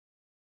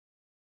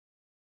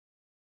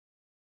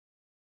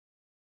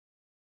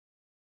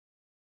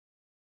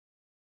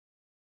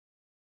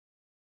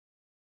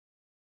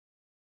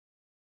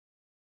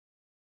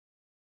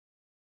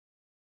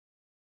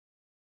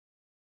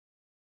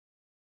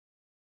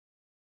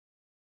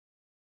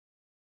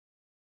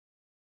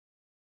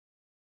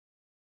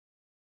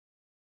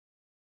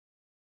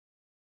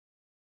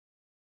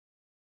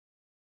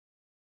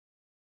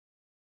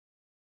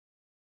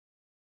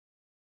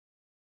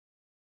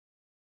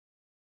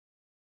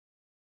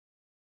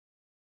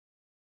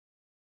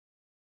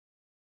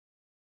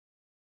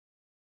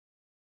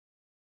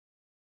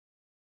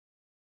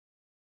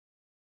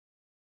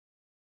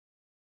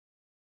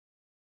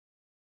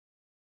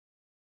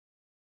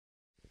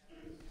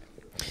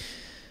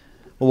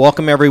Well,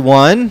 welcome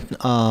everyone.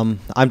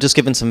 I'm just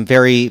giving some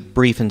very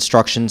brief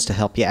instructions to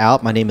help you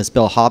out. My name is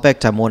Bill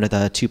Hobbicht. I'm one of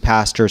the two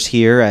pastors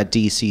here at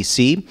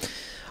DCC.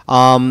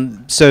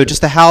 So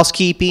just the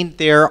housekeeping,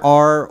 there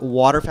are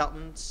water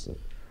fountains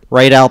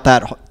right out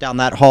down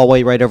that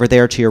hallway right over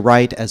there to your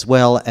right, as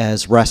well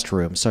as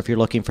restrooms. So if you're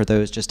looking for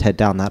those, just head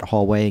down that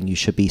hallway and you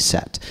should be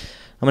set.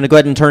 I'm going to go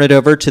ahead and turn it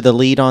over to the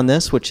lead on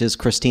this, which is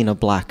Christina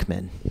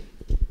Blackman.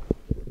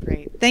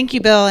 Great. Thank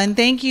you, Bill, and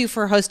thank you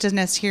for hosting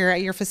us here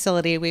at your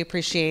facility. We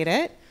appreciate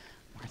it.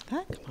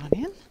 Martha, come on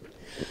in.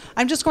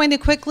 I'm just going to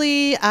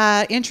quickly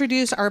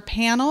introduce our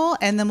panel,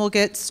 and then we'll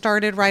get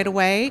started right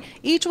away.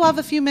 Each will have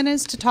a few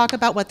minutes to talk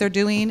about what they're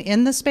doing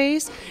in the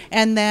space,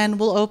 and then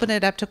we'll open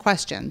it up to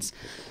questions.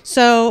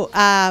 So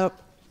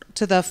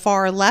to the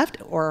far left,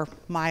 or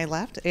my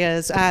left,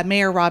 is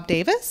Mayor Robb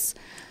Davis.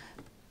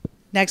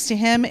 Next to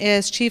him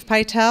is Chief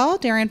Pytel,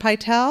 Darren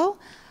Pytel.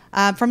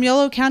 From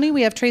Yolo County,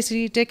 we have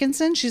Tracy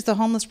Dickinson. She's the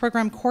Homeless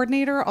Program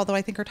Coordinator, although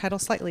I think her title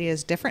slightly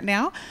is different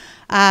now.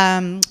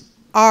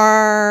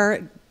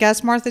 Our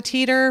guest, Martha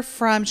Teeter,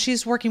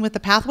 she's working with the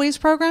Pathways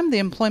Program, the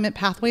Employment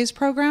Pathways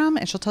Program,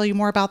 and she'll tell you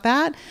more about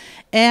that.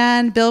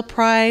 And Bill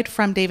Pride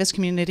from Davis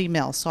Community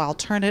Mills. So I'll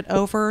turn it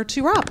over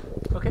to Rob.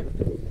 Okay.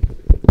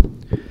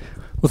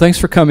 Well, thanks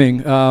for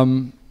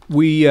coming.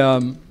 We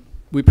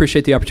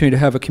appreciate the opportunity to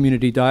have a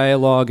community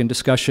dialogue and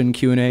discussion,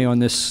 Q&A on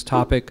this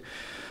topic.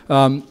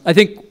 I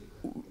think,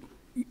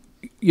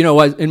 you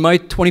know, in my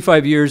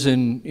 25 years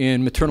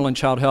in maternal and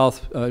child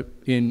health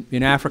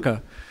in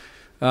Africa,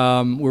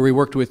 where we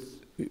worked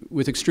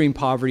with extreme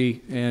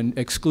poverty and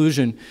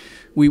exclusion,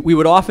 we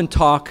would often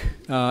talk,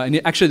 and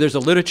actually there's a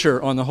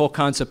literature on the whole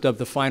concept of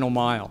the final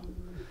mile.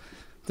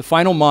 The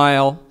final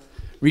mile,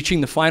 reaching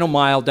the final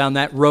mile down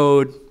that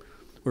road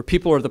where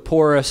people are the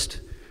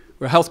poorest,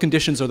 where health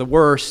conditions are the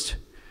worst,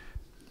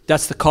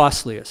 that's the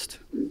costliest.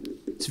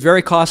 It's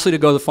very costly to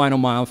go the final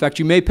mile. In fact,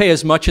 you may pay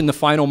as much in the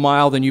final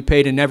mile than you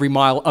paid in every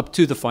mile up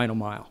to the final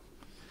mile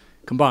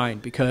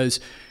combined, because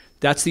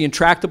that's the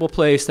intractable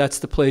place, that's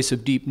the place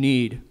of deep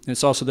need, and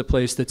it's also the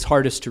place that's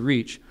hardest to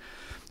reach.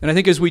 And I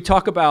think as we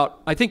talk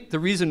about, I think the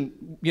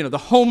reason, you know, the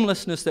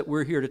homelessness that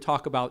we're here to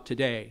talk about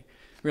today,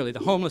 really the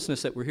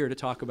homelessness that we're here to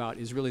talk about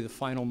is really the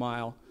final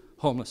mile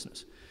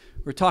homelessness.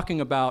 We're talking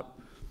about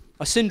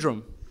a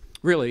syndrome,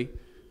 really,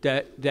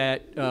 that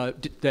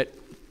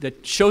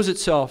shows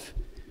itself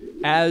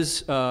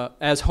as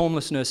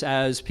homelessness,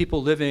 as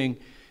people living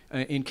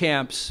in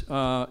camps.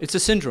 It's a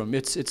syndrome.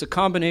 It's a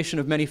combination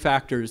of many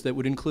factors that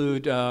would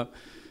include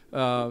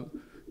some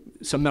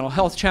mental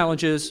health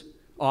challenges,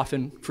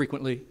 often,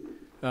 frequently,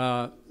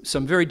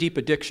 some very deep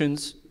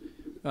addictions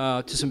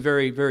to some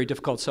very, very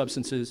difficult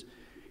substances,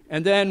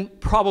 and then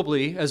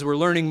probably, as we're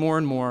learning more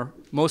and more,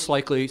 most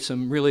likely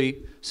some really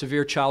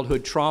severe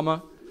childhood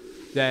trauma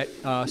that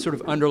sort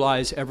of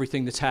underlies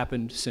everything that's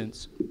happened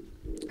since.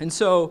 And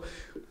so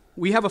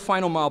we have a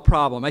final mile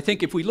problem. I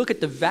think if we look at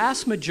the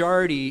vast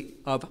majority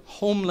of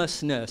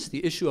homelessness,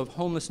 the issue of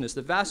homelessness,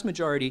 the vast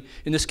majority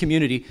in this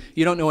community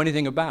you don't know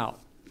anything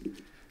about.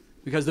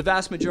 Because the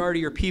vast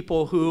majority are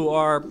people who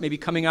are maybe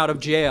coming out of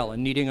jail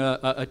and needing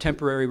a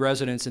temporary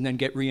residence and then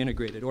get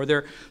reintegrated. Or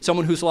they're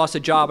someone who's lost a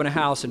job and a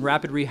house and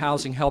rapid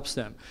rehousing helps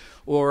them.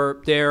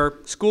 Or they're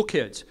school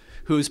kids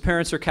whose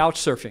parents are couch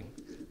surfing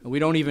and we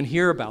don't even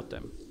hear about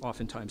them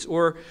oftentimes.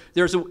 Or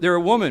they're a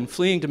woman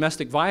fleeing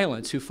domestic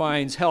violence who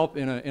finds help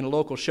in a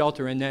local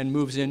shelter and then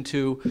moves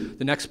into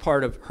the next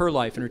part of her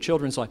life and her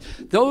children's life.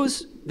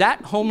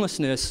 That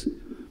homelessness,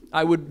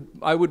 I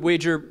would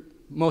wager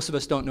most of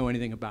us don't know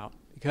anything about,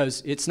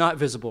 because it's not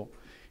visible.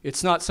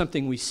 It's not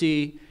something we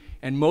see,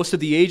 and most of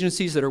the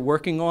agencies that are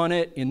working on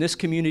it in this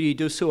community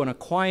do so in a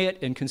quiet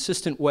and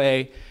consistent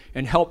way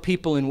and help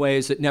people in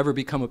ways that never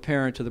become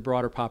apparent to the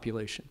broader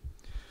population.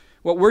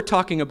 What we're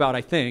talking about,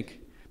 I think,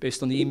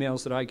 based on the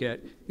emails that I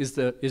get, is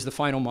the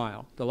final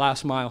mile, the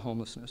last mile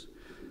homelessness.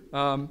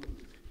 And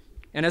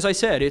as I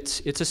said,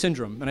 it's a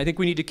syndrome, and I think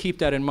we need to keep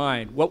that in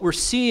mind. What we're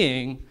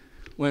seeing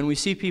when we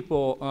see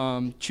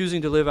people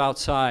choosing to live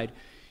outside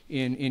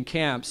in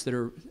camps that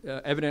are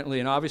evidently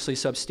and obviously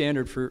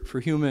substandard for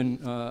human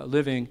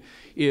living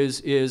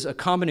is a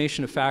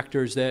combination of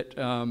factors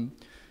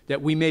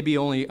that we maybe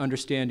only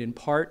understand in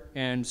part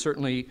and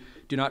certainly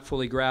do not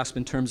fully grasp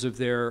in terms of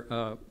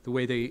the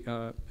way they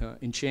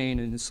enchain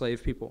and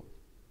enslave people.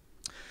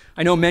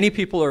 I know many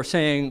people are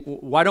saying,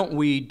 why don't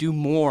we do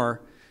more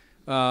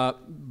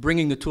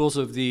bringing the tools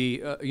of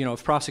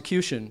of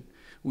prosecution?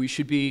 We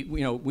should be,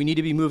 we need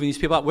to be moving these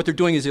people out. What they're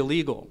doing is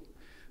illegal.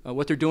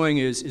 What they're doing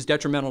is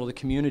detrimental to the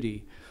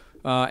community,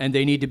 and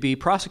they need to be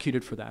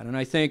prosecuted for that. And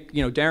I think,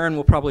 Darren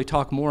will probably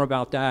talk more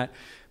about that.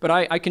 But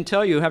I can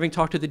tell you, having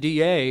talked to the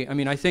DA,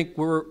 I think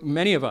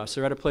many of us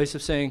are at a place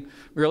of saying,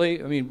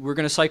 really, we're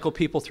going to cycle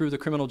people through the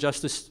criminal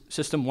justice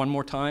system one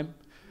more time.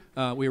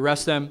 We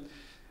arrest them,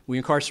 we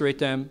incarcerate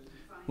them,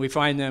 we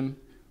fine them,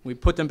 we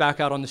put them back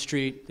out on the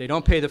street, they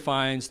don't pay the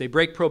fines, they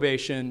break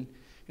probation,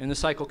 and the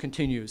cycle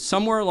continues.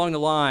 Somewhere along the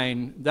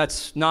line,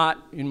 that's not,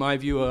 in my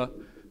view,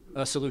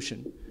 a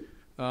solution.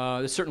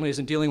 It certainly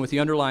isn't dealing with the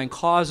underlying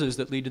causes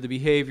that lead to the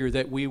behavior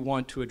that we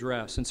want to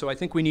address. And so I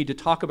think we need to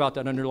talk about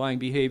that underlying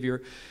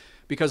behavior,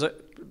 because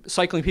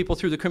cycling people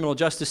through the criminal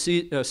justice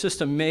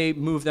system may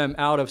move them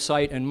out of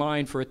sight and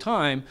mind for a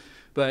time,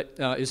 but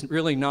is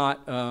really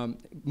not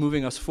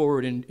moving us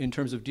forward in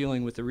terms of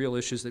dealing with the real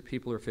issues that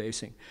people are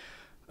facing.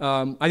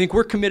 I think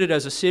we're committed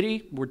as a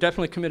city, we're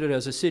definitely committed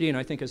as a city, and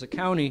I think as a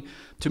county,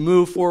 to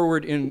move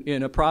forward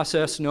in a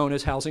process known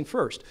as Housing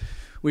First,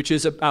 which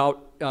is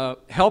about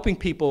helping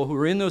people who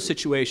are in those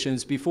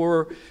situations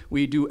before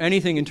we do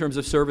anything in terms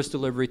of service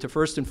delivery to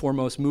first and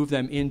foremost move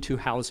them into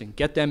housing,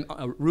 get them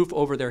a roof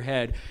over their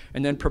head,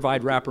 and then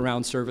provide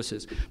wraparound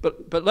services.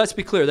 But let's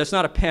be clear, that's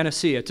not a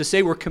panacea. To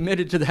say we're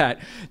committed to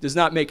that does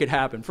not make it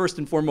happen. First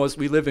and foremost,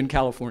 we live in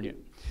California.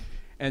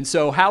 And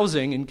so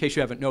housing, in case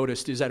you haven't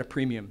noticed, is at a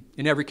premium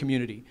in every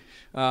community.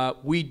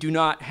 We do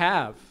not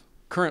have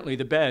currently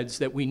the beds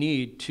that we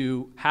need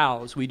to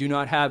house. We do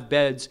not have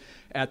beds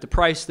at the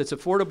price that's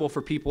affordable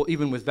for people,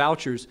 even with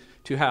vouchers,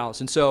 to house.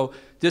 And so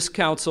this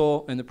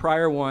council and the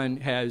prior one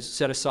has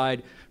set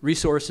aside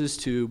resources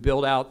to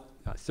build out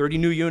 30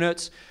 new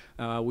units.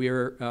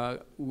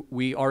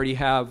 We already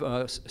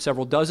have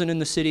several dozen in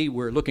the city.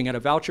 We're looking at a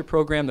voucher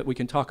program that we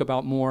can talk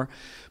about more.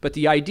 But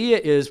the idea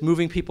is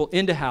moving people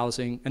into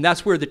housing, and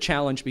that's where the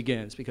challenge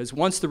begins, because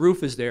once the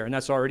roof is there, and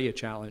that's already a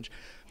challenge,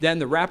 then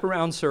the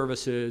wraparound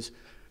services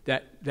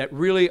that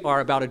really are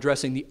about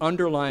addressing the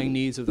underlying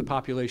needs of the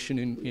population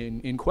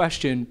in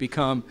question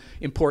become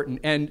important.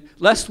 And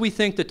lest we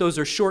think that those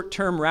are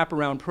short-term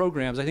wraparound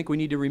programs, I think we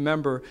need to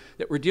remember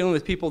that we're dealing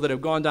with people that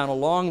have gone down a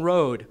long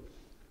road,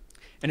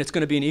 and it's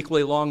going to be an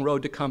equally long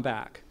road to come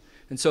back.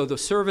 And so the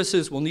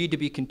services will need to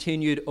be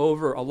continued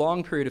over a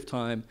long period of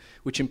time,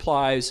 which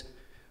implies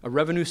a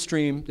revenue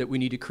stream that we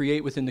need to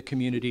create within the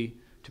community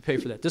to pay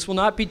for that. This will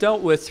not be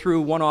dealt with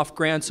through one-off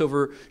grants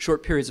over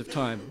short periods of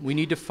time. We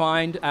need to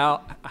find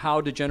out how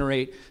to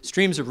generate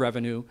streams of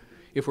revenue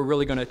if we're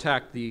really going to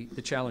attack the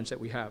challenge that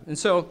we have. And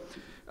so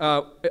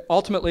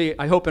ultimately,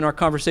 I hope in our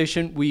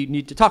conversation, we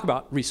need to talk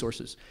about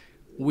resources.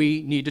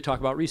 We need to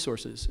talk about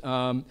resources.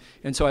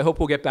 And so I hope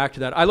we'll get back to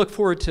that. I look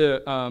forward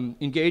to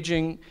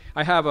engaging.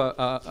 I have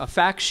a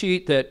fact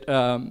sheet that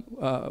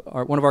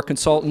one of our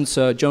consultants,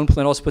 Joan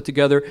Planellis, put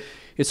together.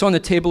 It's on the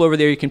table over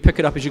there. You can pick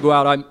it up as you go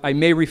out. I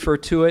may refer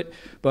to it,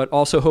 but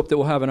also hope that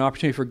we'll have an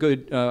opportunity for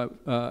good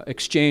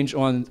exchange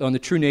on the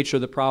true nature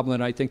of the problem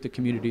that I think the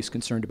community is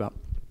concerned about.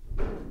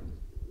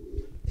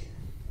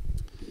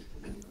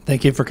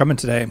 Thank you for coming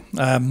today.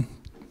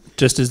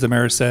 Just as the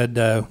mayor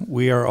said,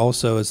 we are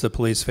also, as the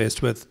police,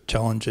 faced with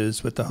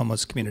challenges with the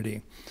homeless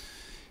community.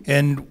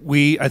 And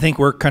I think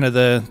we're kind of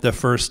the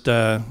first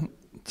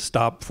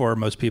stop for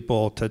most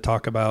people to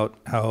talk about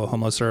how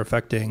homeless are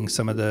affecting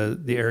some of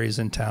the areas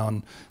in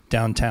town,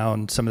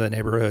 downtown, some of the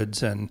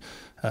neighborhoods, and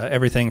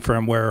everything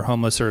from where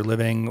homeless are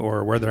living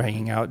or where they're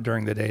hanging out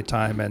during the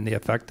daytime and the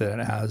effect that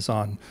it has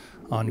on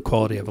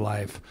quality of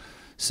life.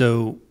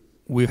 So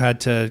we've had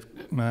to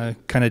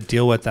kind of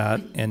deal with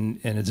that, and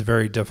it's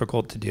very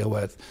difficult to deal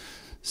with.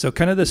 So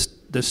kind of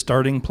the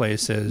starting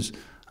place is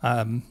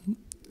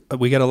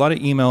we get a lot of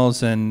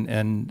emails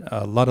and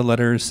a lot of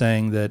letters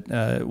saying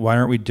that why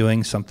aren't we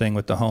doing something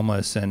with the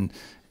homeless? And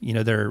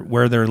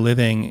where they're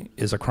living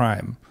is a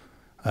crime.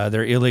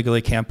 They're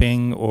illegally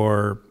camping,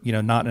 or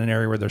not in an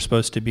area where they're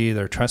supposed to be.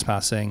 They're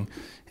trespassing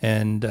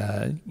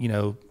and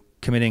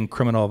committing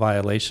criminal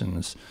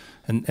violations,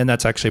 and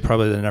that's actually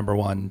probably the number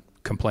one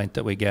complaint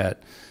that we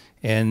get.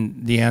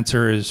 And the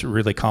answer is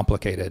really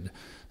complicated.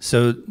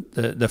 So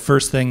the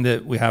first thing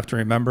that we have to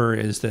remember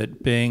is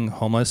that being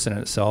homeless in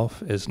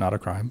itself is not a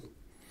crime.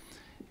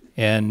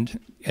 And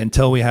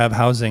until we have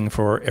housing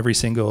for every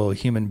single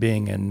human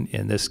being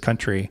in this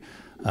country,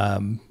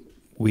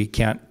 we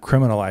can't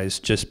criminalize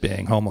just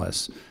being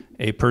homeless.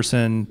 A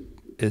person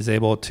is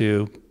able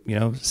to,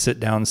 sit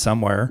down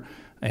somewhere,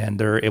 and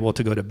they're able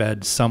to go to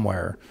bed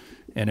somewhere.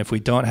 And if we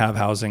don't have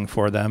housing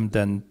for them,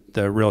 then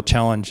the real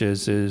challenge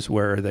is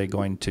where are they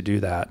going to do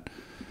that?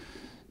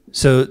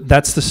 So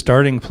that's the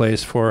starting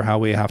place for how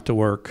we have to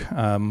work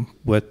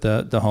with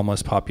the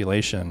homeless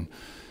population.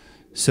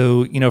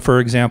 So,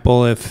 for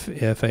example,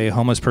 if a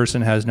homeless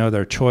person has no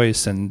other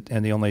choice and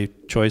the only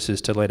choice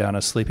is to lay down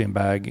a sleeping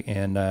bag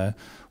in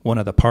one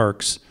of the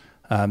parks,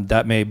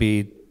 that may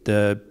be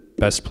the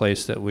best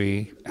place that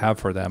we have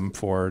for them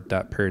for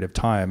that period of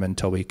time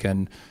until we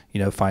can,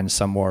 find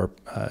some more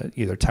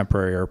either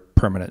temporary or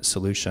permanent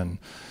solution.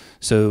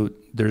 So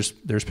there's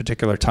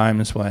particular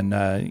times when,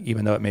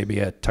 even though it may be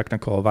a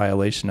technical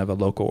violation of a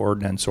local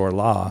ordinance or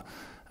law,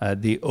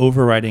 the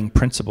overriding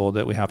principle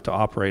that we have to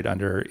operate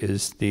under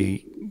is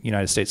the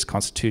United States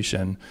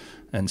Constitution,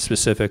 and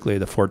specifically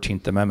the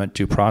 14th Amendment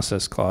Due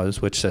Process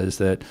Clause, which says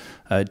that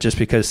just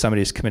because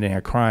somebody's committing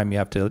a crime, you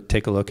have to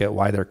take a look at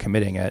why they're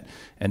committing it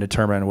and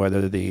determine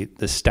whether the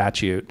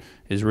mentality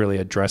is really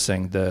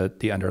addressing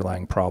the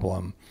underlying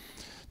problem.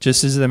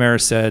 Just as the mayor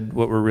said,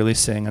 what we're really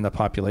seeing in the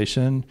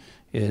population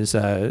is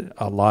a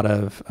lot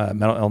of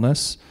mental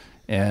illness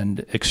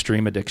and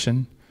extreme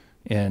addiction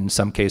in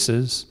some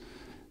cases.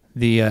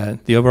 The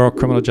overall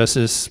criminal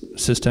justice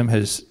system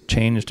has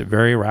changed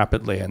very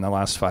rapidly in the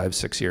last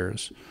 5-6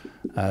 years,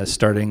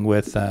 starting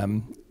with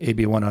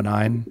AB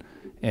 109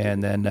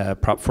 and then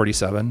Prop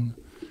 47.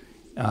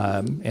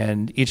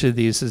 And each of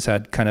these has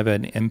had kind of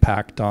an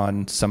impact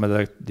on some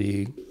of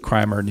the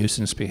crime or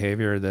nuisance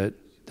behavior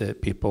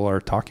that people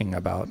are talking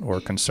about or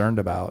concerned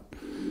about.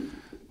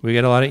 We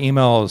get a lot of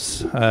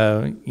emails.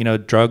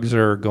 Drugs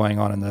are going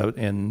on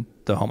in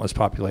the homeless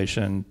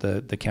population.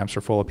 The camps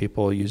are full of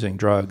people using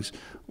drugs.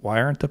 Why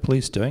aren't the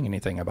police doing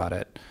anything about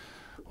it?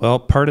 Well,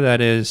 part of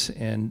that is,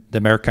 and the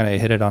mayor kind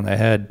of hit it on the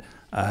head,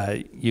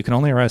 you can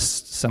only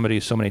arrest somebody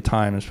so many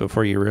times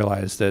before you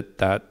realize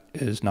that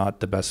is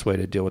not the best way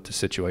to deal with the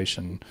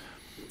situation.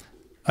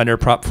 Under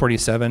Prop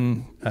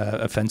 47,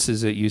 offenses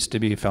that used to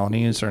be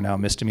felonies are now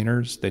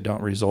misdemeanors. They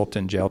don't result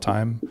in jail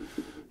time,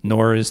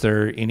 nor is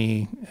there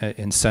any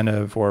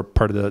incentive or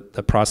part of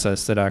the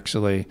process that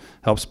actually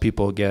helps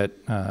people get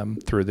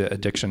through the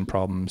addiction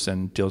problems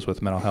and deals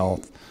with mental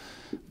health.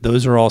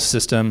 Those are all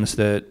systems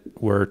that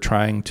we're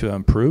trying to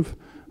improve,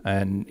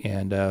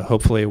 and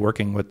hopefully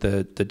working with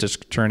the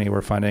district attorney,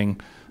 we're finding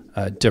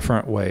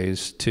different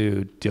ways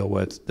to deal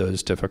with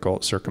those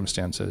difficult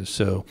circumstances.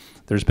 So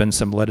there's been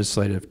some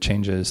legislative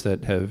changes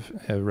that have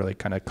really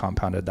kind of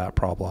compounded that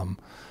problem.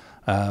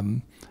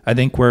 I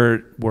think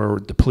where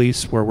the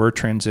police, where we're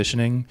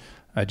transitioning,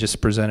 I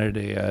just presented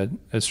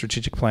a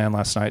strategic plan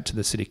last night to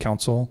the city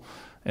council.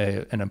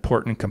 An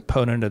important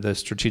component of the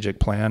strategic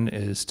plan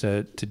is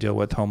to deal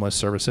with homeless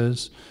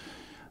services.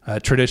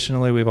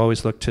 Traditionally, we've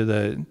always looked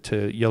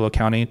to Yolo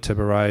County to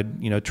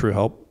provide true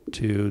help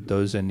to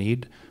those in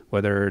need,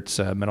 whether it's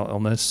mental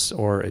illness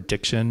or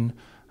addiction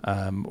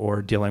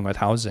or dealing with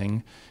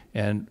housing.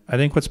 And I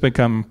think what's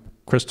become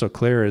crystal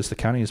clear is the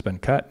county has been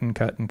cut and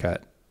cut and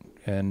cut.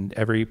 And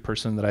every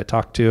person that I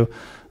talk to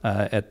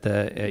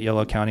at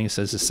Yolo County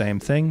says the same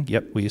thing.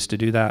 Yep, we used to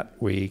do that.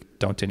 We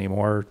don't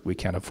anymore. We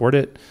can't afford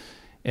it.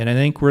 And I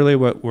think really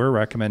what we're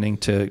recommending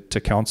to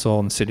council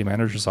and the city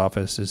manager's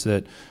office is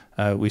that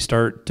we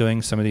start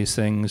doing some of these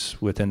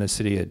things within the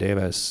city of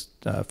Davis,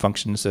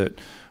 functions that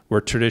were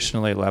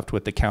traditionally left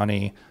with the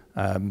county.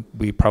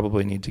 We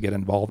probably need to get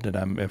involved in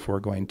them if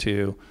we're going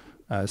to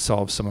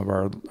solve some of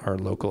our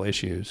local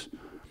issues.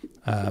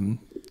 What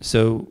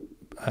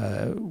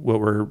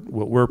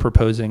we're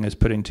proposing is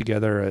putting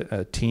together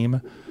a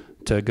team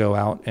to go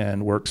out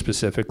and work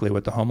specifically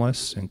with the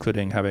homeless,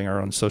 including having our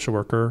own social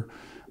worker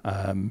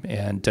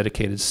and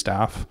dedicated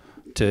staff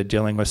to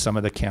dealing with some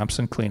of the camps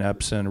and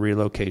cleanups and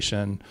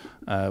relocation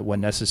when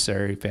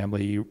necessary,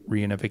 family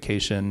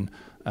reunification,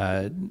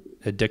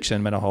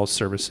 addiction, mental health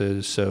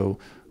services. So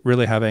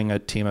really having a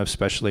team of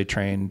specially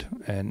trained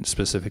and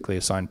specifically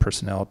assigned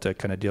personnel to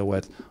kind of deal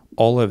with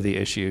all of the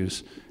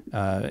issues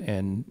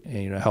and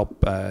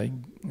help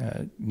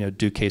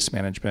do case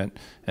management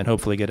and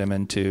hopefully get them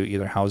into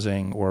either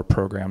housing or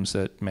programs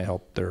that may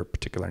help their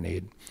particular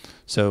need.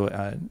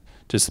 So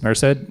just as the mayor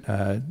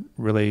said,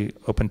 really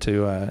open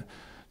to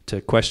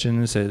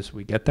questions as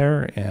we get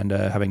there and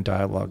having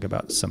dialogue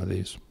about some of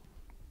these.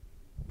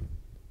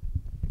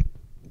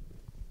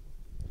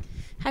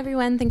 Hi,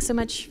 everyone. Thanks so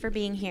much for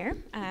being here.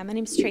 My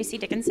name is Tracy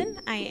Dickinson.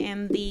 I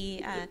am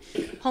the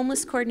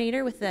homeless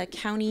coordinator with the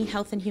County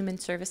Health and Human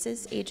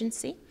Services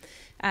Agency.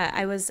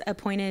 I was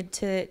appointed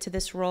to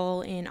this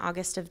role in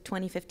August of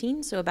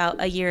 2015, so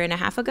about a year and a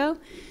half ago.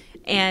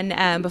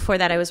 And before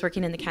that, I was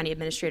working in the county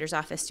administrator's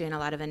office doing a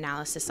lot of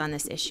analysis on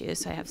this issue.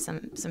 So I have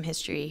some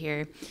history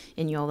here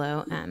in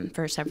Yolo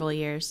for several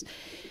years.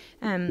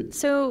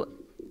 So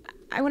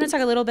I want to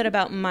talk a little bit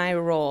about my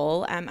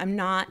role. I'm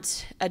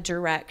not a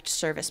direct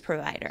service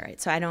provider, right?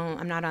 So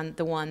I'm not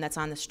the one that's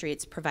on the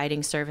streets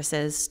providing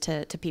services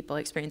to people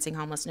experiencing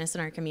homelessness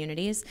in our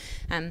communities.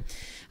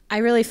 I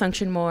really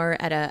function more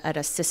at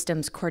a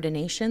systems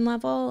coordination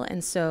level,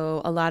 and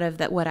so a lot of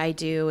what I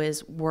do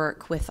is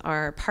work with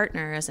our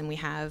partners, and we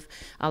have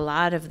a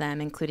lot of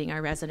them, including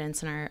our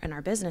residents and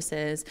our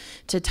businesses,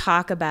 to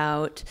talk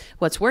about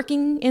what's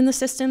working in the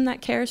system that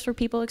cares for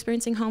people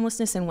experiencing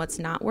homelessness and what's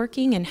not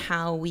working, and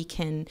how we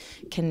can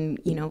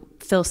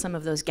fill some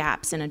of those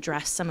gaps and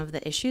address some of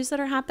the issues that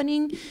are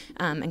happening,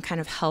 and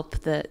kind of help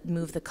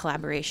move the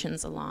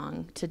collaborations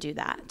along to do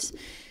that.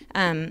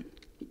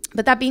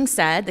 But that being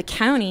said, the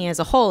county as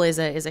a whole is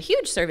a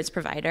huge service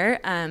provider.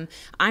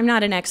 I'm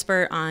not an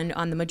expert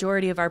on the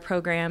majority of our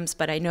programs,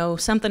 but I know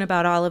something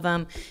about all of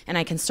them, and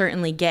I can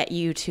certainly get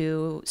you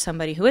to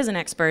somebody who is an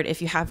expert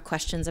if you have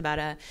questions about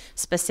a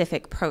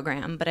specific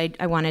program. But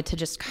I wanted to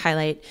just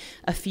highlight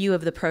a few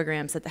of the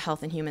programs that the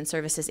Health and Human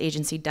Services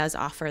Agency does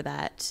offer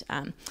that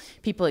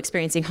people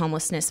experiencing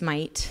homelessness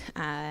might,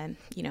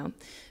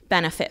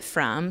 benefit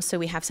from. So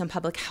we have some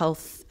public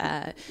health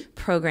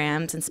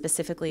programs, and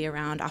specifically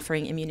around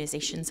offering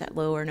immunizations at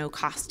low or no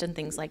cost and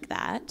things like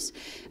that.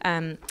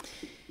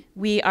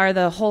 We are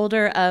the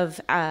holder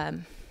of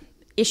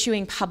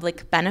issuing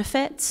public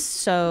benefits.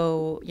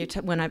 So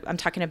when I'm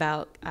talking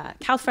about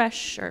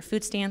CalFresh or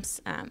food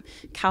stamps,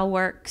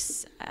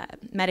 CalWorks,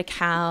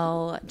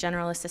 Medi-Cal,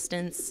 general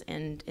assistance,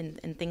 and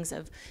things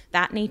of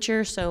that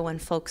nature. So when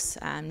folks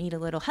need a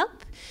little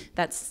help,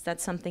 that's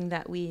something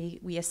that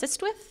we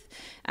assist with.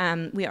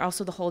 We are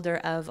also the holder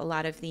of a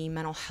lot of the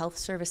mental health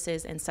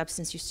services and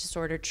substance use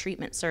disorder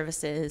treatment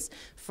services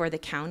for the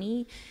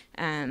county.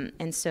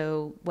 And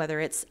so whether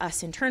it's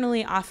us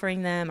internally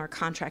offering them or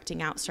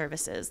contracting out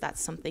services,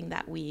 that's something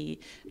that we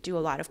do a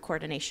lot of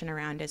coordination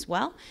around as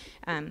well.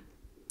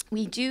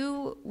 We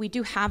do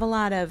have a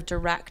lot of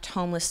direct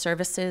homeless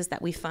services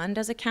that we fund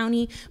as a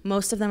county.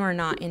 Most of them are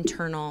not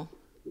internally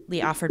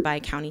offered by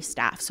county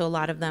staff. So a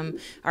lot of them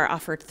are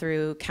offered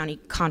through county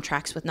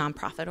contracts with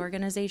nonprofit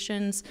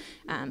organizations.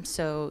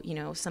 So,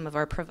 some of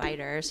our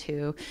providers,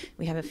 who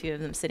we have a few of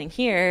them sitting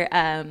here,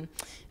 are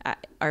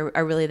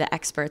really the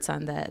experts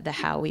on the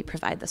how we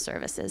provide the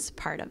services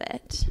part of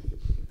it.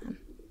 I'm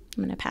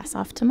going to pass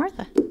off to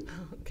Martha.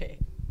 Okay.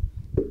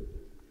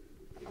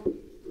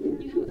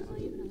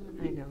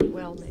 I know.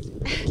 Well, maybe.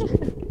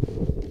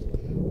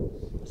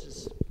 This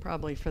is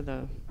probably for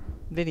the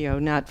video,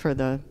 not for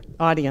the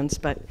audience.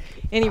 But at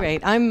any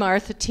rate, I'm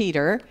Martha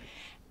Teeter,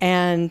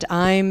 and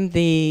I'm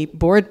the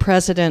board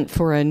president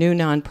for a new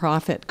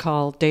nonprofit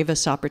called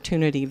Davis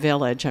Opportunity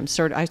Village. I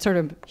sort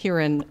of here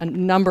in a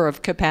number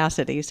of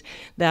capacities.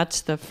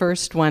 That's the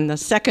first one. The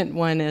second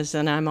one is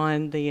that I'm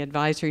on the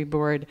advisory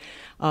board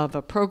of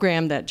a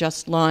program that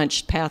just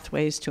launched,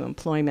 Pathways to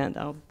Employment.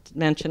 I'll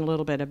mention a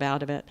little bit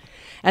about it.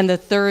 And the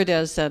third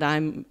is that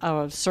I'm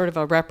sort of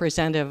a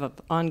representative of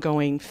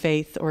ongoing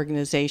faith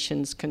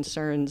organizations'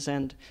 concerns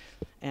and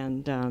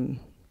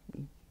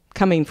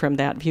coming from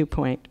that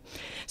viewpoint.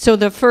 So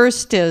the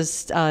first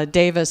is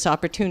Davis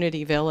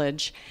Opportunity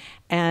Village,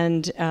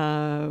 and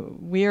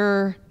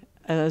we're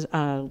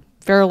a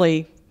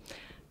fairly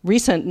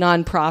recent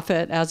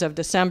nonprofit as of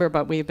December,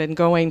 but we've been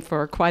going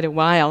for quite a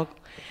while.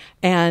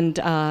 And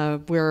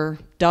we're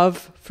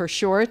Dove for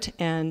short,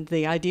 and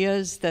the idea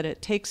is that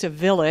it takes a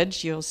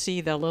village. You'll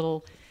see the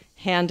little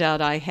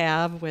handout I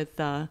have with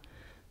the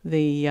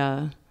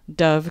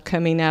dove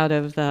coming out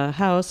of the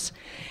house.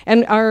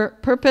 And our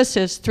purpose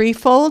is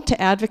threefold: to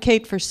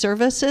advocate for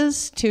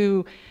services,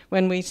 to,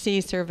 when we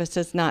see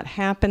services not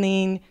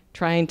happening,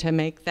 trying to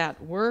make that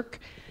work,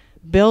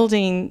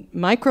 building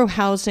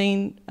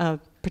micro-housing,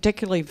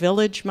 particularly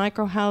village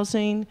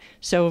micro-housing,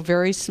 so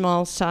very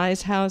small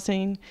size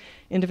housing,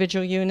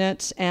 individual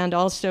units, and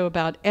also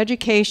about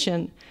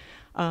education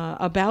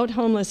about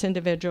homeless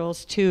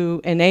individuals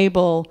to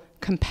enable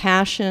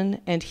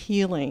compassion and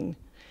healing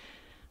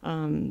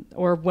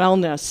or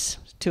wellness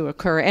to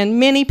occur. And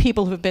many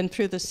people who've been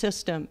through the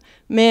system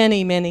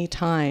many, many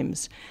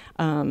times.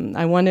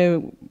 I want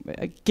to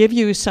give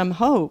you some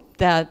hope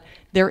that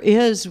there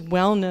is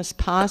wellness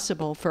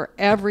possible for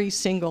every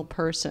single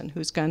person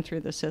who's gone through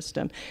the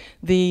system.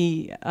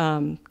 The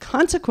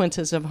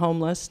consequences of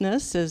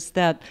homelessness is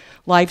that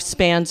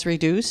lifespans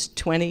reduce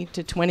 20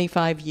 to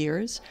 25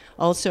 years,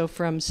 also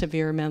from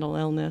severe mental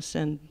illness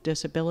and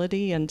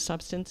disability and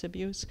substance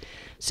abuse.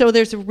 So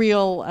there's a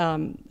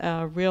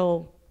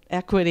real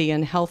equity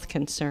and health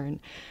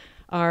concern.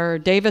 Our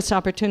Davis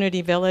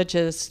Opportunity Village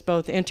is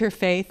both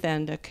interfaith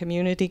and a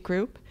community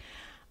group.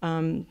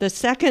 The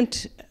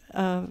second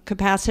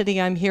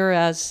capacity, I'm here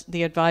as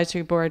the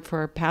advisory board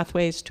for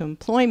Pathways to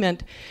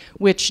Employment,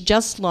 which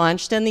just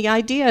launched, and the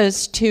idea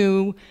is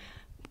to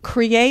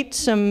create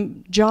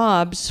some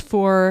jobs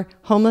for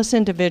homeless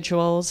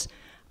individuals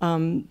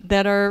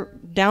that are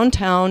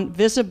downtown,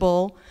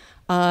 visible,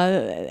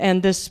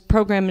 and this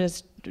program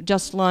is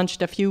just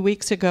launched a few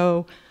weeks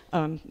ago.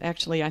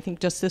 Actually, I think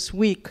just this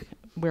week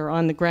we're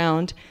on the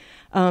ground.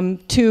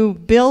 To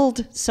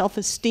build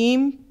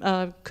self-esteem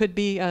could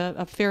be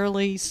a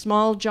fairly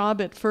small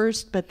job at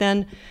first, but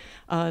then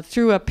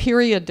through a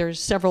period, there's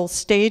several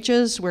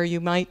stages where you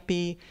might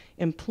be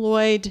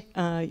employed.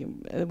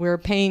 We're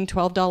paying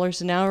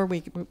 $12 an hour.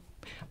 We're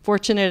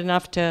fortunate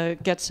enough to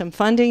get some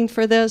funding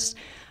for this.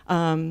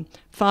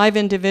 5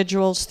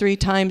 individuals 3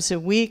 times a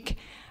week.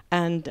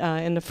 And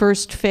in the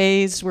first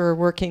phase, we're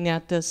working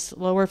at this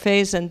lower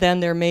phase, and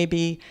then there may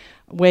be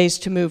ways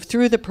to move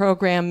through the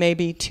program,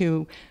 maybe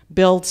to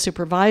build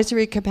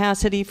supervisory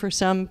capacity for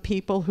some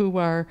people who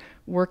are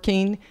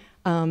working,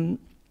 and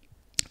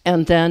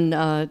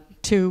then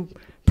to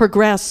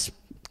progress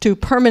to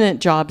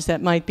permanent jobs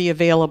that might be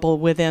available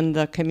within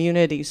the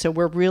community. So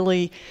we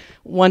really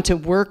want to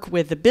work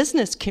with the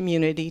business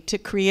community to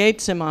create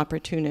some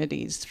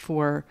opportunities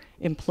for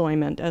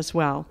employment as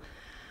well.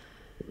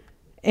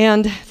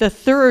 And the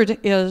third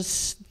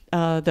is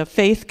the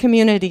faith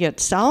community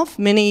itself.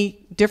 Many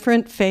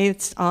different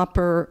faiths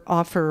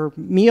offer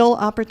meal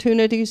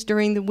opportunities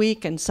during the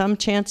week and some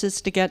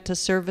chances to get to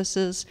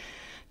services.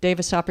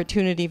 Davis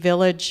Opportunity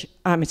Village,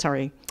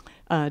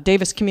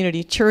 Davis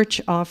Community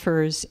Church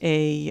offers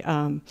a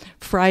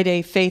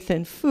Friday Faith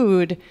and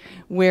Food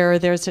where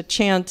there's a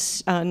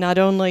chance not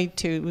only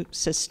to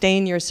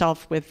sustain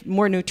yourself with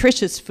more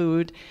nutritious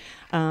food,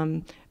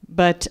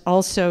 but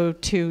also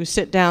to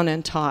sit down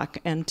and talk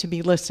and to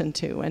be listened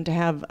to and to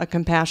have a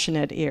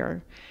compassionate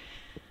ear.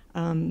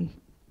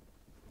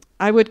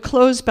 I would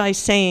close by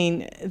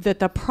saying that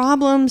the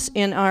problems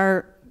in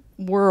our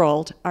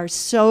world are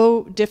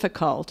so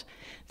difficult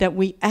that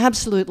we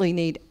absolutely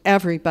need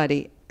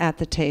everybody at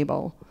the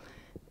table.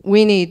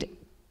 We need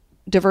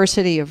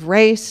diversity of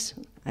race.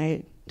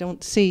 I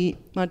don't see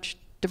much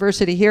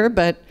diversity here,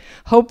 but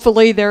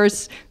hopefully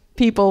there's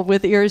people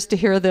with ears to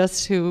hear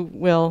this who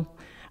will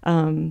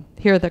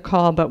hear the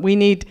call. But we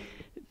need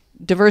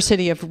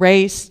diversity of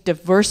race,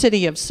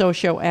 diversity of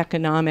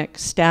socioeconomic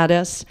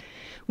status.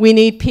 We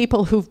need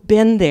people who've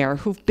been there,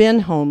 who've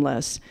been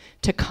homeless,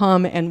 to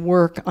come and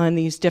work on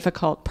these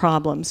difficult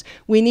problems.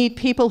 We need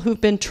people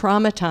who've been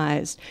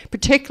traumatized,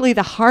 particularly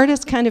the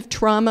hardest kind of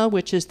trauma,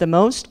 which is the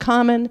most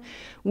common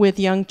with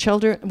young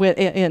children,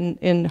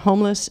 in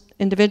homeless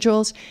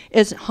individuals,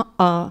 is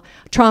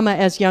trauma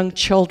as young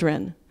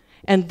children.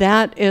 And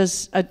that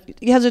has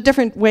a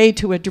different way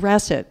to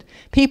address it.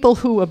 People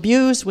who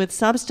abuse with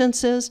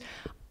substances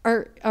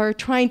are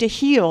trying to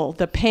heal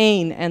the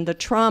pain and the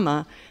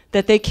trauma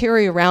that they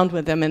carry around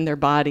with them in their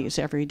bodies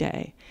every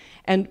day.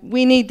 And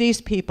we need these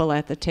people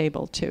at the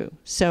table too.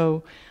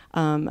 So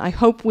I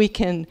hope we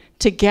can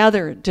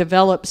together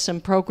develop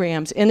some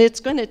programs. And it's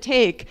going to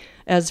take,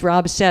 as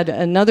Robb said,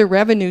 another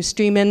revenue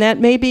stream, and that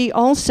may be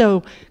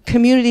also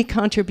community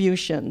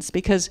contributions,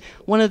 because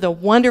one of the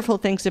wonderful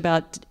things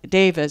about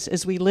Davis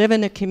is we live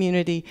in a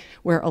community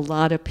where a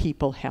lot of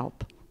people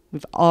help.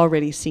 We've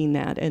already seen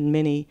that in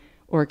many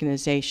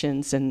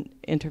organizations and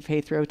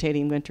Interfaith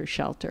Rotating Winter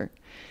Shelter.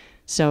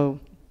 So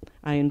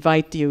I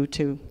invite you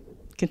to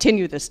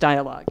continue this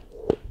dialogue.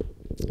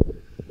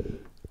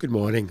 Good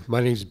morning.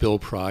 My name is Bill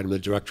Pride. I'm the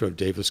director of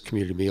Davis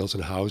Community Meals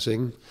and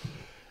Housing.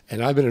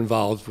 And I've been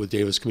involved with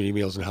Davis Community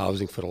Meals and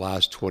Housing for the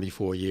last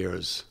 24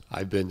 years.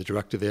 I've been the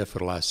director there for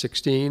the last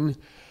 16.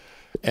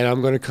 And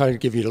I'm going to kind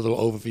of give you a little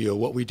overview of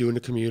what we do in the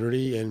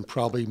community and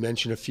probably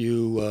mention a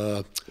few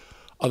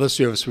other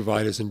service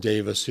providers in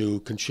Davis who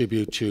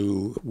contribute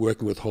to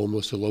working with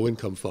homeless or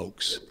low-income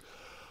folks.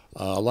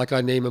 Like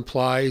our name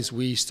implies,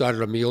 we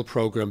started a meal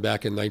program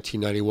back in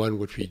 1991,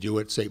 which we do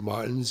at St.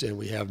 Martin's, and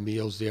we have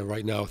meals there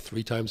right now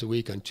 3 times a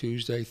week on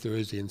Tuesday,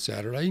 Thursday, and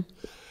Saturday.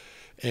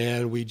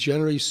 And we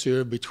generally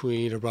serve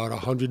between about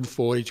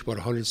 140 to about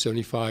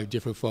 175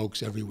 different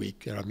folks every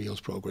week at our meals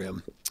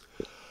program.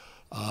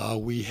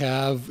 We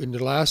have, in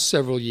the last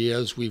several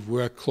years, we've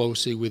worked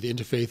closely with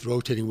Interfaith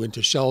Rotating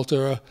Winter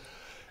Shelter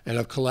and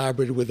have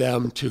collaborated with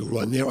them to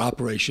run their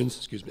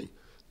operations,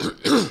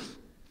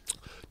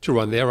 to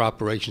run their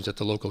operations at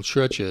the local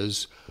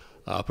churches,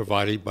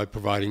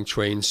 providing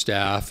trained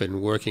staff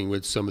and working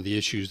with some of the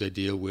issues they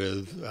deal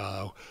with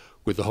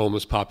the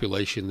homeless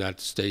population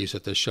that stays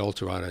at the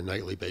shelter on a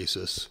nightly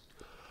basis.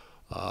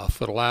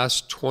 For the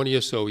last 20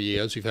 or so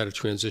years, we've had a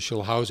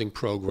transitional housing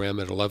program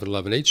at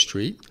 1111 H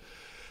Street,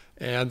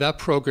 and that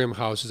program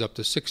houses up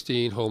to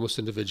 16 homeless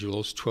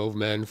individuals, 12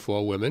 men,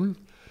 4 women.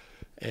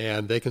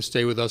 And they can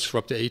stay with us for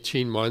up to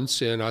 18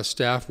 months, and our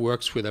staff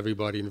works with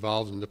everybody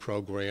involved in the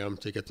program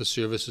to get the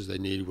services they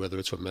need, whether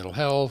it's for mental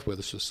health,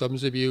 whether it's for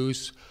substance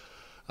abuse,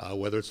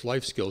 whether it's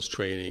life skills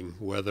training,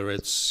 whether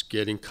it's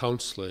getting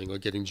counseling or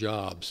getting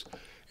jobs.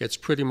 It's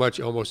pretty much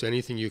almost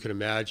anything you can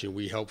imagine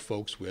we help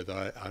folks with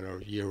on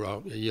a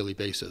yearly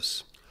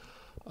basis.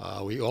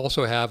 We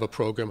also have a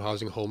program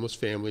housing homeless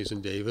families in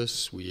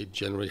Davis. We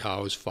generally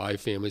house 5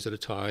 families at a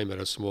time at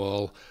a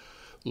small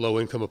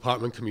low-income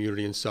apartment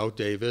community in South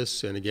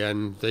Davis, and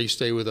again, they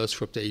stay with us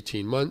for up to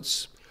 18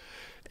 months,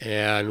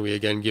 and we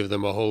again give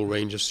them a whole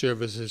range of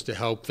services to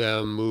help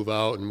them move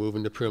out and move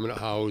into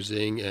permanent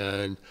housing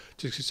and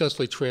to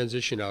successfully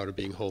transition out of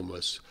being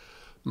homeless.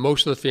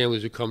 Most of the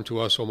families who come to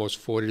us, almost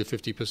 40 to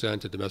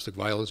 50% are domestic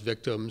violence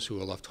victims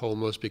who are left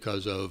homeless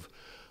because of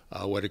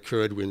what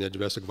occurred when their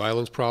domestic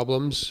violence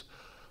problems.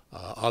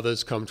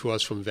 Others come to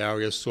us from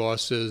various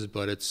sources,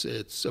 but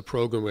it's a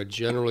program where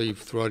generally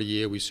throughout a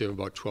year we serve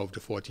about 12 to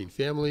 14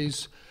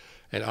 families,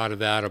 and out of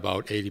that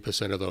about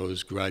 80% of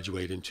those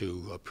graduate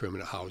into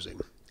permanent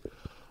housing.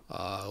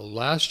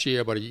 Last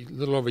year, about a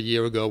little over a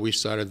year ago, we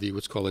started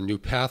what's called a New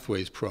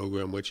Pathways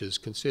program, which is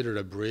considered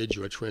a bridge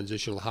or a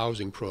transitional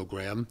housing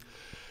program,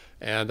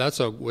 and that's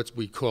what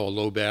we call a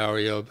low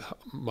barrier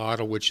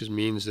model, which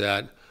means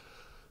that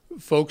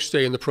folks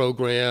stay in the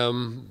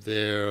program.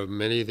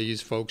 Many of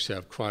these folks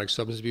have chronic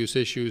substance abuse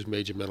issues,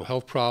 major mental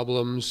health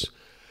problems,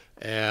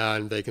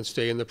 and they can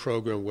stay in the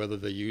program whether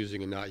they're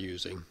using or not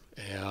using.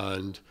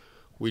 And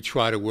we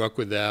try to work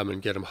with them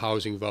and get them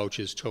housing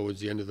vouchers towards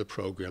the end of the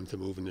program to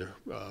move into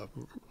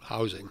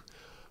housing.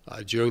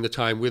 During the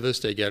time with us,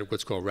 they get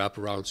what's called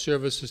wraparound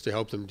services to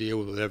help them deal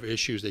with whatever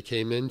issues they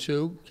came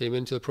into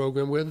the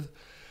program with.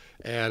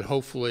 And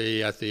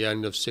hopefully at the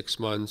end of 6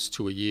 months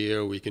to a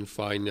year, we can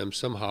find them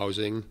some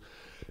housing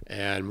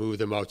and move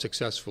them out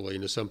successfully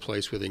into some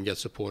place where they can get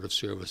supportive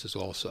services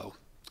also.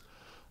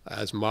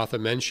 As Martha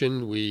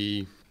mentioned,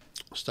 we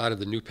started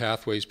the New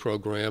Pathways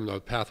program, the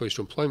Pathways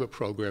to Employment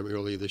program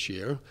earlier this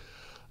year.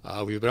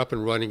 We've been up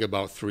and running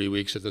about 3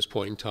 weeks at this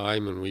point in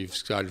time, and we've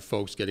started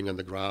folks getting on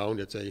the ground.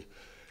 It's a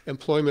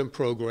employment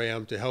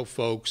program to help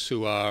folks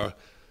who are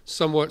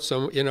some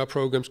in our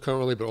programs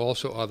currently, but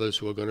also others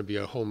who are going to be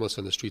homeless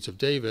on the streets of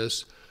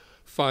Davis,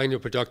 find a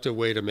productive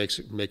way to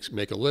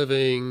make a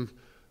living,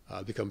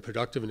 become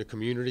productive in the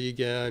community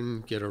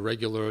again, get a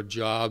regular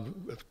job,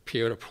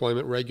 appear at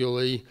employment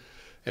regularly,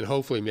 and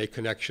hopefully make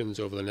connections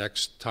over the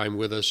next time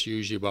with us,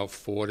 usually about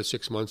 4 to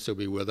 6 months they'll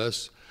be with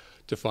us,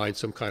 to find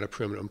some kind of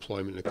permanent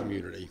employment in the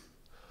community.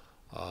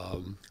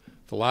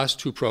 The last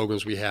 2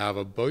 programs we have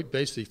are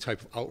basically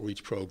type of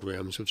outreach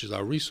programs, which is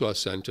our resource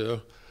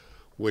center,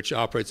 which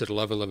operates at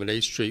 1111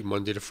 8th Street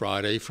Monday to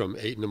Friday from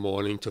 8 in the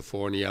morning to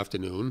 4 in the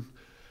afternoon.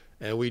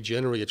 And we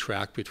generally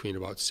attract between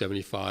about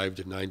 75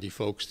 to 90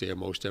 folks there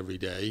most every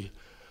day.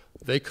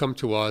 They come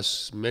to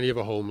us, many of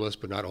them are homeless,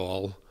 but not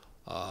all.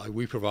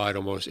 We provide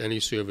almost any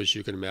service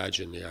you can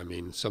imagine there. I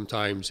mean,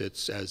 sometimes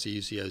it's as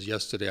easy as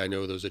yesterday. I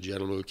know there was a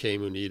gentleman who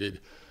came who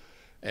needed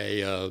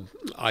a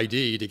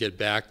ID to get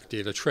back, to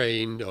get a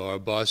train or a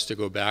bus to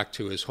go back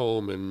to his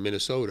home in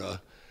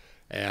Minnesota.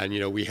 And,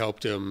 we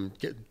helped him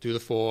do the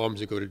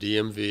forms and go to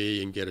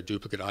DMV and get a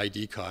duplicate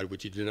ID card,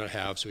 which he did not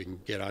have, so he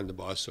can get on the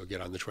bus or get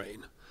on the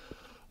train.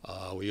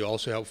 We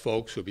also help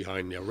folks who are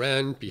behind in their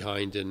rent,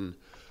 behind in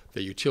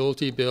their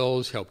utility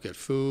bills, help get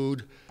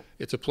food.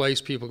 It's a place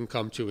people can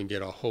come to and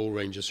get a whole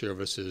range of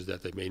services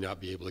that they may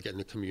not be able to get in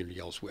the community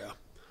elsewhere.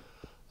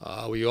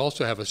 We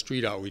also have a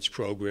street outreach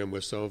program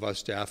where some of our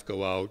staff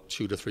go out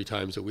 2 to 3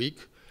 times a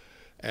week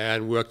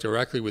and work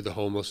directly with the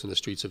homeless in the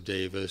streets of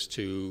Davis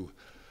to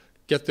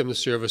get them the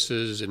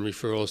services and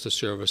referrals to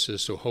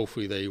services, so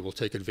hopefully they will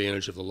take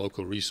advantage of the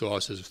local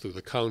resources through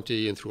the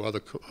county and through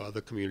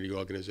other community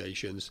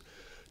organizations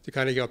to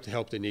kind of get up the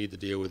help they need to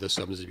deal with the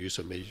substance abuse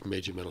and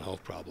major mental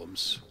health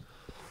problems.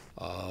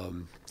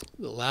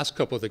 The last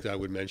couple of things I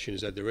would mention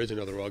is that there is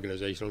another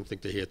organization, I don't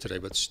think they're here today,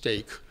 but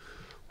Stake,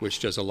 which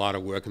does a lot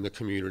of work in the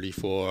community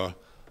for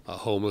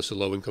homeless and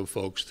low-income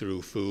folks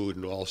through food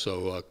and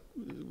also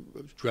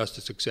Dress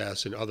to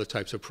Success and other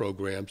types of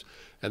programs.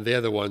 And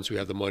they're the ones who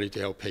have the money to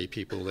help pay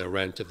people their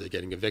rent if they're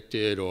getting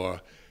evicted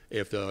or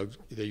if their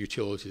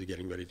utilities are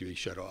getting ready to be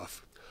shut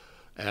off.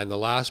 And the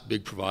last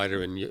big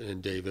provider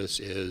in Davis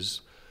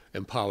is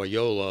Empower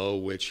Yolo,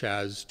 which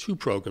has 2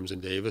 programs in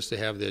Davis. They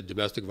have their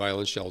domestic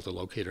violence shelter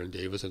located in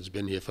Davis, and it's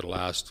been here for the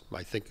last,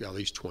 I think, at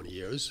least 20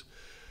 years.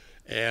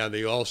 And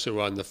they also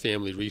run the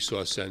Family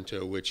Resource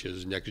Center, which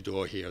is next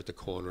door here at the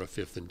corner of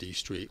 5th and D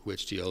Street,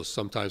 which deals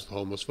sometimes with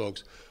homeless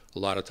folks, a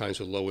lot of times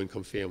with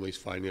low-income families,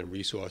 finding them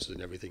resources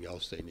and everything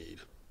else they need.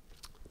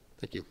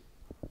 Thank you.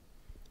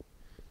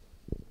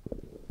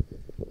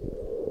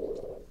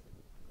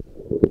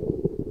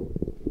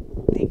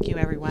 Thank you,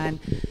 everyone.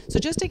 So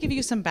just to give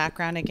you some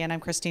background, again, I'm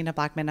Christina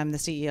Blackman. I'm the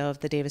CEO of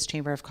the Davis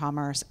Chamber of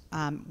Commerce.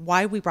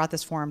 Why we brought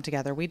this forum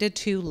together. We did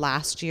 2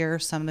 last year.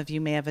 Some of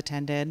you may have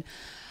attended.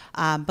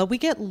 But we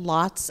get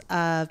lots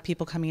of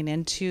people coming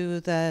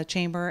into the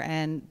chamber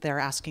and they're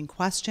asking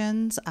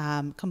questions,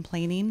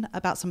 complaining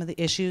about some of the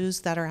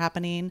issues that are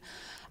happening.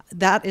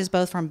 That is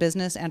both from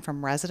business and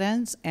from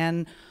residents.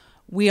 And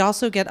we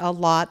also get a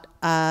lot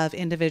of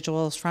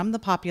individuals from the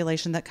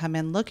population that come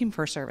in looking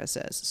for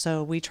services.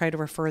 So we try to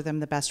refer them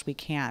the best we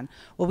can.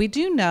 What we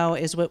do know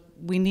is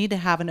we need to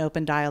have an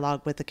open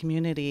dialogue with the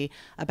community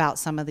about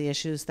some of the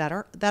issues that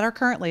are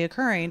currently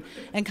occurring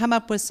and come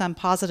up with some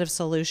positive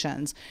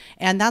solutions.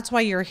 And that's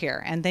why you're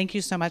here. And thank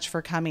you so much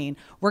for coming.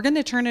 We're going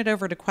to turn it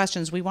over to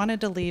questions. We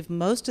wanted to leave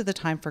most of the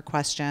time for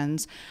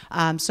questions.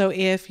 So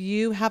if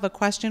you have a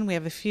question, we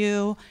have a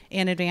few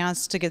in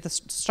advance to get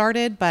this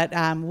started, but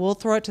we'll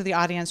throw it to the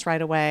audience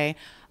right away.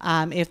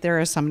 If there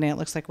is somebody, it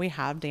looks like we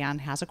have, Dan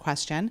has a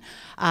question.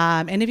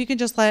 And if you can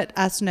just let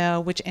us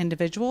know which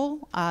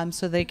individual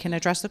so they can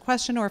address the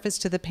question, or if it's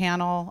to the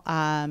panel,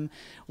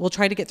 we'll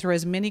try to get through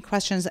as many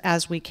questions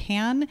as we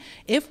can.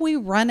 If we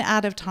run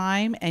out of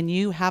time and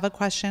you have a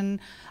question,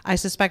 I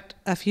suspect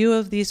a few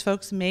of these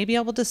folks may be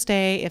able to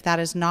stay. If that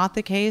is not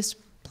the case,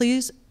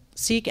 please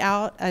seek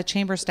out a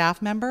chamber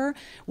staff member.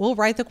 We'll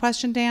write the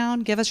question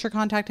down, give us your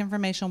contact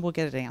information, we'll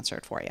get it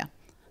answered for you.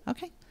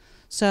 Okay.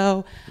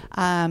 So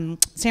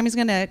Sammy's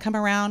going to come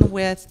around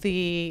with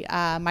the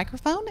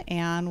microphone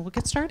and we'll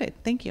get started.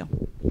 Thank you.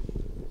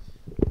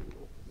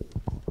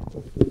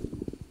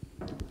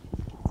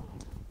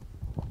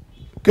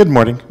 Good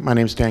morning. My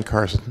name is Dan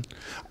Carson.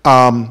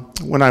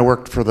 When I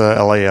worked for the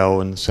LAO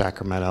in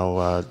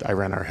Sacramento, I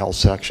ran our health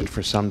section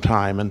for some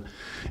time. And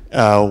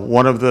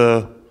one of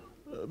the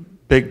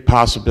big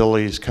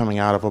possibilities coming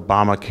out of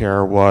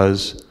Obamacare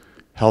was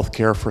health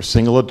care for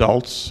single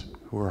adults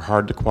who were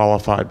hard to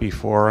qualify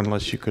before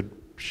unless you could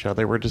show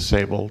they were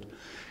disabled.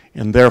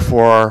 And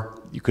therefore,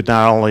 you could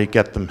not only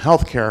get them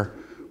health care,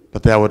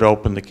 but that would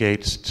open the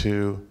gates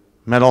to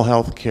mental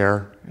health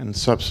care and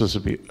substance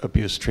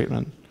abuse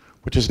treatment,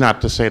 which is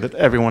not to say that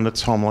everyone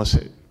that's homeless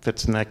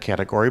fits in that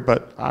category,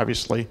 but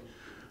obviously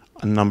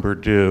a number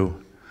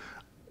do.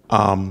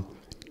 For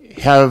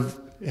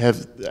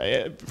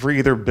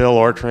either Bill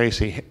or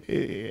Tracy,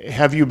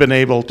 have you been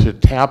able to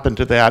tap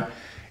into that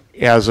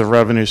as a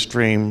revenue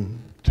stream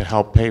to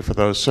help pay for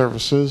those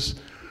services?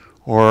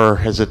 Or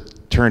has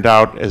it turned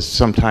out, as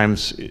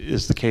sometimes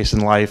is the case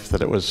in life,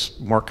 that it was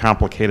more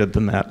complicated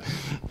than that?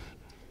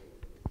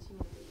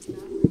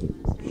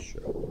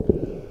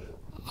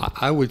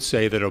 I would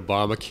say that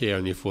Obamacare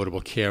and the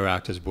Affordable Care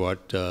Act has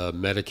brought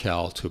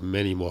Medi-Cal to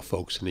many more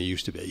folks than they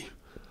used to be.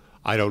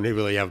 I don't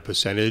really have a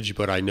percentage,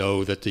 but I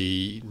know that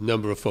the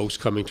number of folks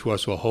coming to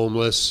us who are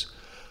homeless,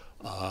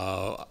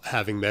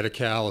 having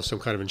Medi-Cal or some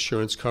kind of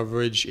insurance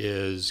coverage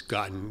is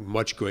gotten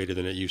much greater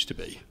than it used to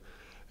be.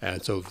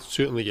 And so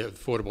certainly the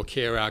Affordable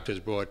Care Act has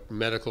brought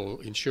medical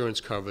insurance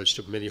coverage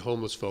to many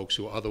homeless folks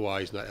who were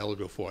otherwise not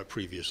eligible for it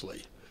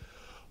previously.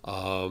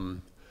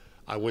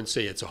 I wouldn't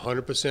say it's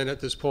 100%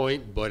 at this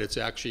point, but it's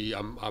actually,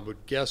 I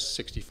would guess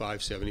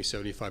 65, 70,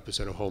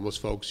 75% of homeless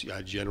folks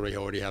generally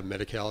already have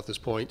Medi-Cal at this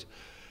point.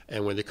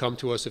 And when they come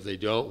to us, if they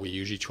don't, we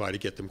usually try to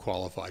get them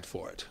qualified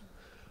for it.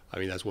 I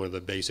mean, that's one of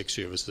the basic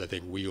services I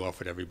think we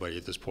offer to everybody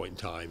at this point in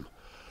time.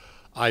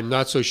 I'm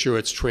not so sure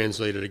it's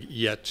translated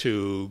yet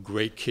to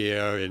great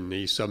care in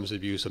the substance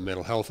abuse and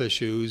mental health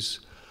issues.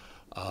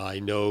 I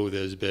know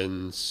there's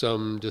been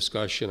some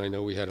discussion, I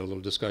know we had a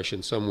little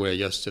discussion somewhere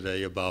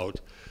yesterday about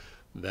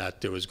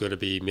that there was going to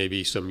be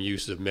maybe some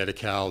use of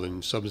Medi-Cal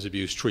and substance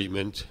abuse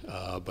treatment,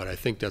 but I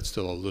think that's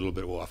still a little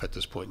bit off at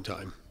this point in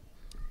time.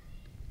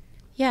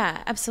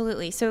 Yeah,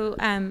 absolutely. So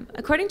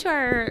according to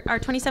our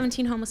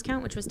 2017 homeless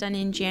count, which was done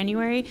in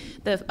January,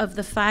 of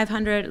the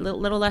 500,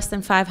 little less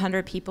than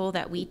 500 people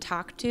that we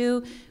talked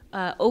to,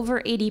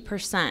 over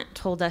 80%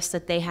 told us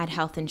that they had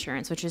health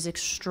insurance, which is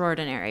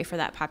extraordinary for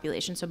that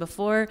population. So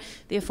before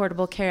the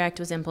Affordable Care Act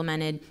was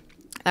implemented,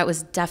 that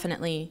was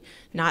definitely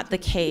not the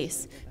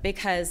case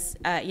because,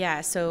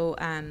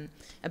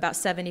 about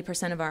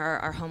 70% of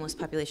our homeless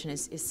population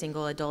is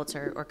single adults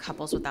or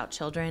couples without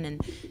children,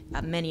 and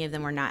many of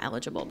them were not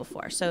eligible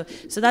before. So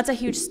that's a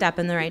huge step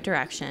in the right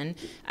direction.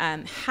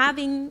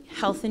 Having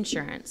health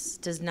insurance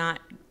does not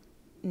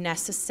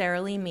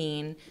necessarily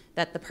mean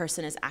that the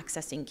person is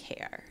accessing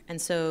care. And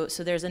so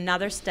there's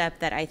another step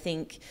that I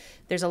think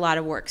there's a lot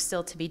of work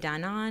still to be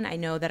done on. I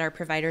know that our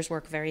providers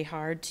work very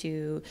hard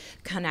to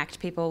connect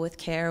people with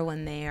care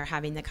when they are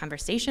having the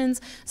conversations.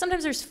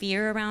 Sometimes there's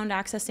fear around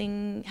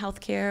accessing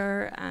health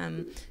care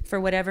for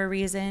whatever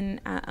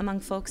reason among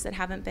folks that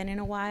haven't been in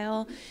a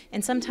while.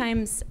 And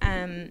sometimes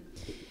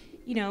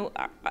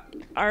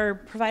our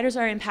providers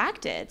are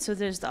impacted. So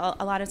there's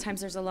a lot of times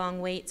there's a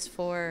long waits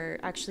for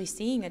actually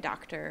seeing a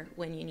doctor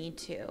when you need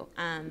to.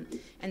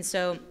 And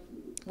so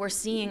we're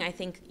seeing, I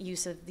think,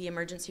 use of the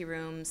emergency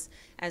rooms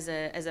as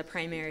a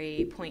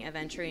primary point of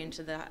entry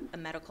into the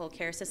medical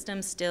care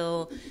system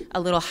still a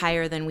little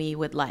higher than we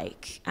would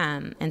like.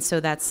 And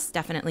so that's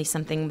definitely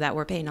something that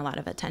we're paying a lot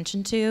of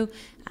attention to.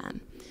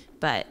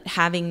 But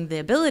having the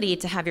ability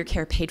to have your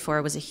care paid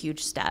for was a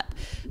huge step.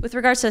 With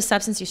regards to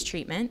substance use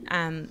treatment,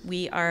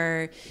 we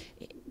are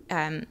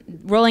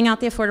rolling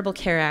out the Affordable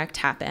Care Act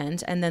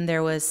happened, and then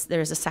there's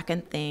a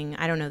second thing.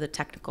 I don't know the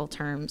technical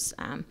terms,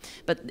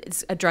 but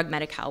it's a drug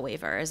Medi-Cal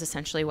waiver is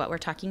essentially what we're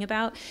talking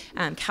about.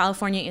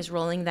 California is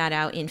rolling that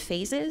out in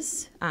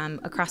phases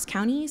across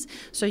counties.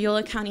 So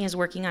Yolo County is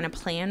working on a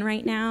plan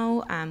right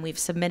now. We've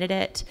submitted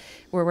it.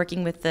 We're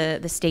working with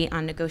the state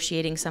on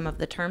negotiating some of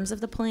the terms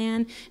of the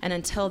plan, and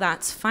until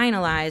that's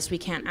finalized, we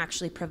can't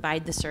actually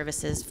provide the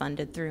services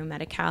funded through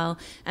Medi-Cal.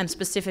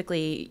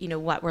 Specifically,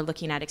 what we're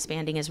looking at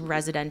expanding is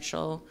residential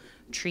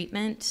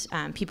treatment.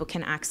 People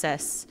can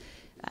access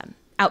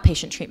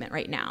outpatient treatment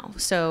right now.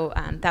 So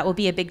that will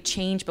be a big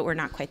change, but we're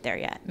not quite there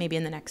yet, maybe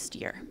in the next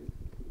year.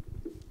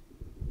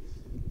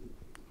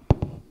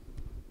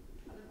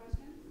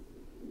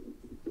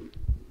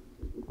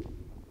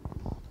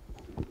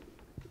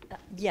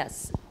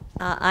 Yes,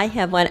 I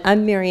have one.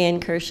 I'm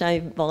Marianne Kirsch. I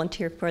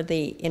volunteer for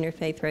the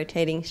Interfaith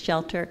Rotating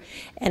Shelter,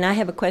 and I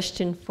have a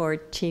question for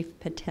Chief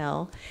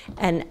Pytel.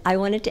 And I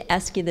wanted to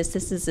ask you this.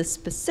 This is a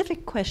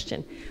specific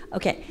question.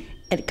 Okay,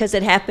 because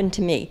it happened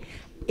to me.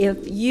 If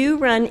you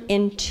run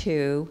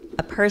into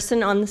a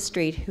person on the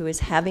street who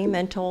is having a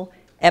mental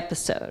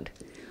episode,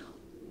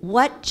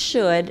 what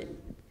should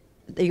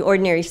the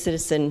ordinary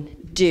citizen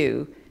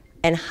do,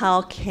 and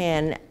how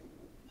can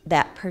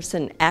that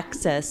person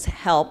access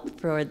help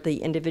for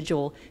the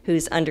individual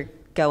who's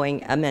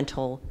undergoing a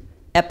mental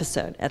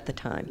episode at the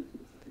time?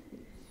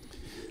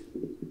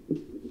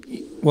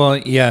 Well,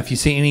 yeah, if you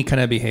see any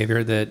kind of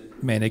behavior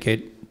that may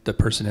indicate the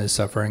person is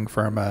suffering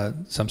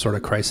from some sort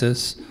of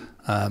crisis,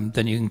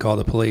 then you can call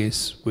the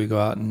police. We go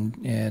out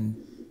and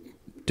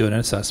do an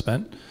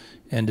assessment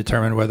and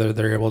determine whether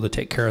they're able to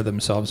take care of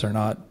themselves or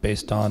not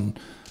based on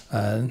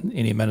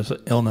any mental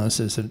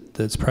illnesses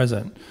that's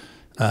present.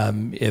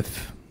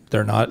 If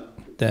they're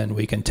not, then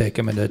we can take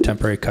them into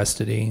temporary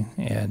custody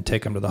and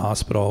take them to the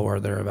hospital where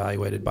they're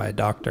evaluated by a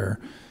doctor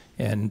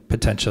and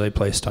potentially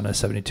placed on a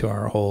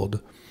 72-hour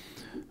hold.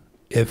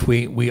 If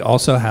we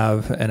also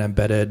have an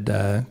embedded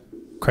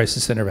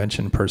crisis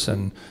intervention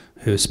person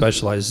who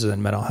specializes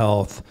in mental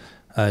health.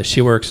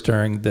 She works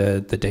during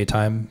the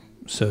daytime,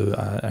 so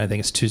I think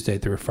it's Tuesday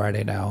through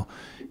Friday now,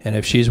 And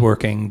if she's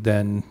working,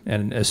 then,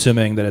 and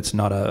assuming that it's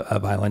not a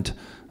violent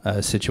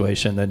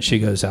situation, then she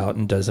goes out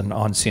and does an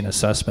on-scene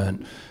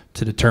assessment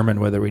to determine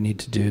whether we need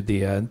to do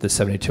the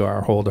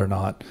 72-hour hold or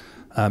not.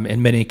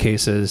 In many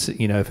cases,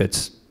 you know, if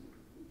it's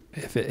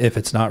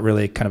not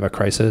really kind of a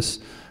crisis,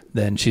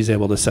 then she's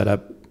able to set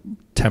up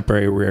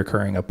temporary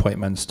reoccurring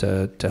appointments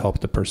to help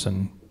the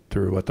person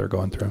through what they're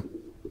going through.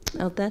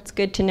 Oh, that's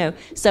good to know.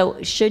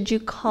 So should you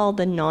call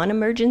the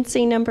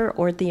non-emergency number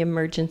or the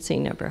emergency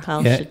number?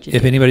 How should you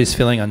if do anybody's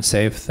feeling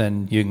unsafe,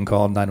 then you can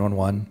call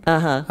 911.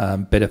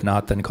 But if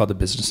not, then call the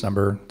business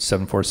number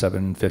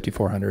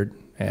 747-5400,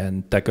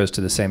 and that goes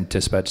to the same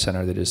dispatch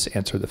center. They just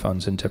answer the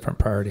phones in different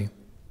priority.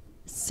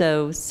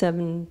 So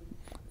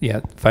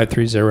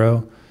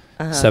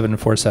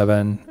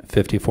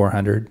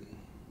 530-747-5400.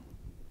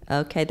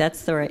 Okay,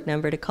 that's the right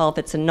number to call if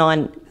it's a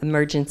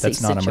non-emergency That's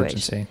situation.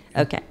 non-emergency.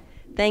 Okay,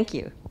 thank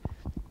you.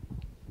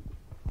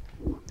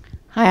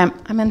 Hi,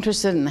 I'm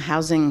interested in the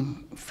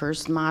Housing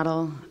First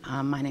model.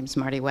 My name's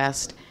Marty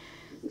West.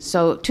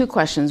 So 2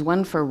 questions.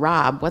 One for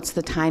Rob, what's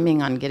the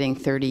timing on getting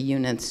 30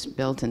 units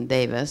built in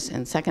Davis?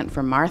 And second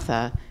for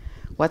Martha,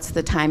 what's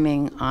the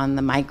timing on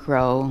the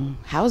micro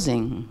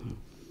housing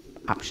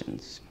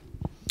options?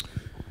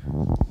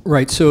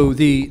 Right. So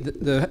the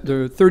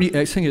 30,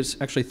 I think it's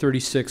actually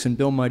 36, and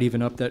Bill might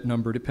even up that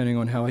number depending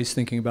on how he's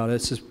thinking about it.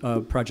 This is a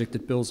project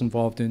that Bill's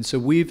involved in. So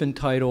we've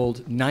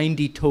entitled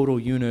 90 total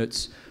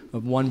units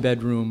of 1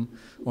 bedroom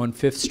on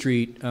 5th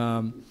Street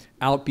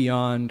out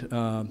beyond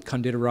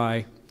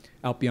Conditorai,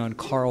 out beyond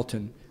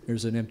Carlton.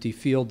 There's an empty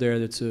field there.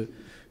 It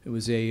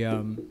was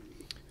a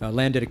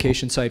land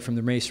dedication site from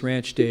the Mace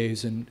Ranch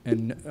days, and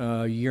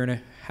a year and a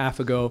half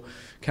ago,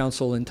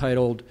 council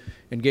entitled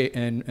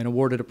and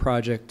awarded a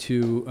project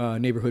to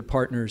neighborhood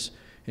partners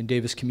and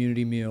Davis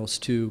Community Meals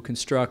to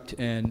construct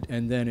and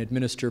then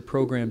administer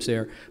programs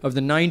there. Of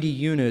the 90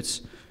 units,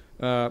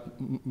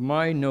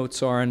 my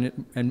notes are,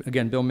 and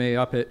again, Bill may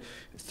up it,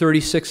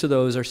 36 of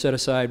those are set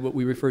aside what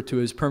we refer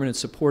to as permanent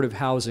supportive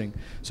housing.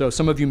 So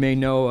some of you may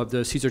know of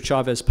the Cesar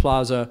Chavez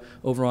Plaza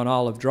over on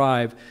Olive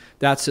Drive.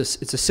 It's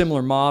a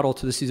similar model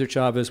to the Cesar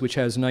Chavez, which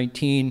has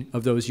 19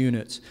 of those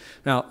units.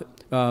 Now,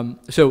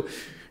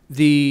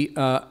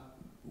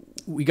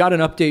 we got an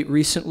update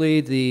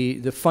recently.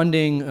 The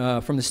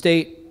funding from the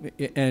state,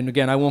 and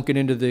again, I won't get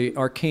into the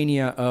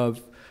arcana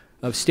of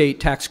state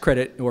tax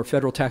credit or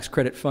federal tax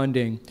credit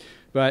funding,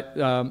 but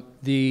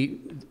the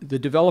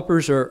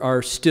developers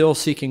are still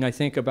seeking, I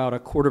think, about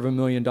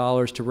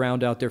 $250,000 to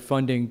round out their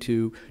funding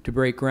to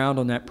break ground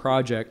on that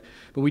project.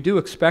 But we do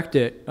expect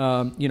it,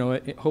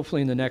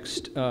 hopefully in the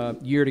next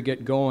year to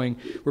get going.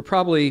 We're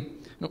probably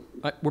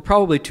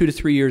 2 to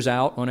 3 years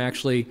out on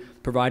actually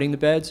providing the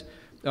beds.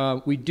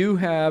 We do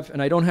have,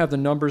 and I don't have the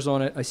numbers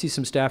on it, I see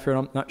some staff here,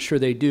 I'm not sure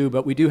they do,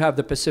 but we do have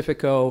the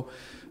Pacifico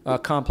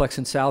complex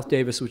in South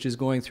Davis, which is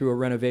going through a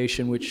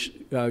renovation, which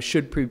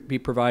should be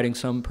providing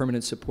some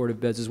permanent supportive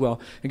beds as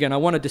well. Again, I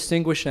want to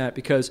distinguish that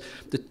because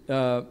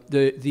all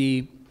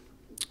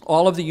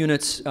of the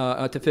units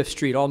at the 5th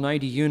Street, all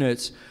 90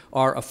 units,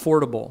 are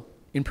affordable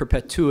in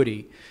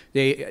perpetuity.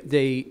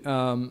 They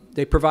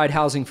provide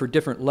housing for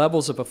different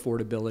levels of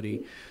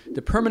affordability.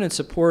 The permanent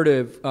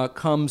supportive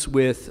comes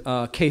with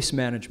case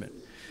management.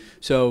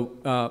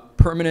 So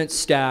permanent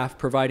staff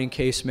providing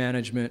case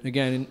management.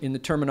 Again, in the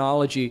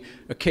terminology,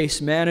 a case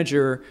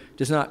manager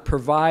does not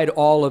provide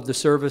all of the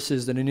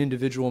services that an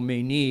individual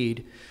may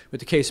need, but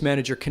the case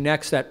manager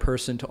connects that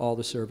person to all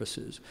the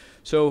services.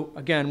 So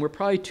again, we're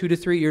probably 2 to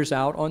 3 years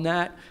out on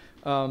that.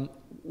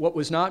 What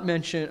was not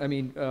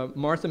mentioned,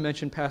 Martha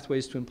mentioned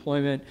Pathways to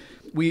Employment.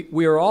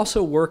 We are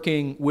also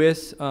working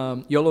with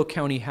Yolo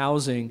County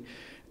Housing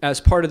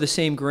as part of the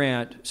same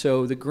grant.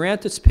 So the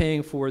grant that's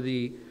paying for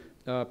the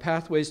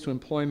Pathways to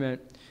Employment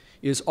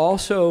is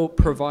also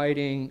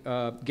providing,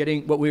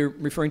 getting what we're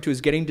referring to as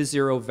getting to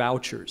zero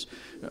vouchers.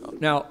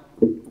 Now,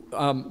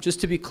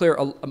 just to be clear,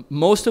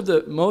 most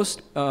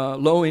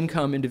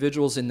low-income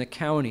individuals in the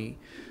county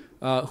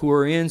who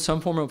are in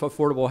some form of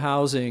affordable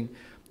housing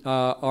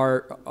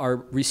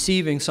are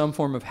receiving some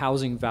form of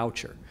housing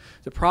voucher.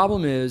 The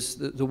problem is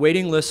the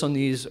waiting lists on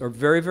these are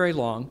very, very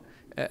long.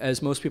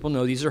 As most people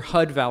know, these are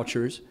HUD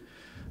vouchers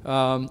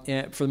for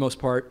the most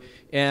part.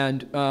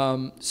 And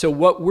so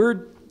what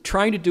we're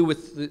trying to do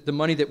with the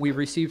money that we've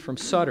received from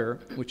Sutter,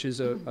 which is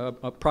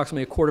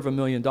approximately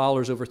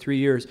 $250,000 over 3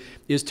 years,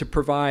 is to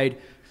provide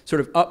sort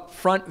of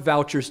upfront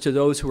vouchers to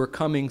those who are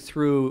coming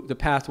through the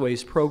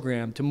Pathways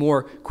program to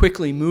more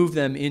quickly move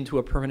them into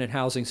a permanent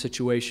housing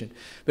situation.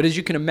 But as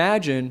you can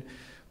imagine,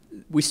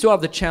 we still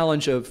have the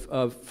challenge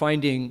of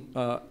finding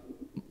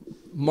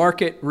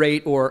market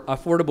rate or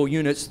affordable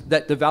units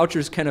that the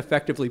vouchers can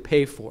effectively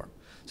pay for.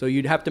 So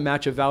you'd have to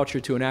match a voucher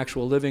to an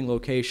actual living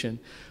location.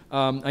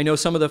 I know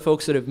some of the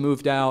folks that have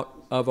moved out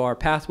of our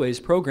Pathways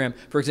program,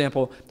 for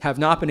example, have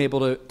not been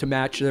able to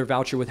match their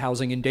voucher with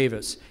housing in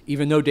Davis,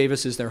 even though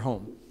Davis is their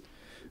home.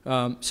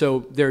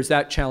 So there's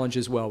that challenge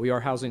as well. We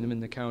are housing them in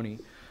the county.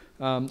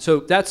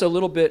 So that's a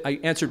little bit, I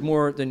answered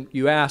more than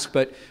you asked,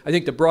 but I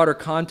think the broader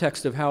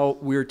context of how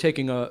we're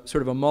taking a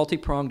sort of a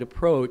multi-pronged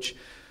approach,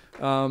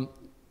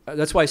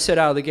 That's why I said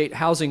out of the gate,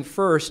 Housing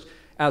First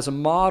as a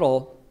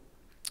model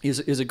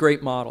is a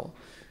great model.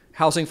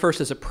 Housing First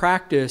as a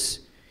practice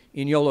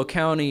in Yolo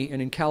County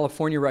and in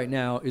California right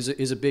now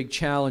is a big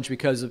challenge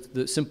because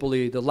of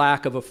simply the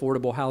lack of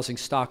affordable housing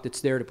stock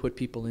that's there to put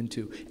people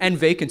into, and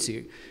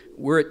vacancy.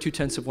 We're at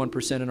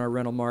 0.2% in our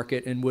rental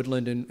market, and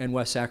Woodland and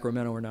West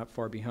Sacramento are not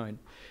far behind.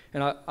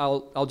 And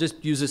I'll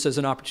just use this as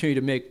an opportunity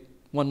to make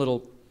one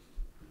little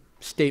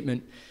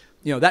statement.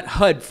 You know, that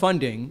HUD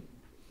funding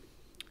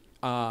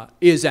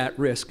is at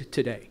risk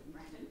today.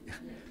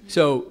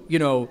 So, you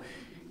know,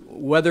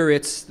 whether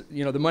it's,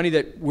 you know, the money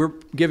that we're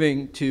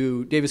giving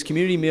to Davis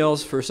Community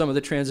Meals for some of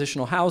the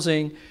transitional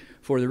housing,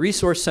 for the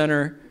Resource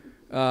Center,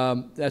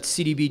 that's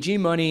CDBG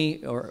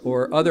money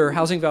or other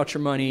housing voucher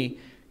money,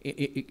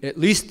 at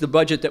least the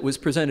budget that was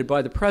presented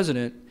by the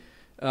president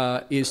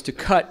is to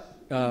cut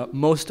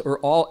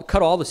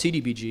cut all the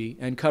CDBG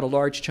and cut a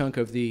large chunk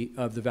of the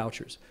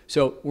vouchers.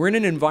 So we're in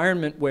an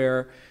environment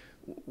where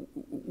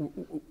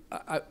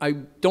I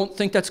don't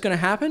think that's going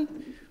to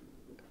happen.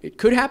 It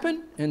could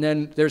happen, and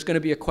then there's going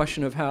to be a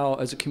question of how,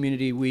 as a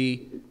community,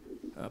 we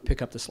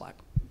pick up the slack.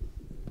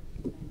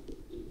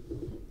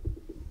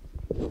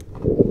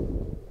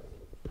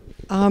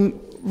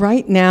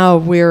 Right now,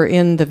 we're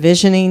in the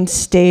visioning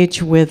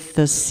stage with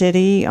the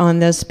city on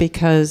this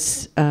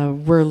because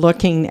we're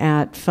looking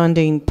at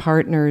funding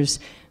partners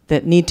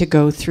that need to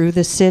go through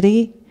the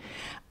city.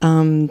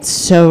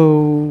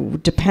 So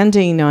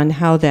depending on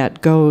how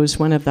that goes,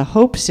 one of the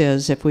hopes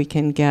is if we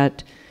can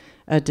get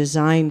a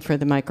design for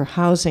the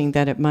microhousing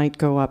that it might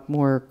go up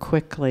more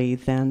quickly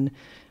than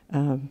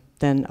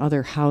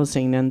other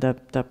housing, and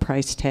the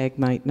price tag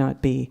might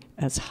not be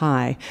as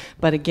high.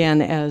 But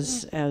again,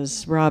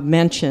 as Rob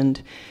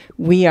mentioned,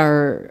 we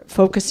are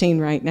focusing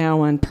right now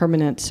on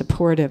permanent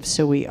supportive,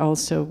 so we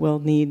also will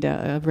need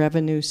a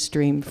revenue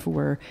stream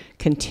for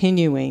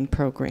continuing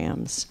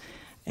programs.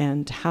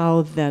 And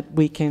how that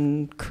we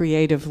can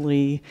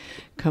creatively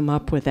come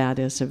up with that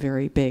is a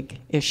very big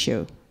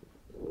issue.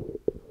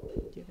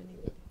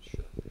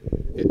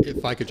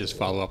 If I could just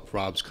follow up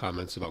Rob's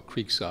comments about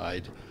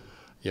Creekside.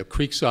 You know,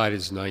 Creekside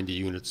is 90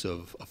 units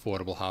of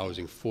affordable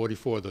housing.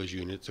 44 of those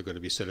units are going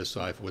to be set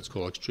aside for what's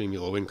called extremely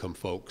low-income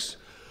folks,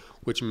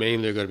 which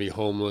mainly are going to be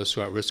homeless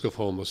or at risk of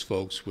homeless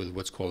folks with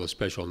what's called a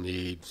special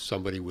need,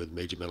 somebody with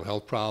major mental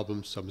health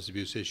problems, substance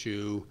abuse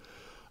issue,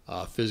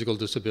 physical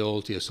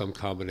disability, or some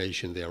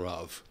combination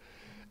thereof.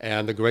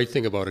 And the great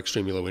thing about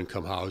extremely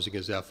low-income housing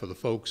is that for the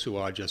folks who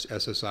are just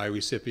SSI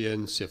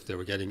recipients, if they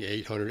were getting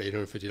 $800,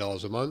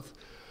 $850 a month,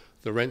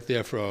 the rent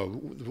there for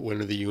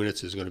one of the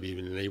units is going to be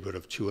in the neighborhood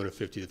of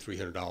 $250 to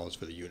 $300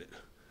 for the unit,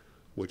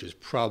 which is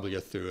probably a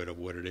third of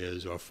what it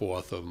is, or a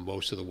fourth of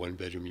most of the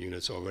one-bedroom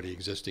units already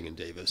existing in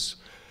Davis.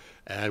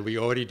 And we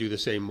already do the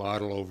same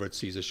model over at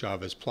Cesar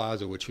Chavez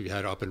Plaza, which we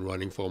had up and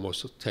running for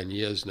almost 10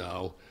 years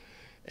now.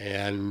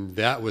 And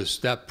that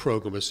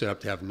program was set up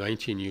to have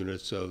 19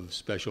 units of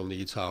special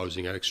needs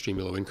housing at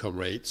extremely low income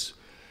rates.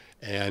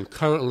 And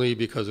currently,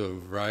 because of a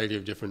variety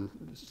of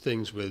different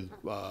things with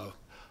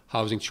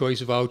housing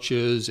choice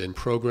vouchers and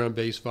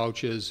program-based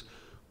vouchers,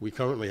 we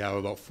currently have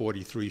about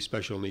 43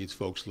 special needs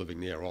folks living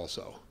there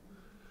also.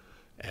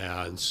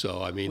 And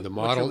so, I mean, the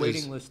model is... What's your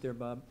waiting list there,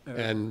 Bob?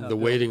 And the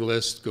waiting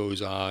list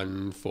goes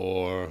on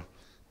for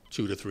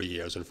 2 to 3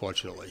 years,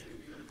 unfortunately.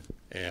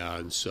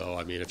 And so,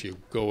 I mean, if you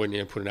go in there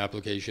and put an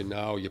application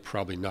now, you're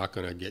probably not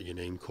going to get your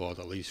name called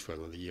at least for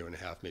another year and a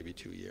half, maybe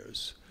 2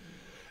 years.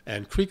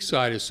 And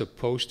Creekside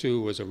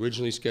was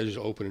originally scheduled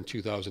to open in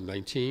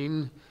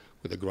 2019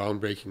 with a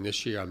groundbreaking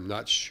this year. I'm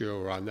not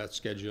sure we're on that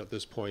schedule at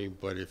this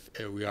point, but if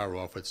we are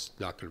off, it's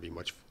not going to be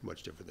much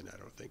different than that, I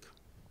don't think.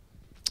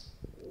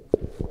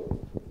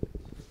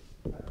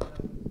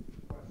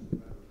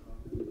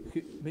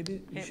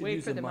 Maybe you should wait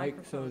use for the mic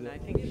microphone. so that I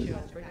think you should.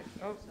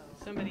 Oh,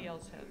 somebody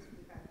else has.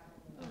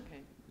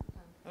 Okay.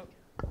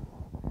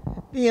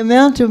 The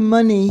amount of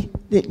money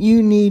that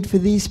you need for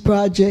these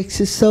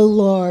projects is so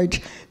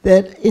large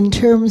that in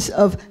terms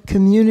of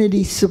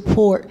community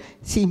support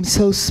seems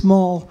so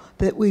small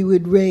that we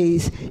would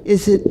raise.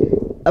 Is it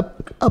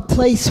a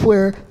place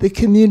where the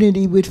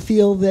community would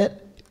feel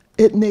that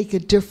it make a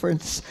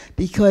difference?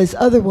 Because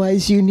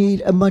otherwise you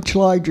need a much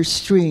larger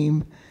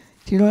stream.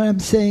 Do you know what I'm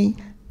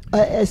saying?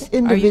 As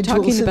individuals Are you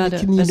talking in about the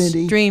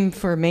community. a stream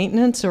for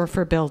maintenance or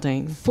for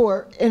building?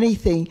 For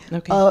anything.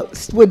 Okay.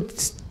 Would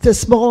the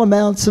small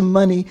amounts of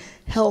money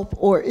help,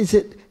 or is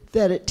it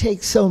that it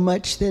takes so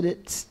much that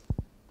it's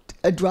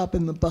a drop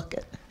in the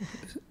bucket?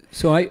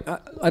 So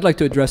I'd like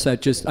to address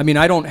that. I mean,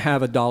 I don't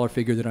have a dollar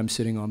figure that I'm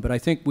sitting on, but I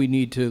think we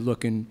need to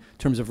look in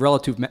terms of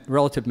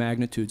relative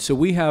magnitude. So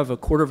we have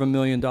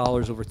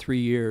 $250,000 over 3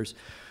 years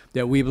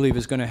that we believe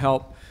is going to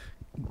help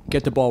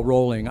get the ball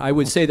rolling. I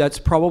would say that's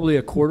probably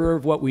a quarter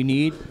of what we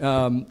need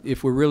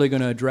if we're really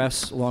going to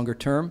address longer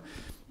term.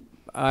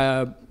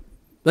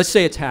 Let's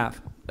say it's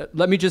half.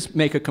 Let me just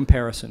make a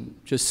comparison,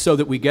 just so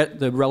that we get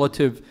the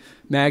relative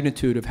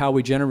magnitude of how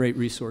we generate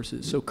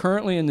resources. So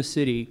currently in the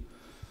city,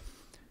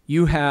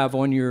 you have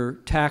on your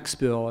tax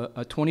bill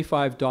a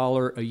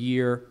 $25 a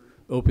year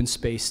open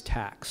space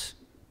tax.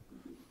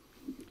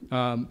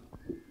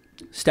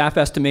 Staff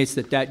estimates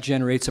that that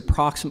generates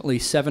approximately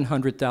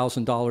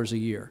 $700,000 a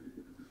year.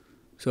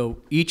 So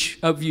each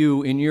of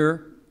you in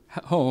your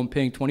home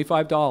paying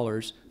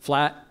 $25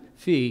 flat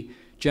fee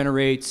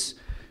generates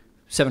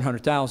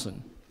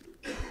 $700,000.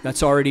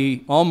 That's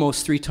already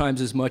almost 3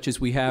 times as much as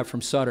we have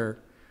from Sutter,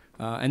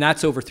 and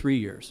that's over 3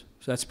 years.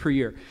 So that's per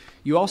year.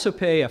 You also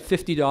pay a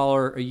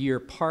 $50 a year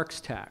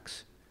parks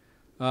tax,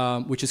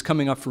 which is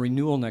coming up for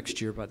renewal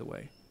next year, by the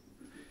way.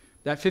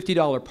 That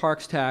 $50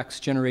 parks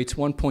tax generates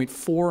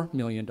 $1.4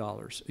 million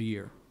a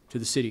year to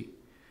the city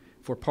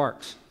for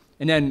parks.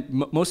 And then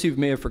most of you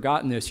may have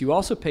forgotten this. You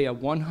also pay a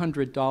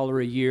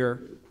 $100 a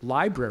year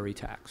library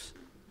tax.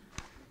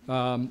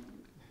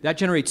 That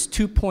generates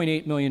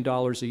 $2.8 million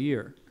a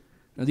year.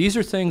 Now, these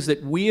are things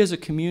that we as a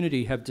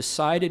community have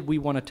decided we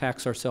want to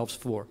tax ourselves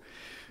for.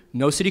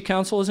 No city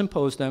council has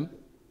imposed them.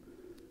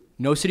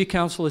 No city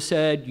council has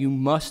said you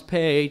must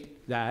pay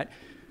that.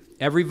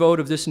 Every vote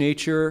of this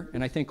nature,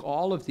 and I think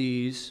all of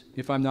these,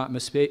 if I'm not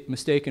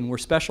mistaken, were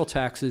special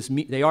taxes.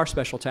 They are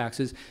special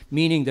taxes,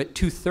 meaning that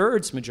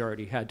 2/3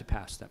 majority had to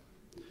pass them.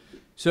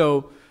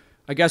 So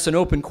I guess an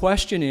open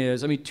question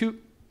is, I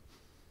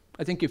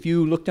think if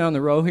you look down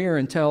the row here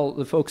and tell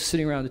the folks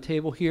sitting around the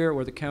table here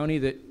or the county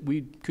that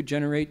we could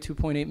generate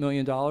 $2.8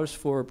 million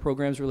for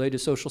programs related to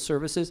social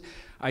services,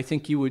 I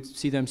think you would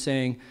see them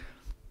saying,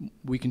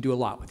 we can do a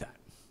lot with that.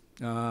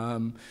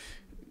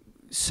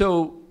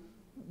 So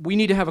we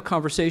need to have a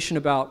conversation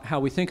about how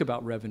we think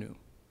about revenue.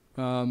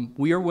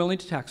 We are willing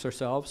to tax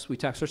ourselves. We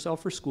tax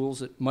ourselves for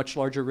schools at much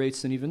larger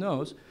rates than even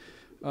those.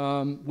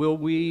 Will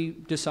we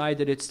decide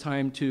that it's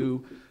time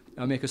to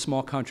make a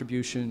small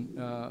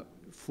contribution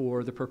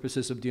for the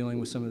purposes of dealing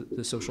with some of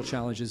the social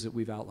challenges that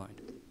we've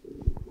outlined?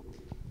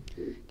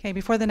 Okay,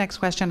 before the next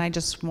question, I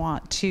just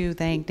want to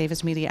thank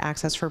Davis Media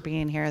Access for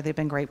being here. They've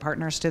been great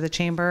partners to the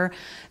Chamber.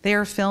 They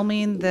are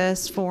filming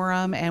this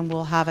forum, and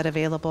we'll have it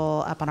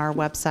available up on our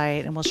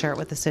website, and we'll share it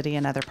with the city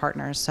and other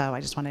partners. So I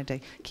just wanted to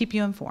keep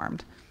you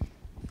informed.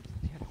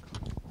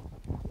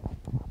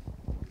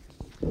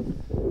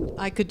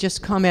 I could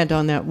just comment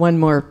on that one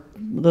more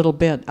little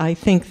bit. I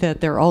think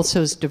that there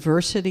also is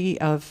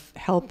diversity of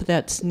help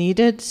that's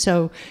needed.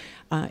 So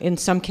in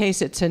some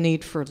cases, it's a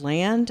need for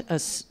land,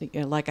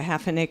 like a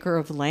half an acre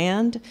of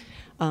land.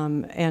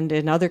 And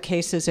in other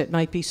cases, it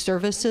might be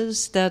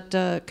services that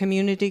a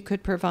community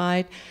could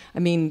provide. I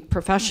mean,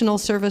 professional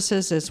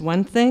services is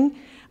one thing,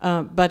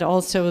 but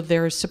also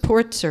there's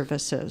support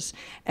services.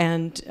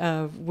 And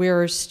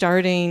we're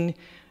starting,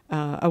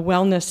 a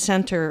wellness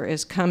center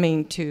is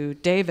coming to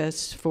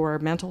Davis for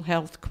mental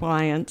health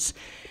clients,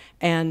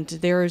 and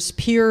there's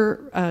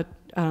peer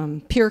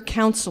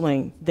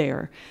counseling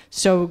there.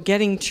 So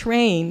getting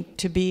trained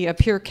to be a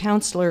peer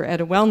counselor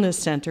at a wellness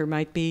center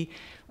might be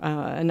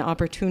an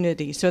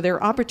opportunity. So there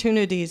are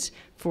opportunities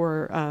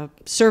for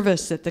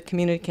service that the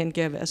community can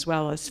give as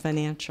well as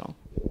financial.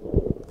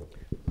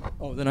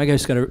 Oh, then I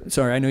just got to,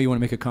 sorry, I know you want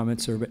to make a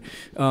comment, sir, but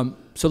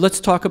so let's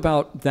talk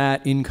about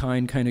that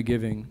in-kind kind of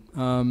giving.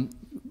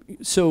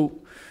 So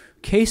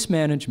case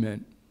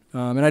management,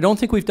 and I don't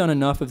think we've done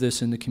enough of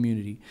this in the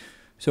community.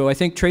 So I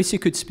think Tracy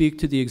could speak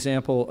to the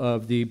example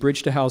of the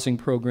Bridge to Housing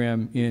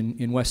program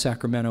in West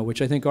Sacramento,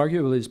 which I think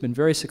arguably has been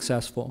very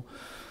successful.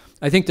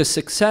 I think the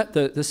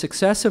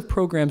success of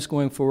programs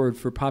going forward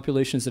for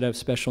populations that have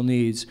special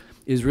needs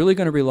is really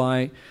going to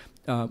rely,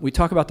 we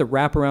talk about the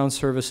wraparound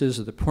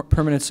services or the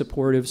permanent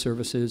supportive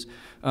services.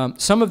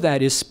 Some of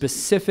that is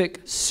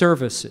specific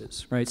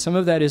services, right? Some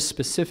of that is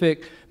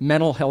specific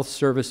mental health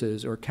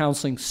services or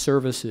counseling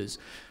services.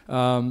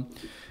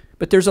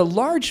 But there's a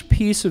large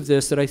piece of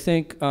this that I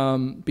think,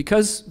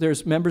 because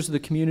there's members of the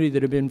community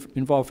that have been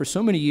involved for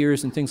so many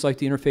years in things like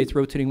the Interfaith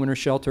Rotating Winter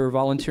Shelter,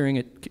 volunteering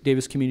at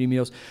Davis Community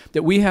Meals,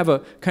 that we have a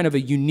kind of a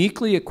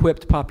uniquely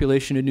equipped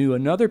population to do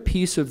another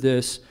piece of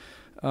this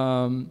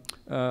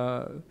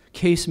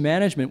case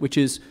management, which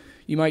is,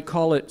 you might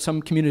call it,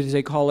 some communities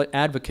they call it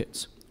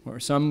advocates, or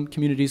some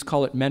communities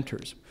call it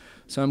mentors.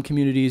 Some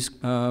communities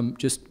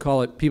just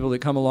call it people that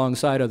come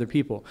alongside other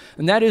people.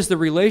 And that is the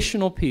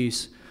relational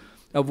piece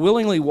of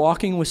willingly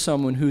walking with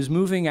someone who's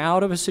moving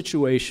out of a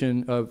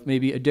situation of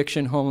maybe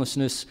addiction,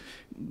 homelessness,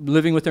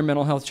 living with their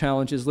mental health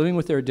challenges, living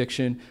with their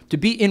addiction, to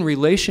be in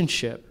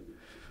relationship,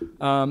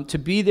 to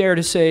be there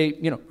to say,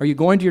 you know, are you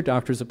going to your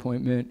doctor's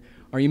appointment?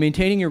 Are you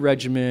maintaining your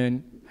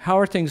regimen? How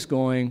are things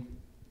going?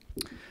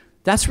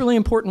 That's really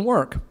important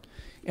work.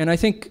 And I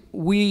think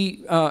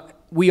we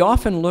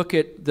often look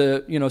at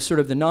the, you know, sort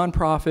of the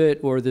nonprofit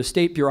or the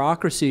state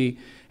bureaucracy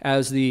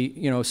as the,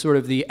 you know, sort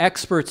of the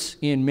experts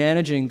in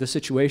managing the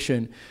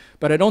situation.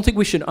 But I don't think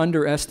we should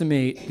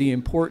underestimate the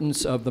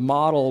importance of the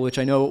model, which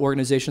I know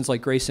organizations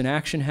like Grace in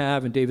Action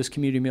have and Davis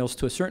Community Meals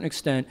to a certain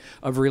extent,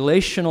 of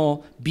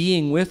relational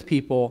being with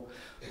people.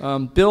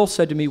 Bill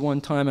said to me one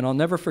time, and I'll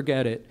never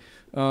forget it,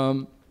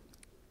 and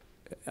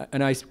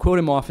I quote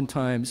him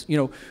oftentimes, you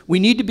know, we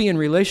need to be in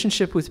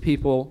relationship with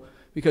people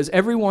because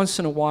every once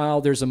in a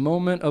while there's a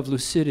moment of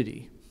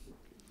lucidity.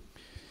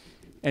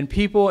 And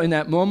people in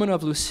that moment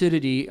of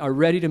lucidity are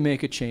ready to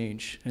make a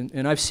change.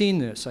 And I've seen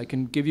this. I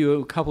can give you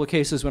a couple of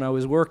cases when I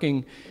was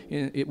working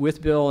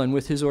with Bill and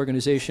with his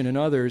organization and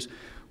others,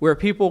 where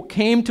people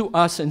came to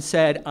us and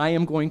said, I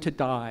am going to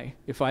die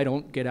if I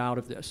don't get out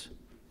of this.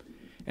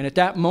 And at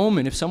that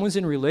moment, if someone's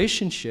in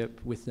relationship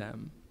with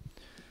them,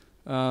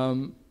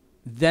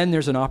 then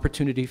there's an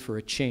opportunity for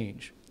a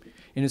change.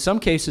 And in some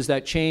cases,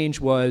 that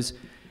change was,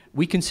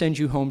 we can send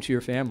you home to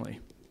your family.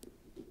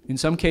 In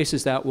some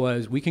cases, that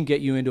was, we can get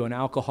you into an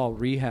alcohol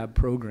rehab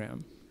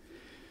program.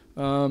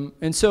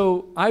 And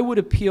so I would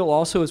appeal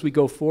also as we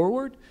go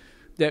forward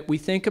that we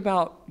think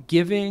about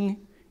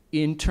giving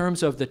in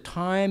terms of the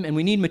time, and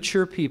we need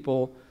mature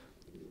people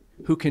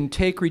who can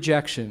take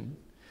rejection.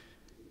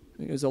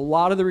 Because a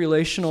lot of the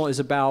relational is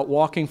about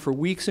walking for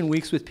weeks and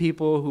weeks with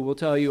people who will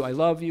tell you, I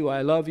love you,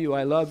 I love you,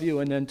 I love you,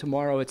 and then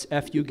tomorrow it's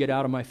F you, get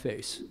out of my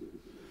face.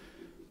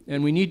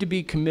 And we need to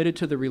be committed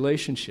to the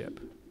relationship.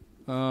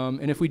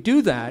 And if we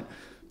do that,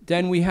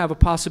 then we have a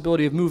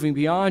possibility of moving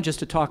beyond just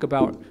to talk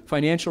about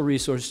financial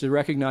resources to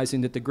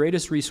recognizing that the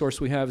greatest resource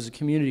we have as a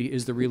community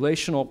is the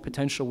relational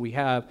potential we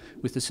have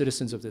with the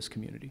citizens of this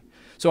community.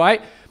 So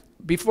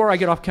before I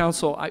get off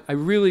council, I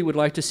really would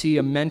like to see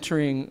a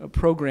mentoring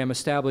program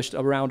established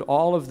around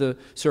all of the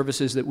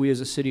services that we as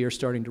a city are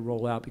starting to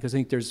roll out, because I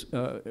think there's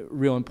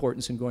real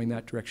importance in going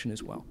that direction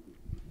as well.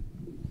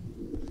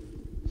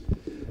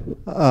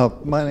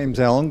 My name's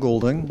Alan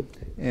Goulding,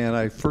 and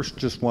I first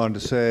just wanted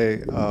to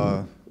say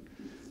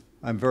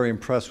I'm very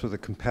impressed with the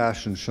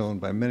compassion shown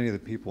by many of the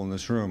people in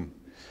this room.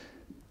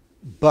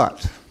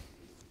 But,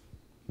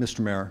 Mr.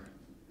 Mayor,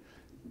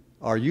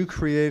 are you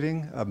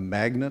creating a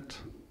magnet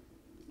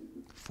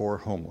for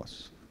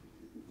homeless?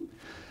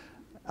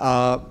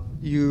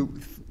 You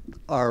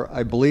are,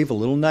 I believe, a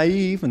little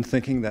naive in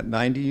thinking that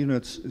 90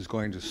 units is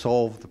going to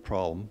solve the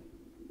problem.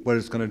 What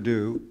it's going to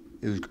do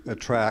is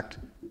attract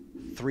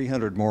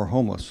 300 more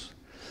homeless.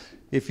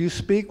 If you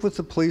speak with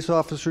the police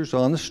officers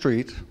on the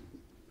street,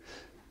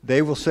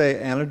 they will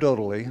say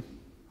anecdotally,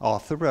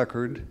 off the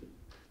record,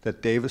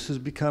 that Davis has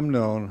become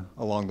known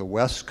along the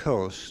West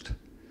Coast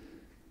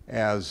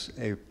as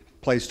a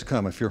place to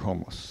come if you're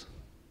homeless.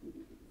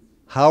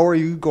 How are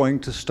you going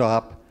to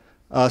stop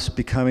us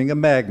becoming a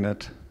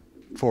magnet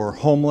for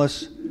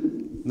homeless,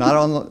 not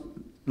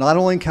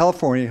only in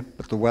California,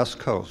 but the West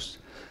Coast?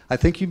 I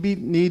think you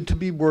need to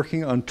be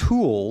working on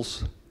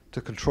tools to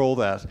control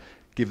that.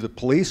 Give the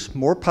police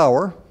more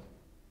power,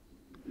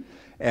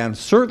 and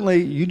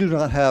certainly you do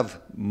not have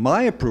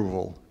my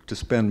approval to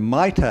spend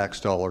my tax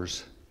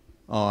dollars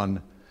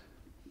on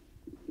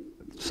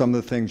some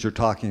of the things you're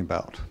talking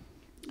about.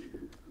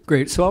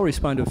 Great, so I'll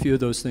respond to a few of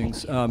those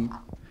things.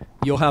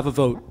 You'll have a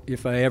vote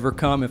if I ever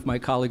come, if my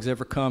colleagues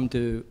ever come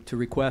to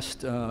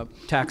request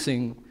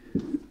taxing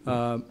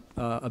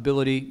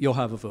ability, you'll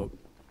have a vote.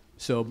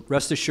 So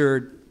rest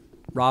assured,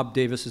 Robb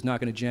Davis is not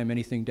going to jam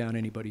anything down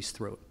anybody's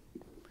throat.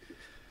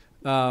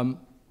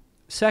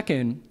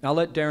 Second, I'll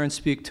let Darren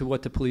speak to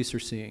what the police are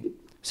seeing.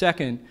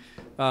 Second,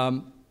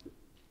 I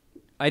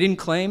didn't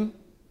claim,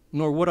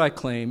 nor would I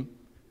claim,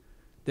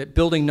 that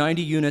building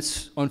 90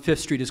 units on 5th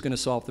Street is going to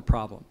solve the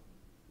problem.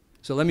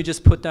 So let me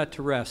just put that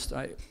to rest.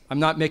 I'm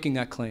not making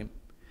that claim.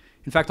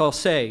 In fact, I'll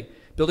say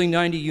building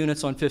 90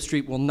 units on 5th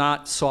Street will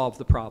not solve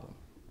the problem.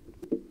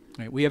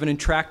 Right? We have an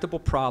intractable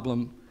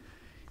problem.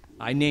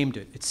 I named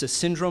it. It's a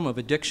syndrome of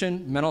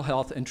addiction, mental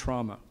health, and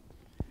trauma.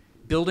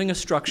 Building a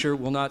structure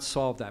will not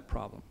solve that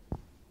problem.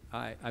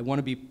 I want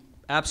to be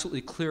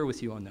absolutely clear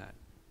with you on that.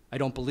 I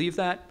don't believe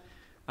that.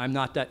 I'm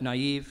not that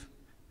naive.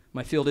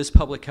 My field is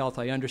public health.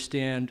 I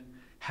understand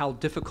how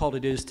difficult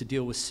it is to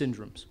deal with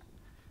syndromes.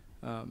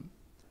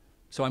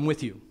 So I'm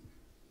with you.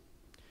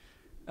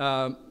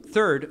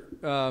 Third,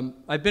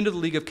 I've been to the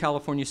League of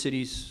California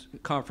Cities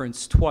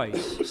conference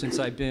twice since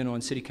I've been on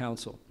city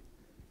council.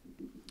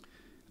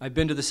 I've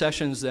been to the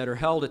sessions that are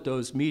held at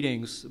those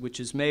meetings,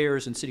 which is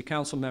mayors and city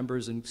council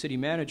members and city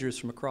managers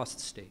from across the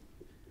state.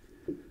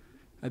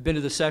 I've been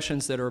to the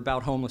sessions that are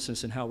about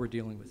homelessness and how we're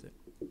dealing with it.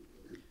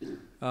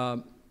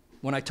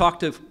 When I talk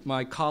to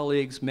my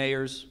colleagues,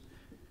 mayors,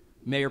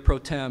 mayor pro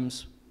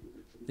tems,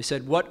 they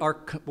said what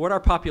our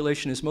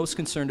population is most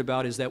concerned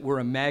about is that we're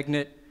a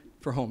magnet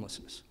for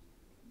homelessness.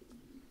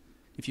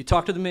 If you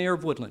talk to the mayor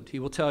of Woodland, he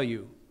will tell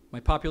you, my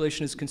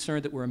population is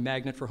concerned that we're a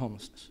magnet for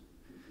homelessness.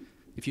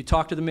 If you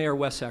talk to the mayor of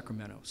West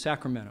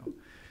Sacramento,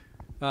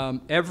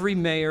 every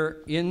mayor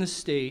in the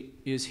state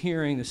is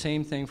hearing the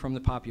same thing from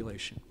the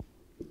population.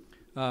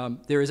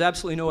 There is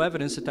absolutely no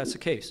evidence that that's the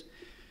case.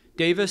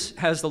 Davis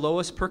has the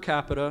lowest per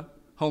capita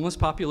homeless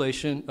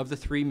population of the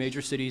 3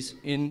 major cities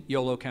in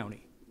Yolo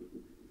County.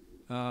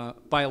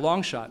 By a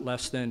long shot,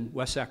 less than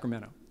West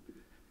Sacramento,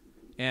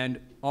 and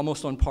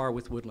almost on par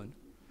with Woodland.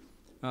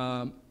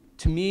 To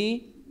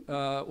me,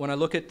 when I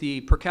look at the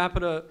per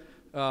capita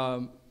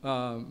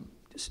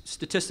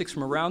statistics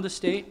from around the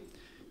state,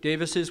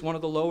 Davis is one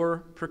of the lower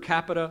per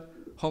capita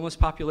homeless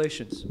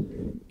populations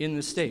in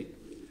the state.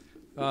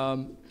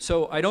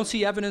 So I don't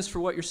see evidence for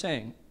what you're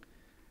saying,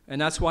 and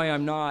that's why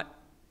I'm not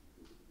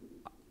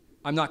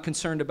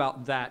concerned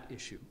about that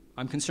issue.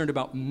 I'm concerned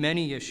about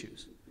many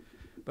issues,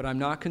 but I'm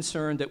not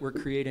concerned that we're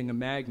creating a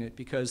magnet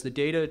because the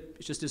data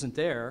just isn't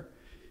there.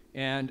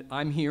 And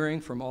I'm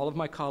hearing from all of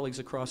my colleagues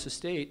across the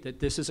state that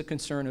this is a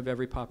concern of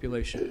every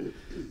population.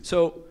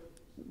 So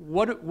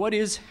what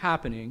is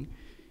happening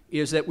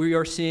is that we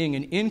are seeing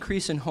an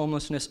increase in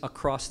homelessness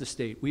across the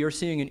state. We are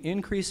seeing an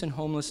increase in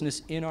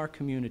homelessness in our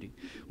community.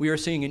 We are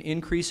seeing an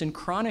increase in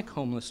chronic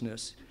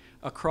homelessness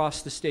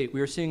across the state.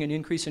 We are seeing an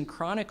increase in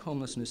chronic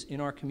homelessness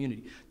in our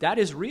community. That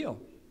is real.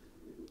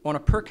 On a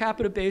per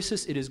capita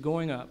basis, it is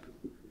going up.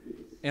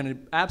 And on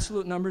an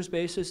absolute numbers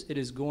basis, it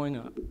is going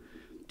up.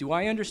 Do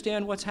I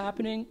understand what's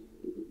happening?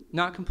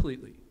 Not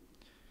completely.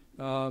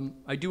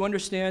 I do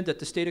understand that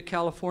the state of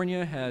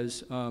California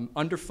has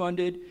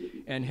underfunded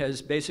and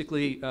has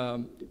basically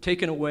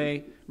taken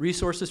away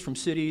resources from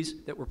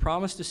cities that were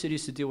promised to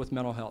cities to deal with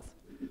mental health.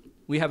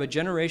 We have a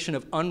generation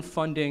of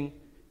unfunding,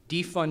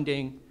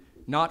 defunding,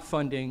 not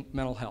funding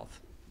mental health.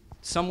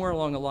 Somewhere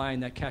along the line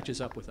that catches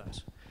up with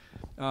us.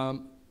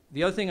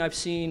 The other thing I've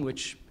seen,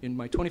 which in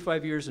my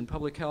 25 years in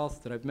public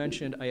health that I've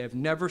mentioned, I have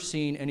never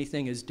seen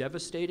anything as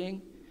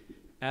devastating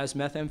as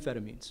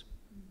methamphetamines.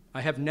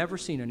 I have never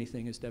seen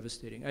anything as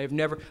devastating.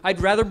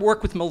 I'd rather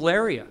work with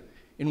malaria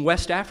in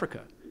West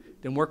Africa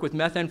than work with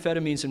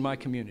methamphetamines in my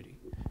community.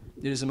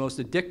 It is the most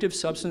addictive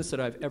substance that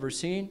I've ever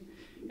seen,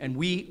 and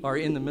we are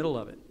in the middle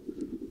of it.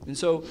 And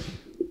so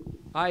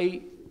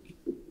I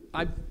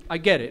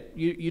get it.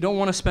 You don't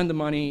want to spend the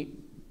money.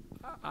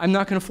 I'm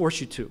not going to force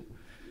you to.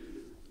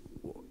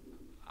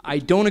 I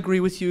don't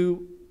agree with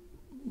you,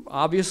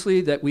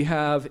 obviously, that we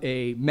have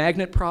a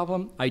magnet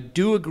problem. I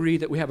do agree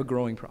that we have a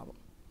growing problem.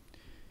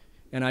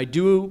 And I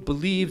do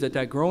believe that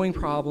that growing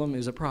problem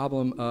is a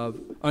problem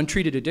of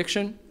untreated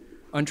addiction,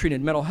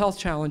 untreated mental health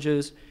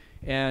challenges,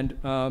 and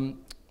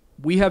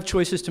we have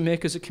choices to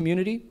make as a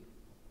community.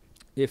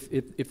 If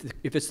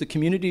it's the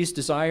community's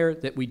desire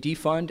that we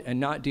defund and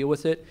not deal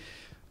with it,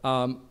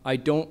 I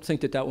don't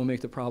think that that will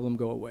make the problem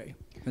go away.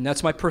 And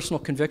that's my personal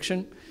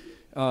conviction.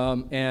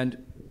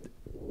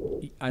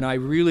 And I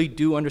really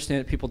do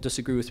understand that people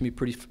disagree with me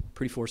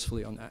pretty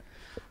forcefully on that.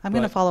 I'm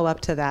going to follow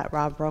up to that,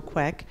 Rob, real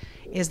quick.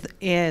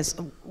 Is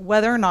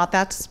whether or not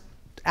that's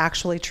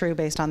actually true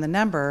based on the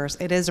numbers,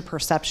 it is a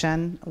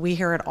perception. We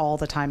hear it all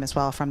the time as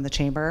well from the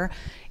chamber,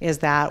 is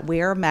that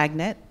we're a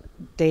magnet.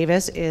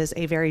 Davis is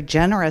a very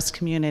generous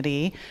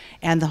community,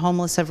 and the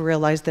homeless have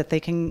realized that they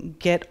can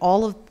get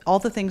all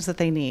the things that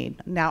they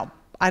need. Now,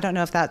 I don't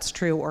know if that's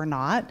true or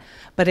not,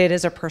 but it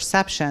is a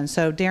perception.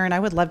 So, Darren, I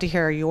would love to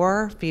hear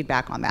your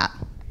feedback on that.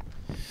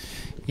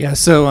 Yeah,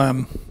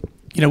 so,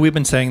 we've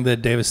been saying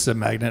that Davis is a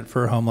magnet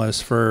for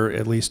homeless for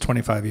at least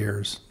 25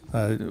 years.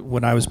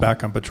 When I was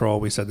back on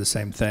patrol, we said the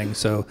same thing.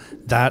 So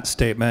that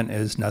statement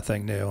is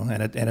nothing new,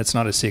 and it's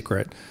not a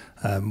secret.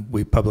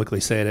 We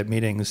publicly say it at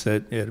meetings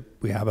that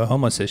we have a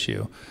homeless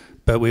issue,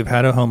 but we've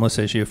had a homeless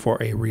issue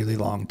for a really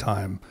long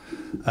time.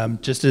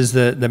 Just as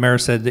the mayor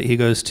said that he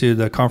goes to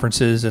the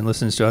conferences and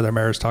listens to other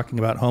mayors talking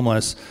about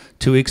homeless,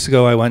 2 weeks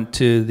ago I went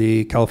to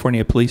the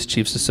California Police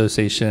Chiefs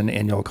Association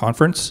annual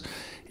conference,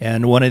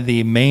 and one of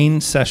the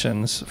main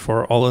sessions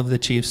for all of the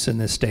chiefs in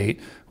the state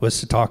was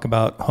to talk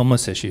about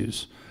homeless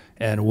issues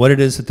and what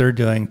it is that they're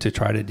doing to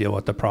try to deal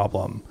with the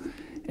problem.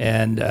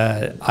 And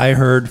I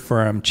heard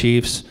from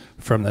chiefs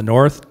from the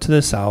north to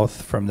the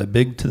south, from the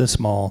big to the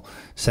small,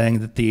 saying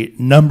that the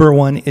number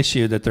one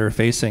issue that they're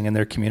facing in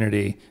their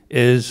community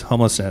is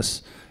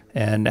homelessness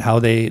and how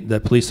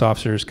the police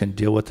officers can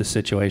deal with the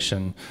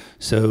situation.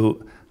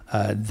 So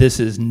this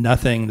is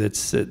nothing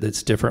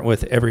that's different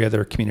with every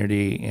other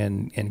community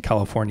in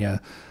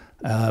California.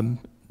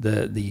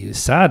 The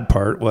sad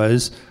part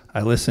was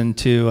I listened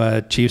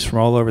to chiefs from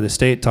all over the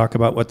state talk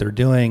about what they're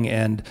doing,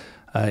 and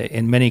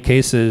in many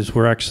cases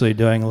we're actually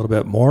doing a little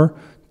bit more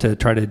to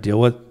try to deal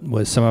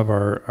with some of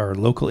our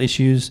local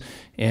issues,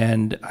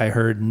 and I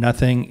heard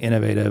nothing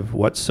innovative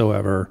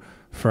whatsoever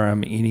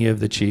from any of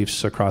the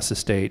chiefs across the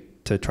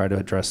state to try to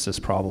address this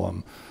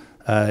problem.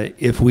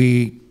 If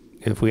we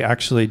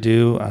actually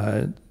do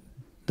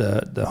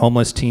the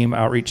homeless team,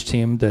 outreach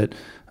team that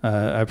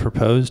I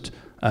proposed,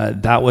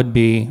 that would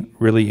be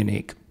really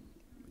unique.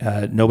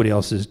 Nobody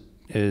else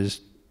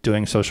is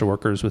doing social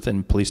workers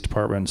within police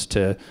departments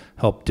to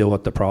help deal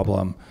with the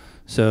problem.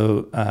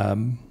 So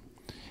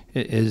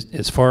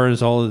as far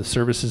as all of the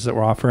services that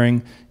we're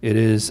offering,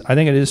 I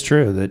think it is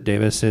true that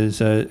Davis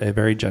is a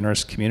very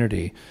generous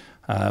community.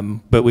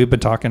 But we've been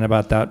talking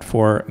about that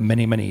for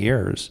many, many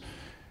years.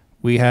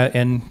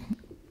 The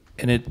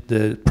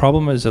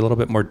problem is a little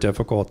bit more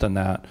difficult than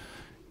that.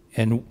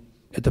 And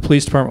at the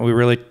police department, we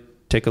really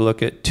take a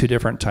look at two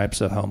different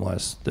types of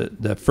homeless.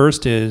 The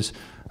first is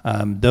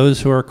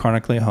those who are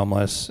chronically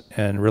homeless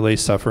and really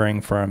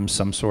suffering from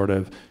some sort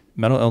of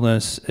mental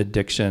illness,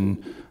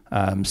 addiction,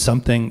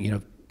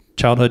 something,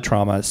 childhood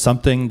trauma,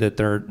 something that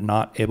they're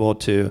not able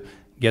to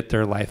get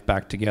their life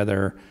back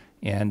together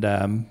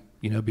and,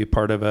 be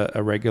part of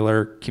a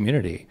regular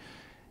community.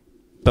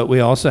 But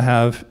we also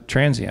have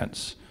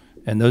transients,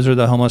 and those are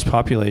the homeless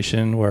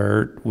population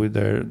where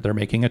they're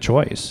making a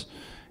choice.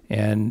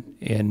 And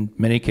in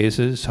many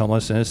cases,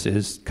 homelessness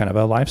is kind of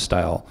a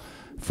lifestyle.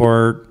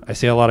 I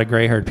see a lot of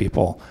gray-haired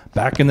people.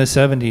 Back in the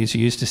 70s,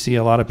 you used to see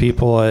a lot of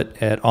people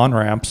at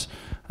on-ramps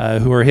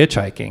who were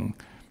hitchhiking.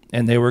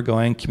 And they were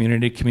going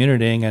community to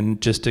community and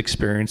just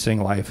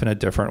experiencing life in a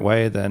different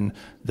way than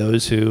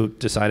those who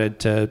decided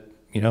to,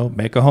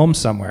 make a home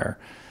somewhere.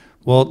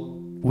 Well,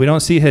 we don't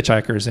see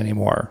hitchhikers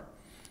anymore,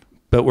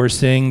 but we're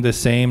seeing the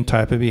same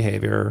type of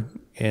behavior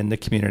in the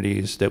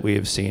communities that we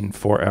have seen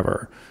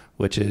forever,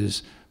 which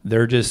is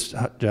they're just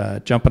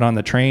jumping on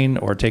the train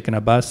or taking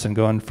a bus and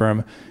going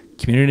from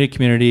community to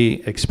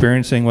community,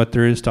 experiencing what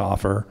there is to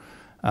offer,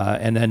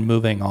 and then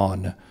moving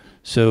on.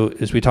 So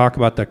as we talk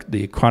about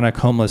the chronic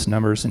homeless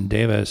numbers in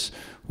Davis,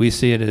 we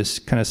see it as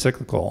kind of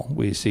cyclical.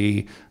 We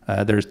see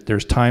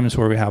there's times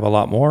where we have a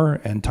lot more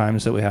and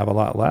times that we have a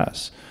lot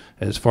less.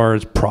 As far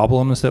as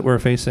problems that we're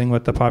facing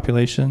with the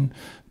population,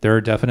 there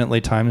are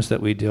definitely times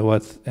that we deal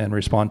with and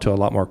respond to a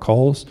lot more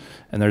calls,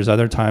 and there's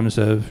other times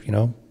of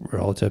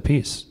relative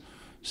peace.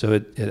 So I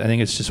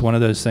think it's just one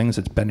of those things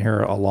that's been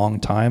here a long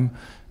time.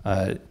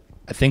 I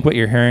think what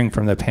you're hearing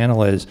from the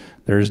panel is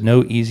there's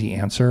no easy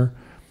answer.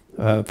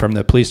 From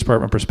the police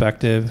department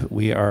perspective,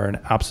 we are an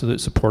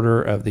absolute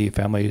supporter of the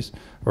families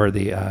or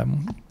the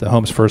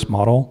Homes First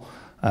model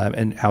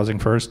and Housing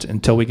First.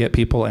 Until we get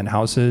people in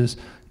houses,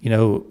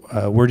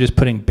 we're just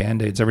putting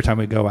Band-Aids every time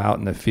we go out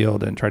in the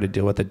field and try to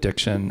deal with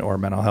addiction or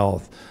mental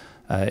health.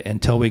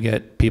 Until we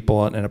get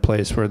people in a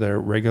place where they're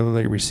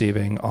regularly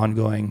receiving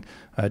ongoing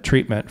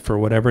treatment for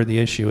whatever the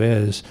issue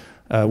is,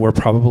 we're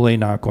probably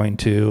not going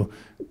to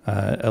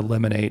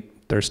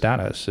eliminate their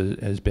status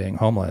as being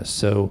homeless.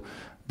 So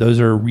those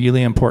are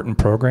really important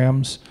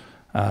programs,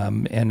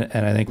 and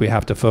I think we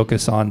have to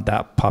focus on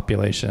that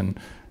population.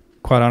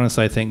 Quite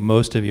honestly, I think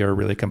most of you are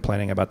really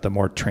complaining about the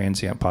more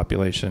transient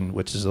population,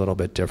 which is a little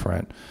bit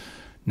different.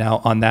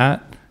 Now, on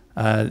that,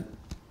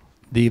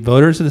 the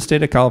voters of the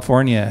state of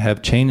California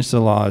have changed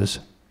the laws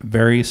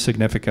very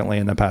significantly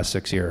in the past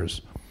 6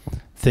 years.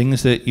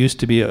 Things that used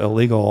to be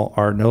illegal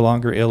are no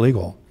longer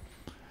illegal.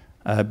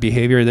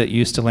 Behavior that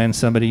used to land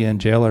somebody in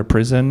jail or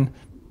prison,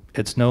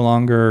 it's no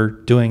longer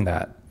doing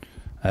that.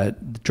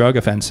 Drug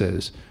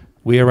offenses,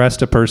 we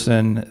arrest a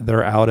person,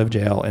 they're out of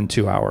jail in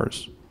 2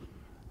 hours.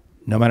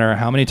 No matter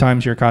how many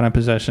times you're caught in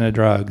possession of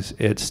drugs,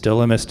 it's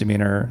still a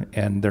misdemeanor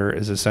and there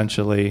is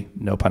essentially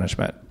no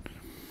punishment.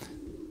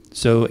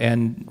 So,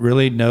 and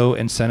really no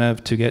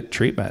incentive to get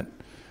treatment.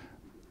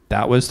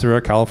 That was through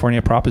a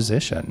California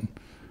proposition.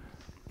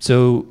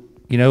 So,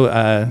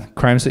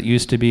 crimes that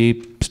used to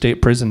be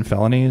state prison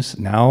felonies,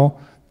 now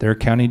they're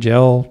county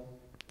jail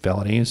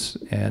felonies,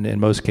 and in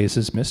most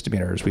cases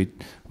misdemeanors.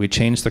 We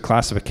changed the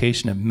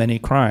classification of many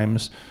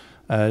crimes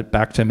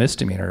back to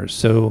misdemeanors.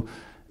 So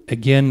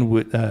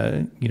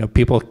again,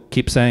 people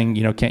keep saying,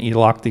 can't you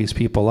lock these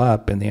people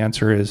up? And the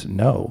answer is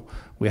no.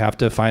 We have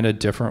to find a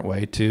different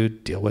way to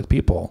deal with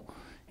people.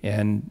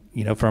 And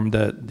from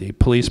the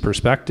police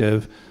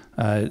perspective,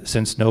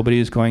 since nobody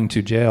is going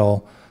to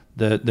jail,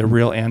 the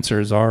real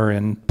answers are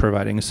in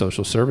providing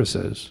social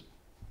services.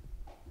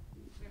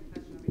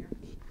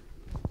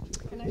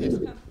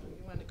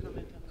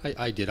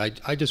 I did.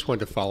 I just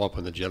wanted to follow up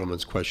on the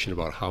gentleman's question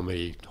about how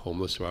many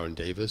homeless there are in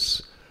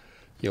Davis.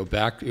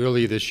 Back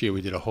earlier this year,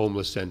 we did a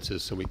homeless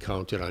census, and we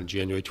counted on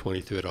January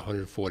 23rd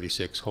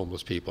 146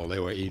 homeless people. They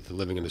were either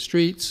living in the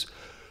streets,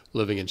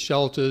 living in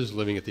shelters,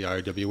 living at the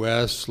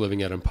RWS,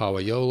 living at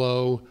Empower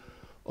Yolo,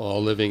 or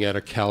living at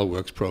a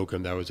CalWorks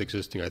program that was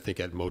existing, I think,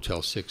 at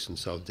Motel 6 in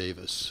South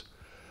Davis.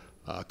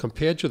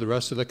 Compared to the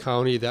rest of the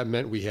county, that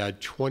meant we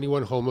had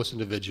 21 homeless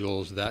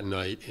individuals that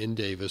night in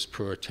Davis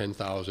per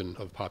 10,000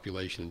 of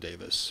population in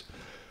Davis.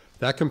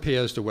 That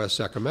compares to West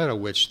Sacramento,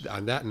 which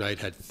on that night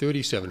had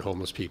 37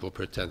 homeless people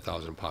per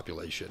 10,000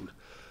 population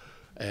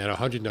and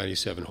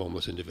 197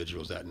 homeless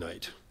individuals that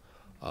night.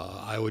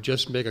 I would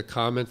just make a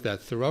comment that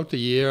throughout the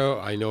year,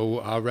 I know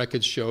our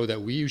records show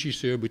that we usually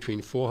serve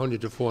between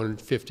 400 to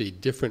 450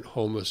 different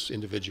homeless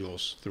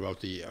individuals throughout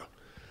the year.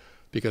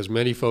 Because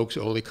many folks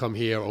only come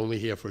here,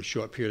 for a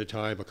short period of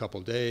time, a couple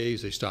of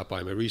days. They stop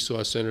by my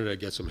resource center to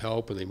get some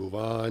help and they move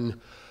on.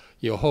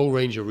 A whole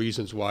range of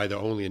reasons why they're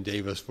only in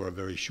Davis for a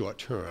very short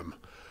term.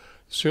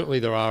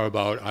 Certainly there are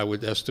about, I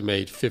would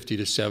estimate, 50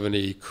 to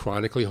 70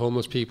 chronically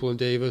homeless people in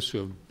Davis who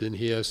have been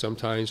here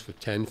sometimes for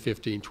 10,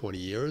 15, 20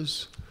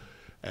 years.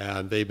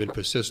 And they've been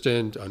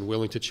persistent,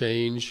 unwilling to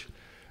change,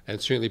 and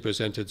certainly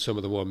presented some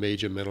of the more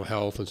major mental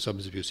health and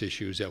substance abuse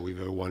issues that we've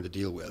ever wanted to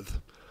deal with.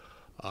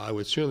 I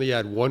would certainly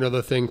add one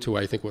other thing to,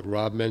 I think, what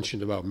Rob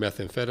mentioned about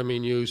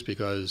methamphetamine use,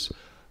 because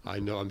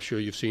I'm sure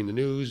you've seen the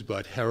news,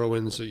 but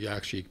heroin's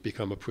actually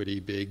become a pretty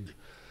big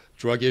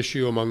drug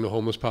issue among the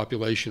homeless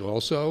population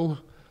also,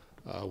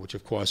 which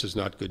of course is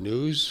not good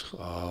news.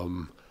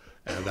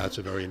 And that's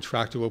a very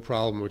intractable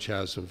problem, which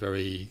has some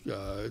very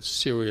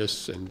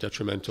serious and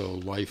detrimental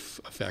life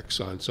effects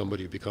on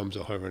somebody who becomes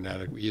a heroin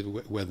addict, either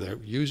when they're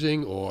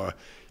using or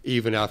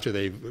even after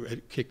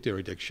they've kicked their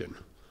addiction.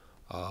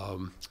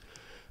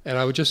 And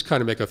I would just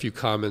kind of make a few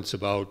comments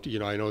about,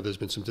 I know there's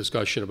been some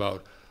discussion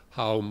about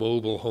how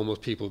mobile homeless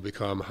people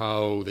become,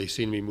 how they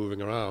seem to be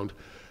moving around.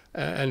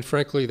 And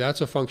frankly,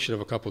 that's a function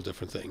of a couple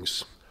different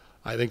things.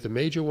 I think the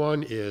major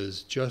one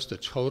is just a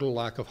total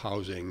lack of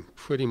housing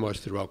pretty much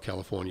throughout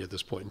California at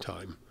this point in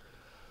time.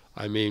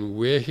 I mean,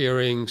 we're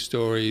hearing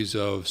stories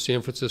of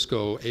San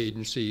Francisco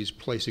agencies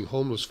placing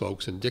homeless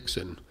folks in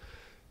Dickinson,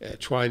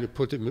 trying to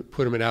put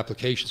them in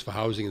applications for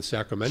housing in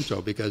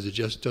Sacramento because it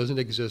just doesn't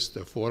exist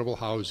affordable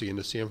housing in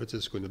the San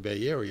Francisco and the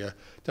Bay Area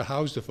to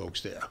house the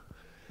folks there.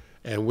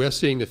 And we're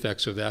seeing the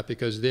effects of that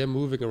because they're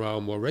moving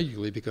around more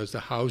regularly because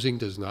the housing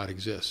does not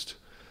exist.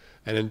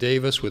 And in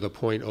Davis, with a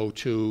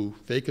 0.02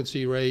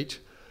 vacancy rate,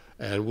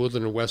 and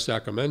Woodland and West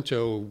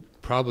Sacramento,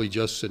 probably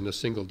just in the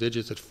single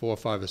digits at 4,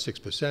 5, or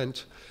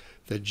 6%,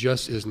 there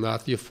just is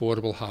not the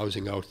affordable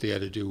housing out there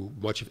to do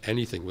much of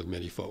anything with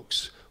many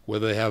folks,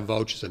 whether they have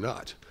vouchers or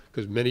not.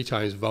 Because many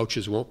times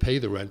vouchers won't pay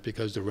the rent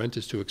because the rent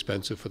is too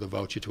expensive for the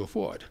voucher to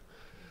afford.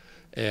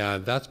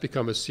 And that's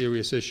become a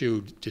serious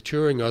issue,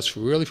 deterring us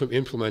really from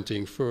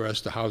implementing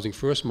first the Housing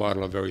First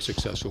model in a very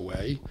successful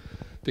way,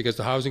 because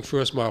the Housing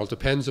First model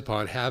depends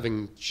upon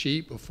having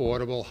cheap,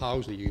 affordable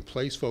housing you can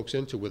place folks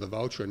into with a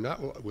voucher or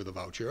not with a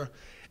voucher,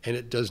 and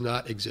it does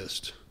not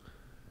exist.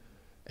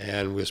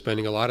 And we're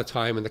spending a lot of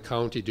time in the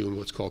county doing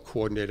what's called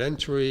coordinated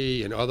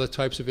entry and other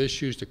types of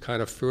issues to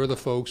kind of further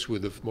folks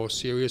with the more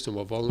serious and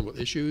more vulnerable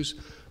issues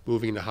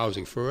moving into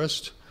Housing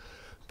First.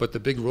 But the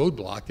big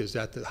roadblock is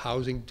that the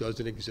housing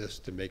doesn't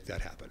exist to make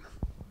that happen.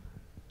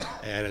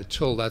 And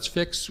until that's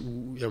fixed,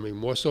 I mean,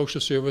 more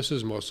social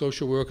services, more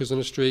social workers on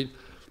the street,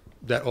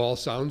 that all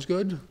sounds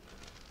good.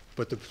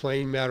 But the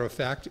plain matter of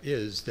fact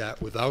is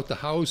that without the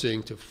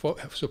housing to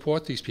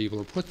support these people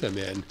and put them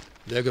in,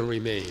 they're going to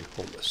remain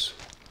homeless.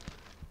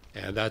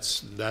 And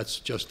that's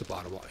just the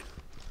bottom line.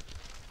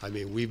 I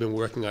mean, we've been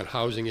working on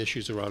housing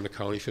issues around the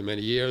county for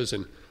many years,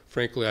 and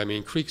frankly, I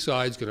mean,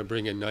 Creekside's going to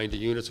bring in 90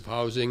 units of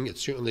housing.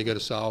 It's certainly going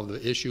to solve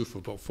the issue for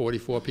about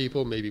 44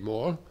 people, maybe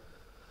more.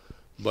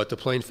 But the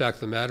plain fact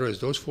of the matter is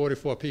those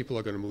 44 people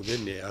are going to move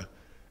in there,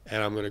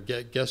 and I'm going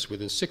to guess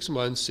within 6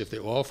 months, if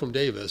they're all from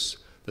Davis,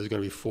 there's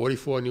going to be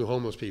 44 new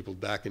homeless people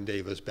back in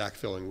Davis,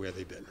 backfilling where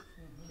they've been.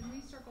 Can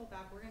we circle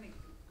back? We're going to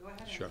go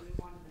ahead and Sure.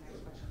 move on to the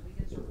next question. We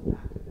can circle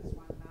back to this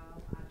one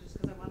now,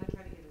 just because I want to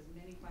try to get as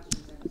many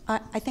questions in.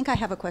 I think I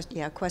have a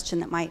question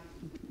that might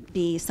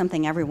be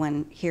something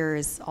everyone here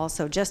is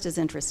also just as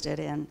interested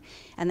in,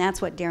 and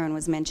that's what Darren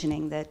was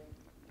mentioning, that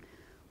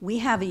we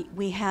have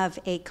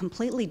a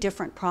completely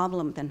different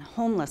problem than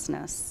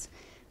homelessness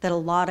that a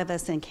lot of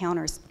us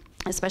encounters,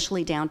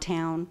 especially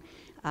downtown,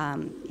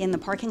 in the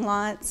parking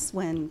lots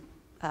when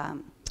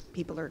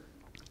people are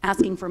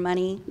asking for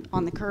money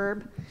on the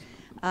curb.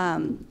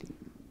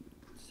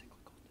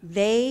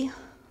 They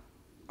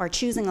are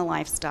choosing a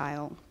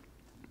lifestyle.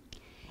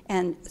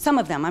 And some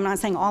of them, I'm not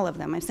saying all of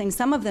them, I'm saying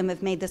some of them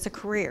have made this a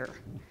career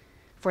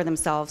for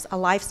themselves, a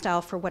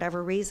lifestyle for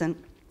whatever reason,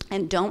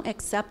 and don't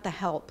accept the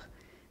help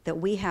that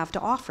we have to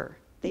offer.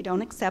 They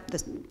don't accept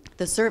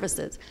the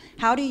services.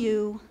 How do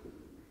you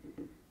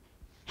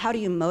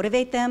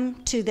motivate them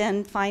to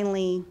then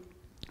finally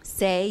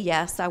say,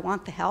 yes, I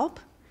want the help?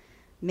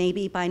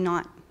 Maybe by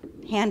not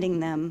handing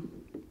them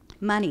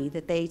money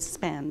that they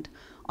spend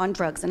on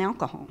drugs and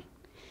alcohol.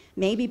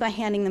 Maybe by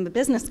handing them a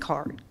business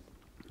card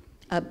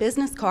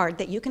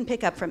that you can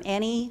pick up from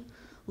any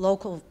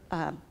local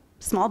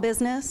small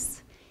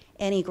business,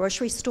 any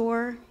grocery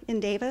store in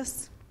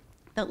Davis,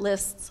 that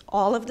lists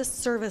all of the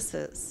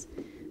services,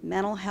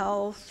 mental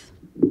health,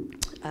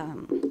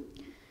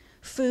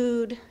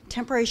 food,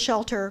 temporary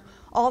shelter,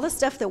 all the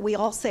stuff that we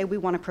all say we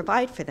want to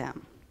provide for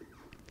them.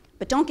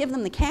 But don't give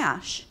them the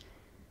cash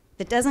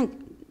that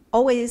doesn't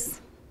always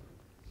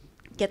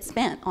get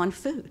spent on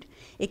food.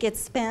 It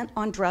gets spent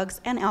on drugs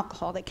and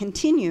alcohol that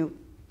continue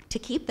to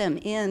keep them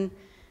in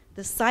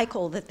the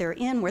cycle that they're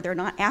in where they're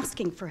not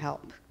asking for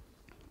help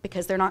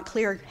because they're not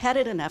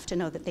clear-headed enough to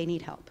know that they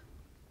need help.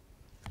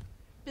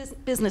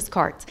 Business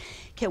cards.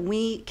 Can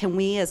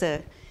we as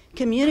a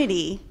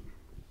community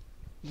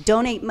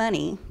donate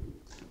money?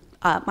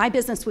 My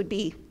business would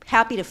be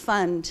happy to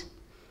fund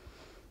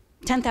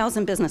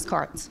 10,000 business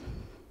cards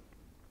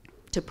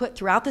to put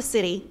throughout the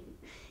city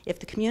if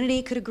the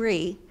community could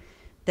agree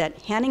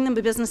that handing them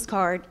a business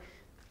card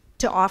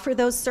to offer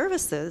those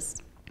services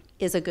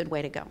is a good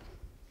way to go.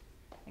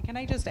 And can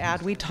I just add,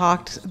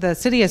 the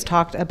city has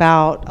talked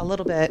about a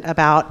little bit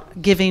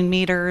about giving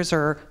meters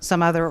or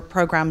some other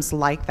programs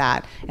like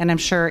that, and I'm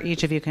sure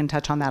each of you can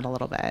touch on that a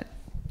little bit.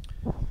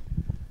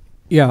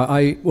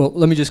 Yeah, well,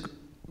 let me just,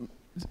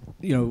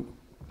 it's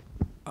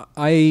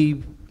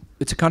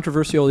a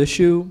controversial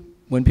issue.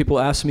 When people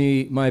ask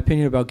me my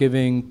opinion about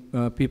giving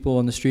people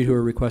on the street who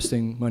are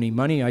requesting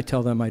money, I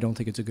tell them I don't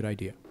think it's a good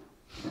idea.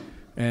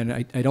 And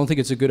I don't think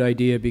it's a good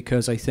idea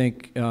because I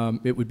think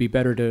it would be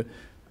better to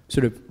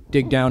sort of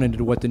dig down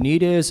into what the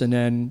need is and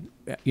then,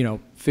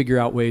 figure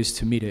out ways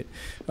to meet it.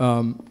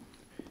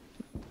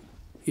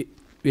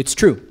 It's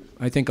true.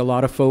 I think a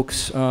lot of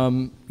folks,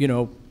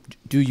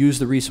 do use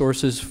the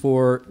resources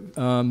for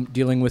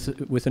dealing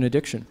with an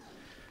addiction.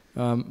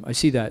 I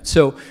see that.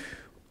 So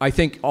I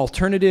think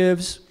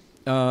alternatives,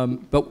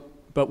 but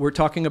we're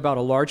talking about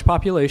a large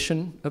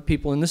population of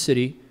people in the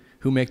city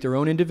who make their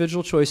own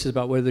individual choices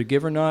about whether to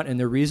give or not, and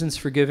their reasons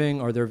for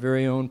giving are their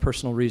very own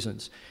personal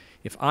reasons.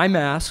 If I'm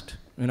asked,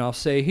 and I'll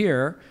say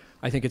here,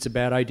 I think it's a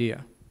bad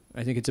idea.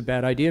 I think it's a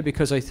bad idea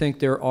because I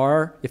think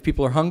if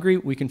people are hungry,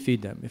 we can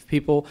feed them. If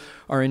people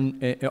are in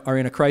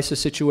a crisis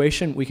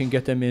situation, we can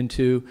get them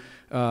into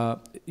a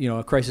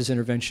crisis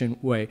intervention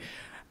way.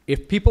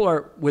 If people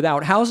are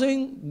without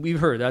housing,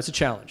 we've heard that's a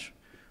challenge.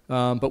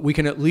 But we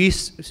can at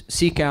least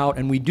seek out,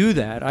 and we do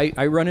that.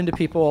 I run into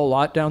people a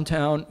lot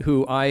downtown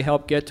who I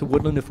help get to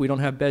Woodland if we don't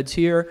have beds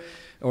here,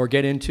 or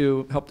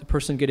help the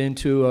person get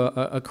into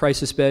a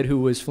crisis bed who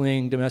was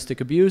fleeing domestic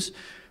abuse.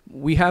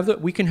 We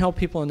can help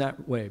people in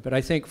that way. But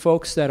I think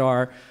folks that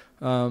are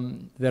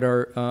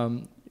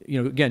again,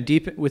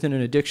 deep within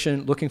an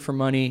addiction, looking for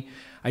money,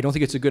 I don't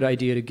think it's a good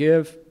idea to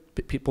give.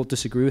 People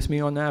disagree with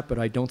me on that, but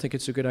I don't think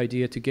it's a good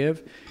idea to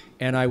give.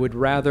 And I would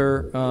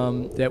rather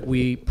that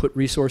we put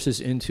resources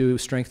into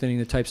strengthening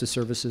the types of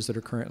services that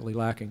are currently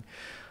lacking.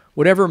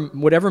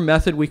 Whatever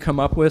method we come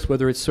up with,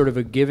 whether it's sort of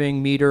a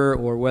giving meter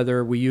or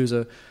whether we use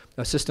a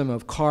system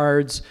of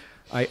cards,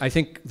 I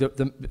think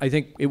I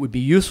think it would be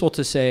useful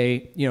to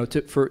say,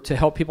 to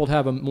help people to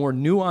have a more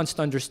nuanced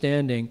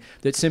understanding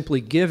that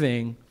simply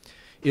giving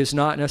is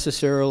not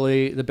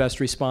necessarily the best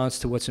response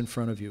to what's in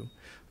front of you.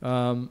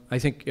 I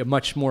think a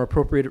much more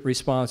appropriate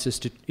response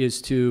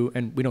is to,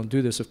 and we don't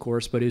do this, of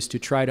course, but is to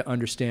try to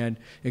understand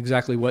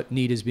exactly what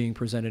need is being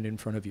presented in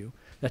front of you.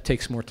 That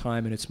takes more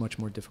time and it's much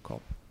more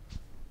difficult.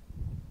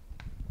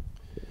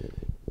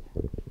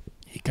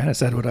 He kind of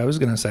said what I was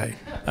going to say.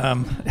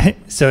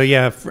 So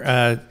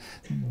yeah,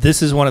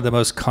 this is one of the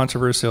most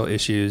controversial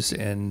issues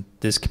in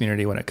this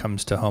community when it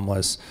comes to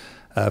homeless.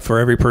 For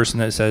every person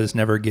that says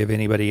never give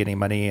anybody any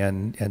money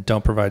and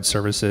don't provide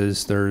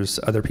services, there's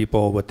other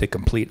people with the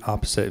complete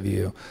opposite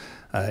view.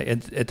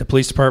 At the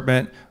police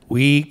department,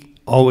 we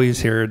always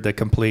hear the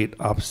complete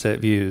opposite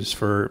views.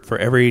 For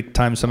every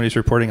time somebody's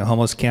reporting a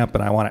homeless camp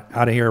and I want it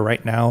out of here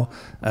right now,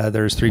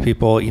 there's 3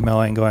 people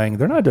emailing going,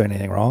 they're not doing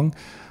anything wrong.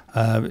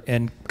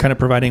 And kind of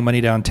providing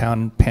money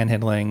downtown,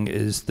 panhandling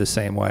is the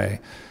same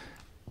way.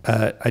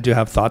 I do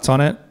have thoughts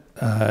on it.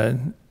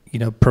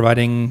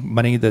 Providing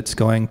money that's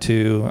going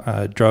to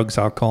drugs,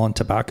 alcohol, and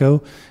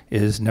tobacco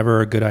is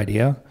never a good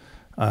idea.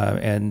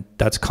 And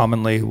that's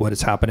commonly what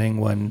is happening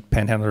when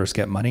panhandlers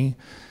get money.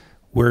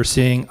 We're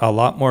seeing a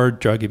lot more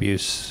drug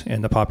abuse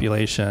in the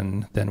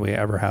population than we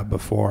ever have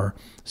before.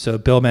 So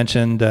Bill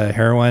mentioned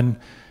heroin,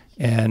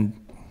 and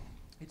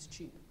it's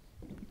cheap.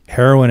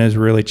 Heroin is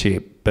really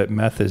cheap, but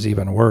meth is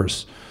even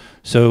worse.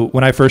 So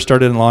when I first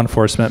started in law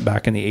enforcement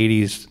back in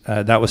the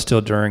 80s, that was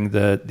still during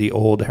the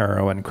old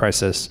heroin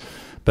crisis.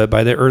 But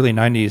by the early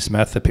 90s,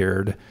 meth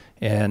appeared,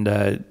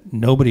 and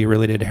nobody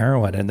really did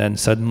heroin. And then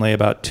suddenly,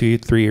 about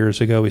 2-3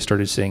 years ago, we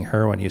started seeing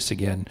heroin use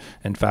again.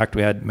 In fact,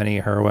 we had many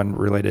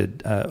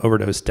heroin-related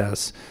overdose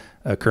deaths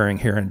occurring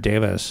here in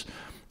Davis.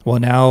 Well,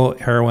 now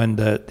heroin,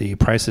 the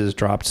prices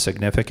dropped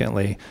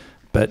significantly,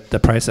 but the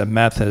price of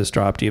meth has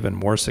dropped even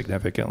more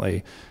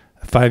significantly.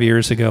 5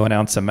 years ago, an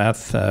ounce of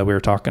meth, we were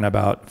talking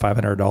about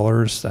 $500,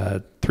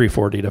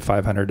 $340 to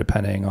 $500,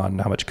 depending on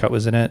how much cut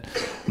was in it.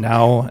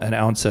 Now, an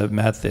ounce of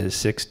meth is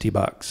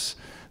 $60.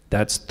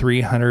 That's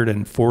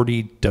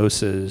 340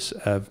 doses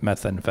of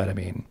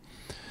methamphetamine.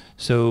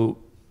 So,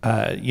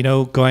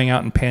 going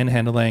out and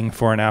panhandling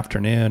for an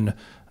afternoon,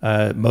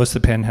 most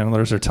of the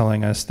panhandlers are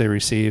telling us they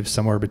receive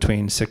somewhere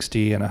between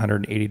 $60 and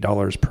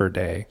 $180 per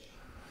day.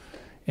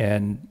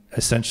 And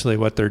essentially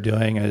what they're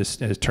doing is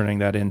turning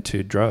that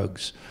into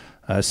drugs.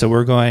 So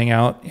we're going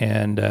out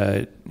and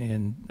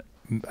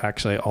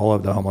actually all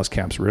of the homeless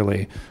camps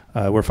really,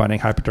 we're finding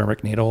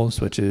hypodermic needles,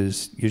 which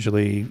is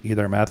usually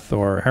either meth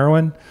or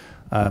heroin.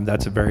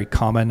 That's very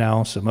common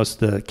now. So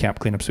most of the camp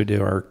cleanups we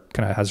do are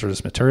kind of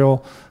hazardous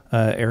material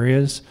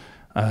areas.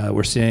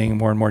 We're seeing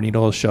more and more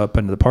needles show up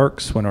into the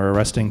parks when we're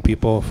arresting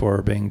people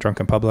for being drunk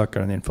in public or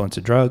under the influence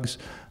of drugs.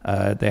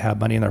 They have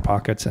money in their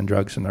pockets and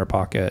drugs in their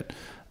pocket.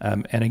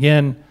 And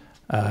again,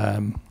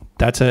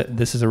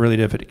 this is a really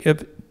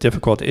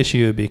difficult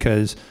issue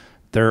because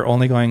they're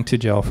only going to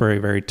jail for a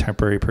very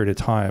temporary period of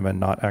time and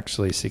not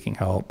actually seeking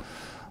help.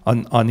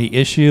 On the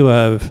issue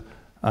of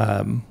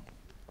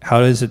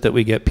how is it that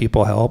we get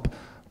people help?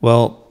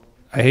 Well,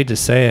 I hate to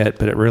say it,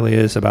 but it really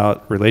is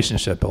about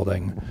relationship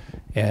building.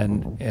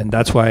 And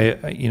that's why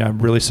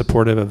I'm really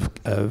supportive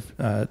of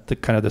the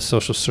kind of the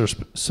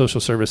social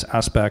service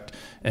aspect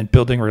and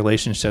building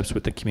relationships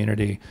with the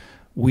community.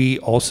 We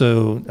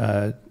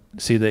also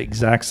see the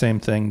exact same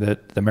thing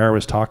that the mayor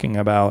was talking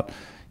about.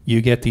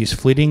 You get these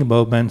fleeting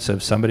moments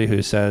of somebody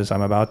who says,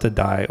 I'm about to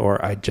die,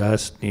 or I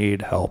just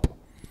need help.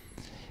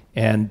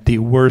 And the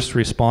worst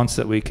response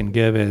that we can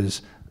give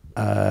is,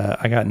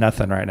 I got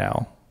nothing right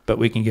now, but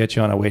we can get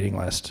you on a waiting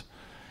list.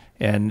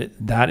 And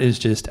that is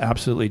just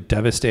absolutely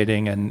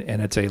devastating, and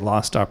it's a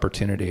lost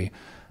opportunity.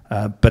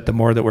 But the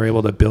more that we're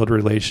able to build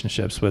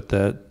relationships with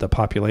the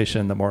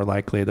population, the more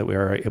likely that we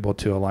are able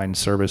to align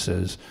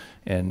services.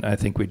 And I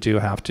think we do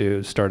have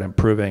to start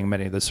improving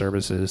many of the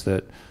services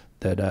that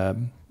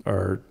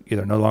are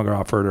either no longer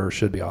offered or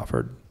should be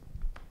offered.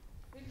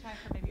 We have time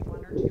for maybe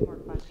one or two more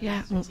questions.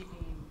 Yeah. So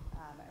keeping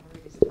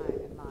everybody's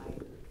time in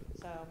mind.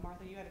 So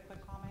Martha, you had a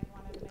quick comment you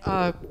wanted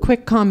to make?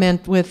 Quick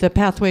comment with the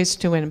Pathways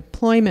to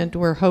Employment.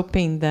 We're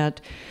hoping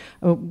that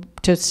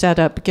to set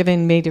up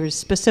giving meters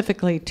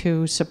specifically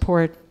to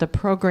support the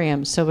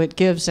program, so it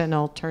gives an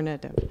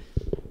alternative.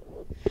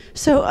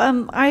 So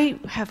I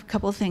have a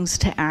couple of things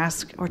to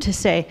ask or to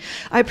say.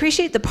 I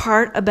appreciate the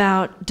part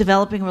about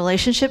developing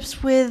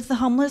relationships with the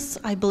homeless.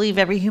 I believe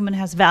every human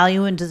has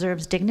value and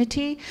deserves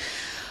dignity.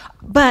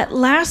 But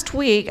last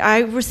week, I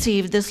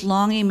received this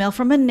long email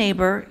from a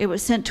neighbor. It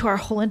was sent to our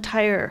whole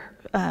entire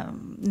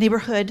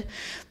neighborhood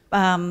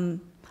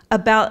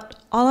about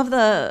all of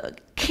the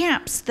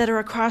camps that are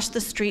across the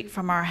street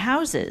from our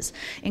houses,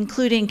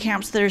 including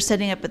camps that are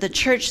setting up at the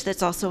church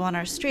that's also on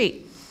our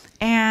street.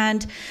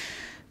 And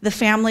the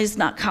family's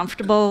not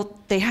comfortable.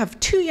 They have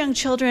 2 young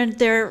children.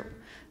 They're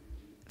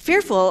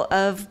fearful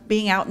of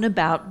being out and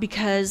about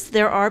because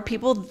there are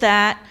people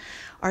that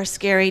are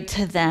scary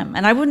to them.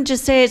 And I wouldn't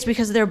just say it's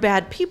because they're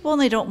bad people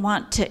and they don't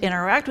want to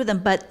interact with them,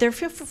 but they're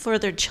fearful for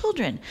their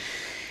children.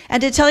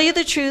 And to tell you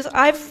the truth,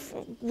 I've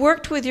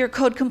worked with your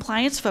code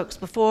compliance folks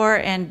before,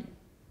 and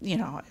you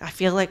know, I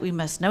feel like we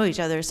must know each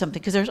other or something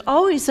because there's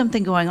always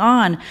something going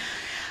on.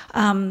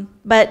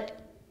 But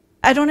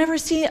I don't ever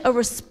see a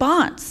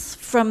response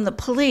from the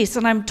police,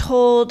 and I'm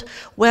told,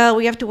 well,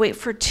 we have to wait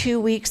for 2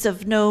 weeks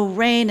of no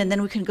rain and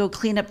then we can go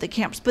clean up the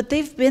camps. But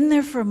they've been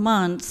there for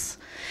months,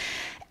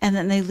 and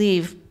then they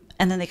leave,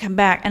 and then they come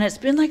back. And it's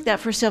been like that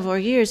for several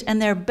years,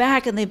 and they're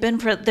back, and they've been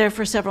there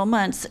for several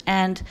months.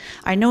 And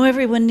I know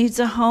everyone needs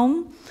a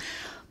home,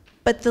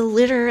 but the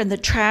litter and the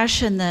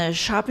trash and the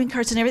shopping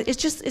carts and everything,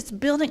 it's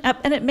building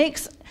up, and it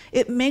makes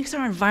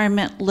our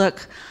environment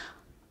look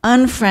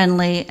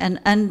unfriendly and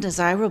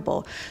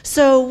undesirable.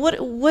 So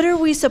what are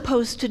we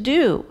supposed to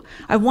do?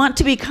 I want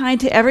to be kind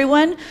to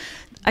everyone.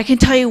 I can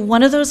tell you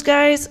one of those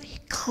guys, he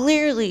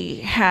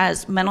clearly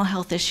has mental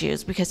health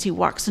issues because he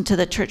walks into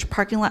the church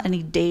parking lot and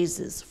he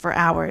dazes for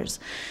hours.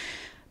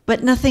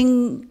 But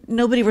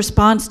nobody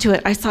responds to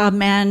it. I saw a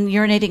man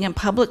urinating in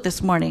public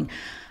this morning.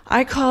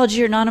 I called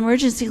your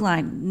non-emergency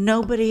line.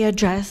 Nobody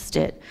addressed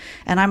it.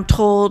 And I'm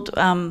told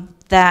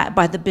that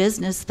by the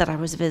business that I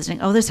was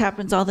visiting, oh, this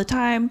happens all the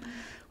time.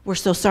 We're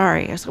so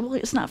sorry. I said, well,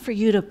 it's not for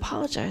you to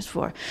apologize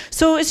for.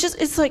 So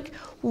it's like,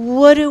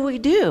 what do we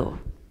do?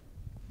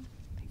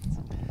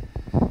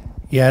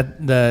 Yeah,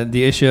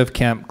 the issue of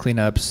camp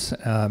cleanups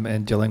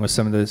and dealing with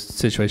some of those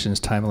situations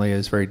timely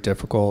is very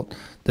difficult.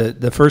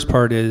 The first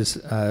part is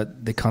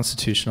the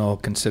constitutional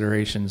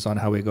considerations on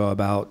how we go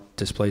about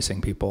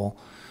displacing people.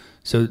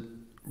 So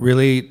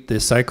really,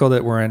 the cycle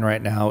that we're in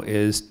right now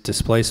is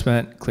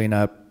displacement,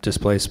 cleanup,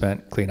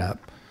 displacement, cleanup.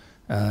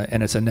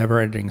 And it's a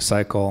never-ending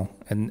cycle.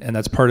 And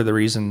that's part of the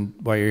reason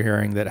why you're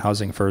hearing that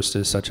Housing First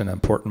is such an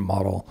important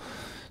model.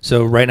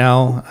 So right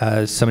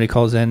now, somebody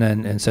calls in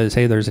and says,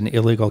 hey, there's an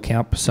illegal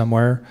camp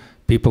somewhere.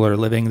 People are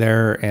living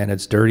there, and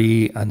it's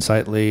dirty,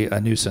 unsightly, a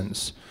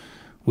nuisance.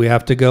 We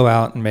have to go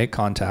out and make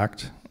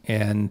contact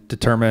and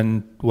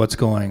determine what's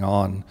going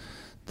on.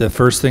 The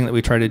first thing that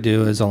we try to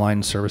do is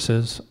align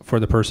services for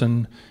the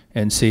person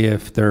and see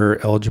if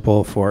they're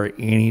eligible for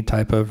any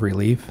type of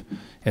relief.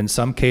 In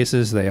some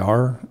cases, they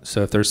are.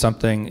 So if there's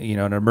something,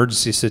 an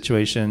emergency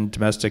situation,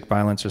 domestic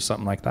violence or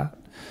something like that,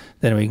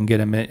 then we can get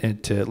them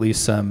into at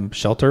least some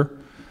shelter.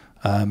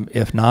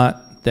 If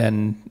not,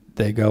 then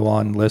they go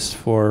on lists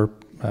for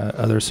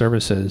other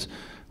services.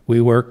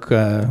 We work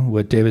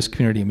with Davis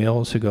Community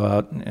Meals, who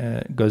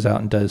goes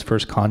out and does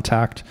first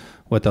contact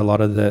with a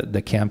lot of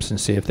the camps and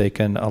see if they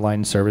can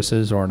align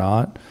services or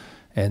not.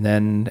 And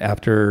then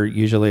after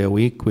usually a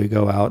week, we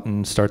go out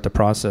and start the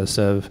process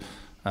of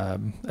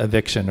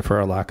eviction,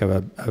 for a lack of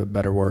a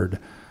better word.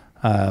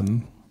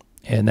 And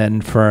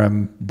then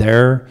from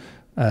there,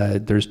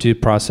 there's due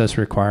process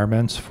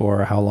requirements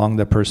for how long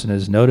the person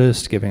is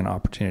noticed, giving an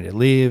opportunity to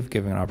leave,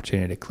 giving an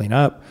opportunity to clean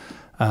up,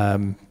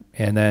 and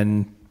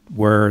then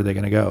where are they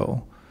going to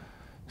go?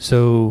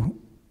 So,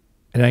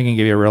 and I can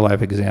give you a real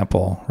life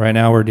example. Right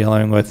now we're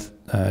dealing with,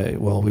 we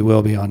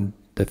will be on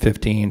the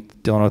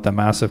 15th, dealing with a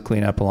massive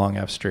cleanup along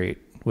F Street,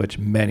 which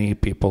many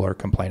people are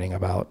complaining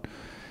about.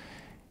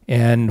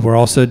 And we're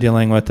also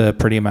dealing with a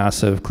pretty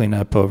massive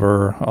cleanup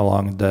over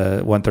along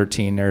the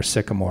 113 near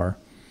Sycamore.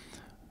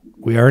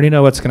 We already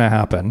know what's going to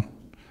happen.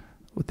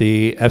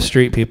 The F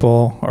Street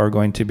people are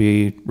going to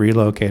be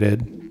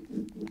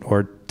relocated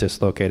or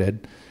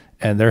dislocated,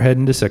 and they're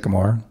heading to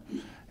Sycamore,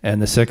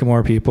 and the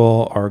Sycamore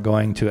people are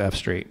going to F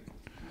Street.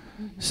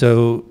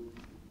 So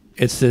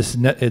it's this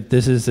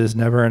is this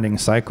never-ending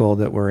cycle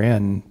that we're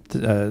in.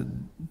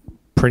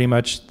 Pretty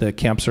much the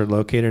camps are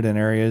located in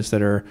areas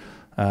that are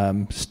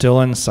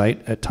still in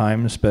sight at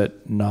times,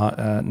 but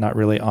not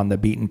really on the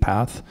beaten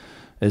path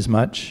as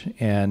much.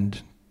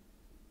 And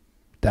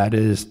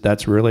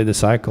that's really the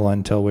cycle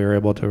until we were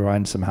able to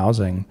provide some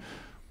housing.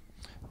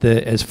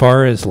 As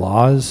far as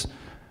laws,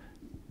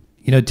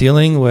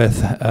 dealing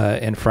with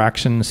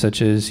infractions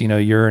such as,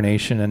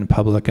 urination in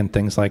public and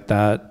things like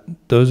that,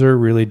 those are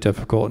really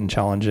difficult and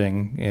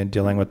challenging in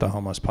dealing with the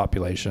homeless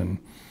population.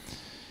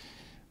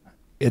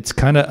 It's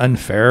kind of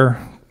unfair.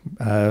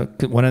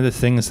 One of the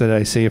things that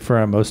I see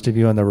for most of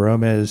you in the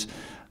room is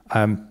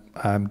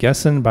I'm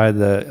guessing by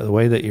the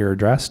way that you're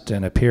dressed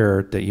and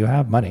appear that you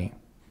have money.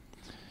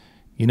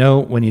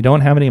 When you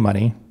don't have any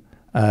money,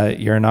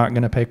 you're not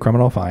going to pay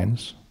criminal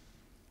fines.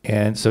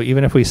 And so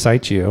even if we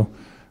cite you,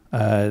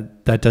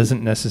 that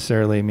doesn't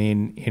necessarily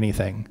mean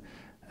anything.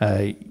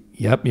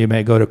 Yep, you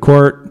may go to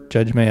court,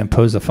 judge may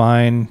impose a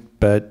fine,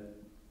 but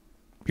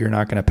you're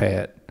not going to pay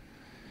it.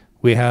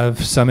 We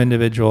have some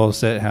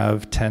individuals that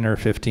have 10 or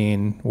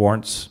 15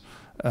 warrants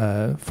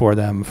for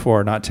them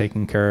for not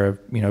taking care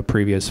of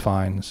previous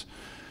fines.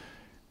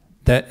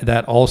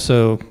 That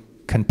also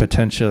can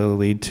potentially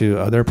lead to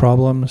other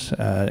problems,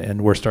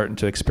 and we're starting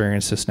to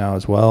experience this now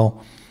as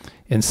well.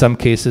 In some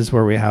cases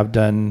where we have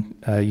done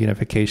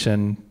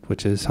unification,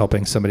 which is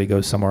helping somebody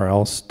go somewhere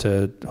else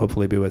to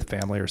hopefully be with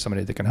family or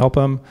somebody that can help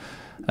them,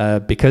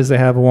 because they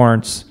have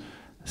warrants,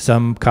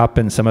 some cop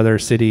in some other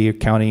city,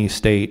 county,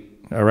 state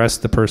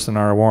arrest the person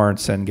on our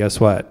warrants, and guess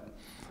what?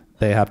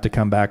 They have to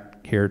come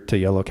back here to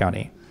Yolo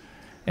County.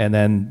 And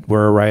then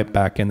we're right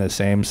back in the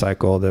same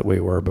cycle that we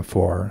were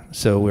before.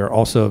 So we're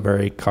also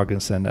very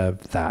cognizant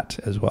of that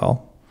as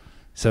well.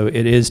 So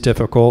it is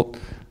difficult.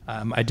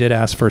 I did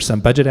ask for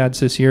some budget ads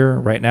this year.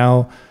 Right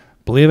now,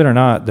 believe it or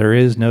not, there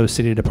is no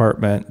city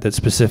department that's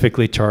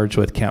specifically charged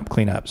with camp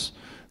cleanups.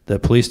 The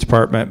police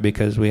department,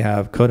 because we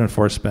have code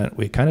enforcement,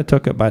 we kind of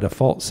took it by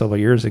default several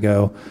years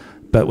ago,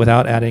 but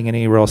without adding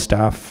any real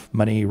staff,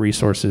 money,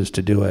 resources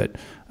to do it.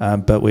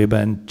 But we've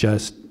been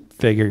just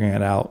figuring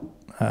it out.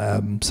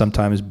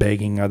 Sometimes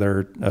begging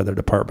other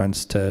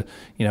departments to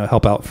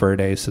help out for a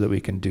day so that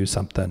we can do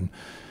something.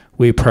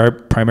 We've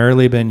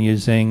primarily been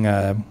using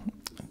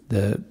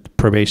the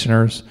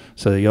probationers,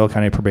 so the Yolo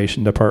County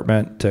Probation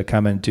Department, to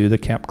come and do the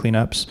camp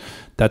cleanups.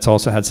 That's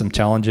also had some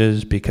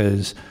challenges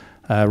because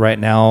right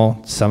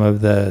now some of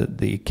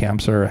the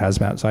camps are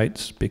hazmat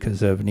sites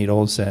because of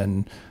needles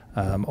and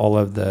all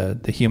of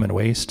the human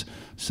waste.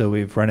 So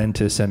we've run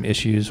into some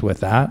issues with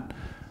that.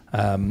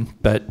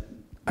 But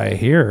I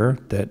hear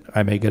that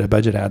I may get a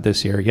budget ad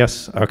this year.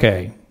 Yes,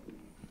 okay.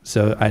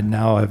 So I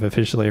now have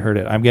officially heard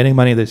it. I'm getting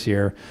money this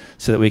year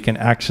so that we can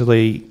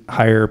actually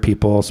hire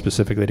people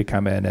specifically to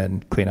come in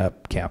and clean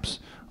up camps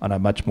on a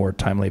much more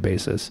timely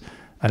basis.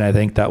 And I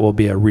think that will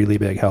be a really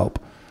big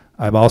help.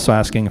 I'm also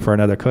asking for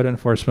another code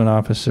enforcement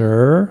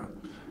officer.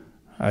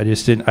 I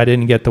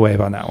didn't get the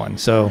wave on that one.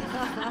 So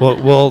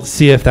we'll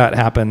see if that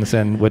happens,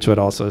 and which would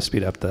also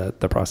speed up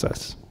the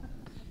process.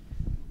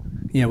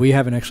 Yeah, we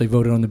haven't actually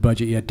voted on the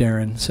budget yet,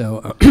 Darren.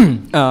 So,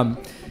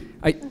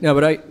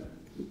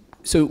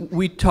 So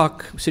we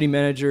talk, city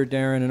manager,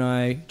 Darren and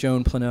I,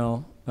 Joan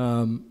Planell,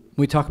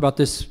 we talk about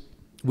this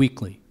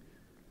weekly.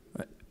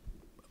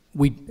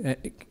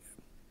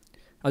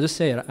 I'll just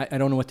say it, I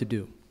don't know what to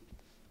do.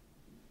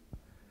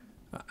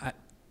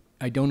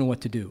 I don't know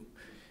what to do.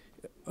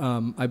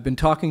 I've been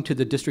talking to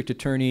the district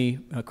attorney,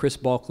 Chris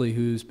Balkley,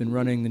 who's been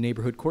running the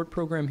neighborhood court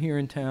program here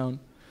in town.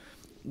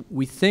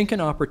 We think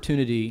an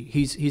opportunity,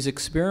 he's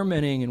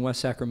experimenting in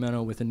West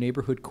Sacramento with a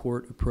neighborhood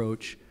court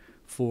approach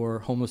for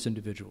homeless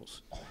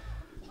individuals.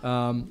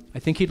 I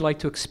think he'd like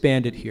to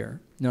expand it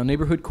here. Now,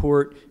 neighborhood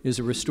court is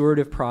a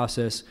restorative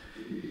process.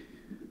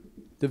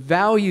 The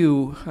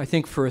value, I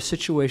think, for a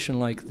situation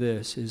like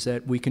this is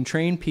that we can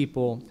train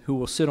people who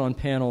will sit on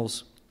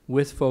panels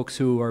with folks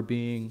who are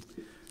being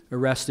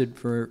arrested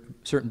for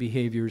certain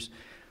behaviors,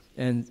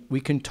 and we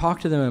can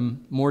talk to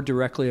them more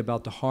directly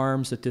about the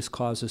harms that this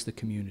causes the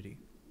community.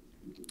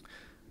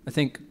 I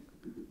think,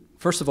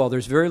 first of all,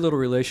 there's very little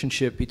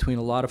relationship between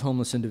a lot of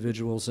homeless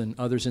individuals and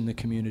others in the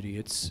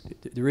community.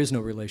 There is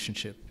no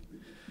relationship.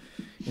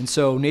 And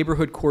so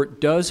neighborhood court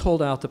does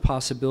hold out the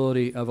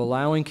possibility of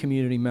allowing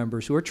community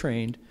members who are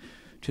trained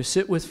to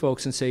sit with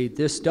folks and say,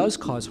 this does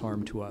cause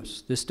harm to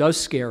us. This does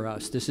scare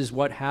us. This is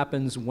what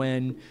happens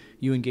when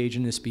you engage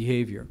in this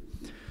behavior.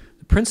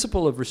 The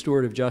principle of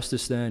restorative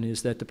justice then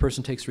is that the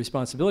person takes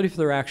responsibility for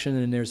their action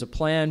and there's a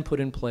plan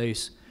put in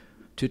place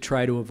to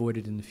try to avoid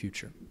it in the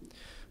future.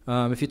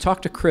 If you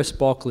talk to Chris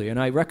Balkley, and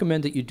I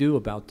recommend that you do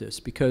about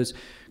this, because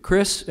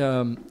Chris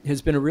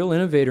has been a real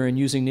innovator in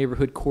using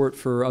neighborhood court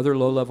for other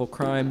low-level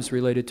crimes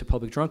related to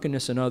public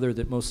drunkenness and other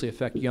that mostly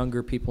affect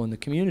younger people in the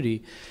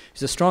community.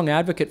 He's a strong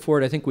advocate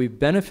for it. I think we've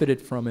benefited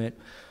from it.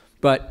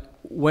 But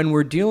when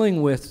we're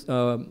dealing with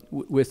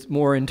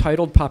more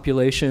entitled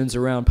populations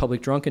around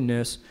public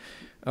drunkenness,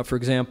 for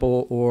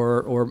example,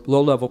 or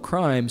low-level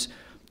crimes,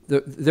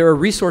 there are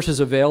resources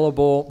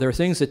available. There are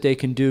things that they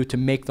can do to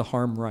make the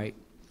harm right.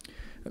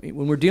 I mean,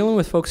 when we're dealing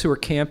with folks who are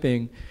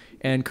camping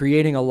and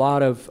creating a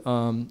lot of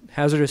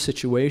hazardous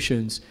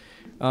situations,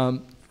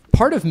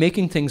 part of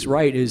making things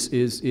right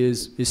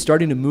is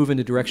starting to move in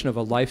the direction of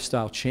a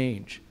lifestyle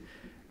change.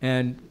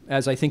 And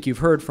as I think you've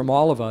heard from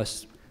all of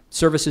us,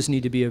 services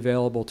need to be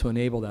available to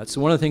enable that.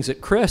 So one of the things that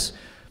Chris,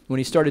 when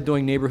he started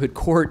doing neighborhood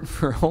court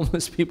for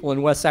homeless people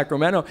in West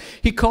Sacramento,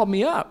 he called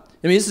me up.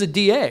 I mean, this is a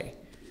DA.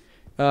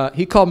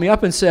 He called me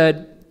up and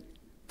said,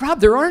 Rob,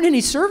 there aren't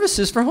any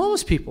services for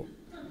homeless people.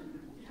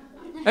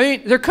 I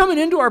mean, they're coming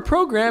into our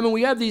program and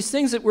we have these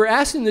things that we're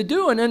asking them to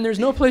do and then there's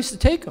no place to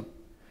take them.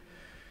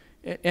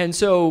 And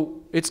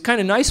so it's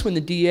kind of nice when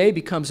the DA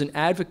becomes an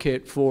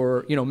advocate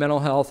for, you know, mental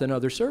health and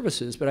other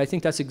services, but I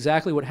think that's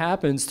exactly what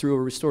happens through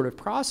a restorative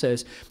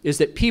process, is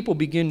that people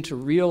begin to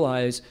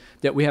realize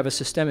that we have a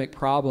systemic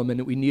problem and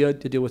that we need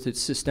to deal with it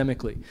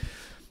systemically.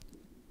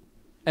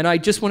 And I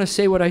just want to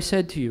say what I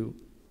said to you.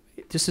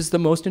 This is the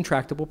most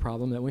intractable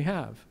problem that we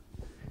have.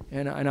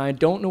 And I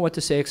don't know what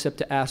to say except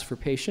to ask for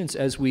patience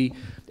as we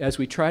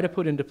try to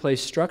put into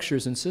place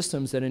structures and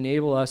systems that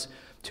enable us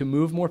to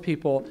move more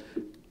people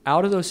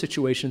out of those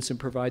situations and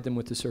provide them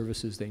with the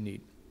services they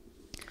need.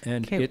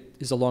 And it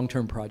is a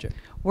long-term project.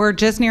 We're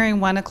just nearing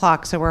 1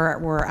 o'clock, so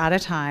we're out of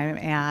time.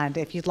 And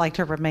if you'd like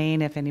to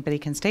remain, if anybody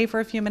can stay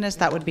for a few minutes,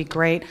 that would be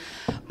great.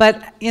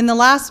 But in the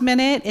last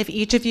minute, if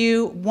each of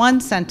you,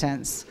 one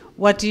sentence,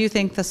 what do you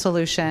think the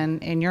solution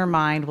in your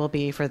mind will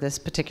be for this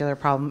particular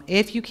problem?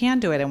 If you can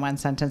do it in one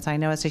sentence, I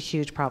know it's a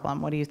huge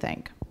problem. What do you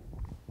think?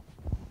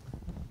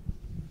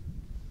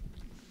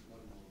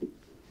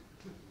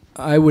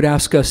 I would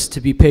ask us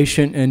to be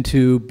patient and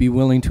to be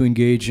willing to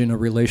engage in a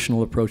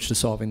relational approach to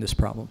solving this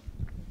problem.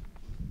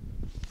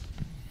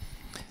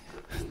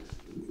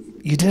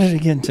 You did it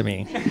again to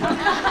me.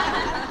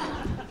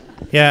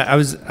 Yeah, I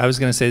was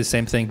going to say the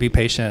same thing. Be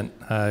patient.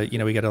 You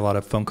know, we get a lot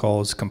of phone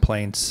calls,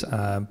 complaints,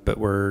 but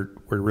we're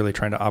really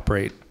trying to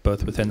operate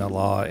both within the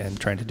law and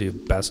trying to do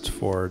best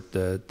for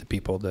the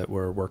people that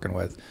we're working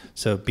with.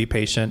 So be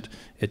patient.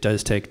 It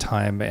does take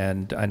time,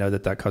 and I know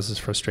that causes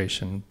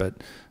frustration, but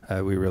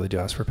we really do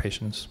ask for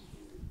patience.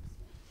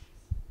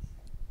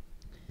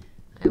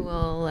 I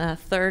will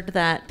third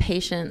that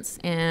patience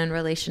and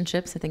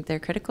relationships. I think they're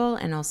critical,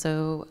 and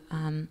also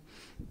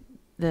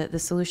the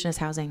solution is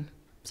housing.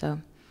 So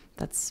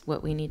that's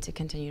what we need to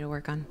continue to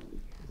work on.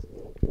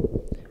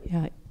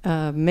 Yeah,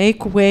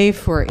 make way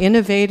for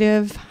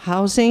innovative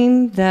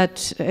housing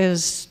that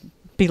is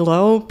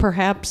below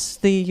perhaps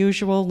the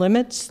usual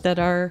limits that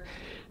are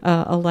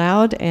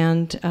allowed,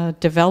 and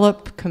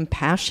develop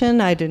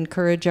compassion. I'd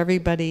encourage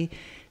everybody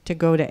to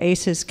go to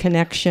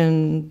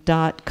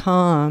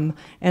acesconnection.com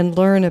and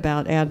learn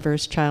about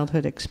adverse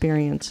childhood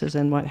experiences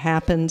and what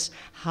happens,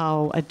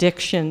 how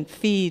addiction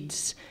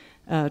feeds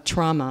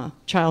trauma,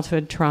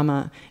 childhood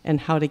trauma,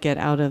 and how to get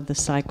out of the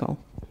cycle.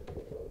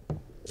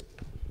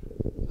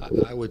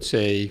 I would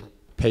say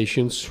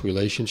patience,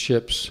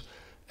 relationships,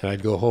 and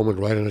I'd go home and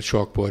write on a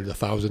chalkboard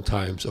 1,000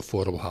 times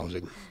affordable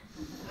housing.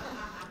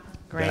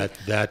 Great.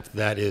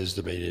 That is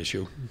the main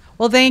issue.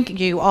 Well, thank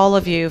you, all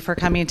of you, for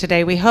coming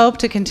today. We hope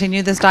to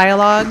continue this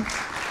dialogue.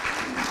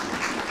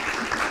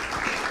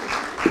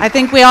 I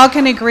think we all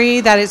can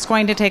agree that it's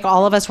going to take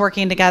all of us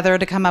working together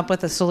to come up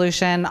with a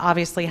solution.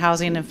 Obviously,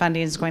 housing and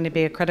funding is going to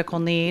be a critical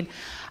need.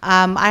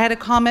 I had a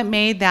comment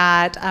made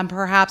that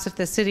perhaps if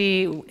the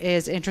city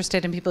is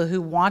interested in people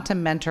who want to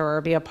mentor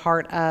or be a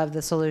part of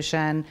the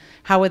solution,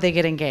 how would they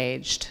get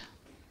engaged?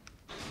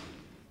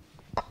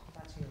 I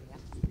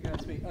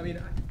mean,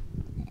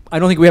 I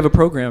don't think we have a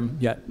program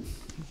yet.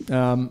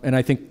 And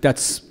I think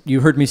that's,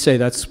 you heard me say,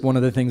 that's one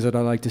of the things that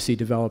I'd like to see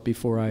develop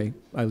before I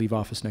leave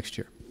office next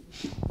year.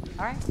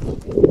 All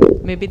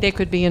right. Maybe they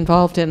could be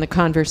involved in the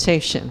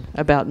conversation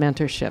about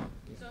mentorship.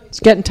 Let's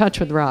get in touch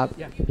with Rob.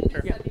 Yeah.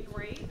 Sure. Yeah.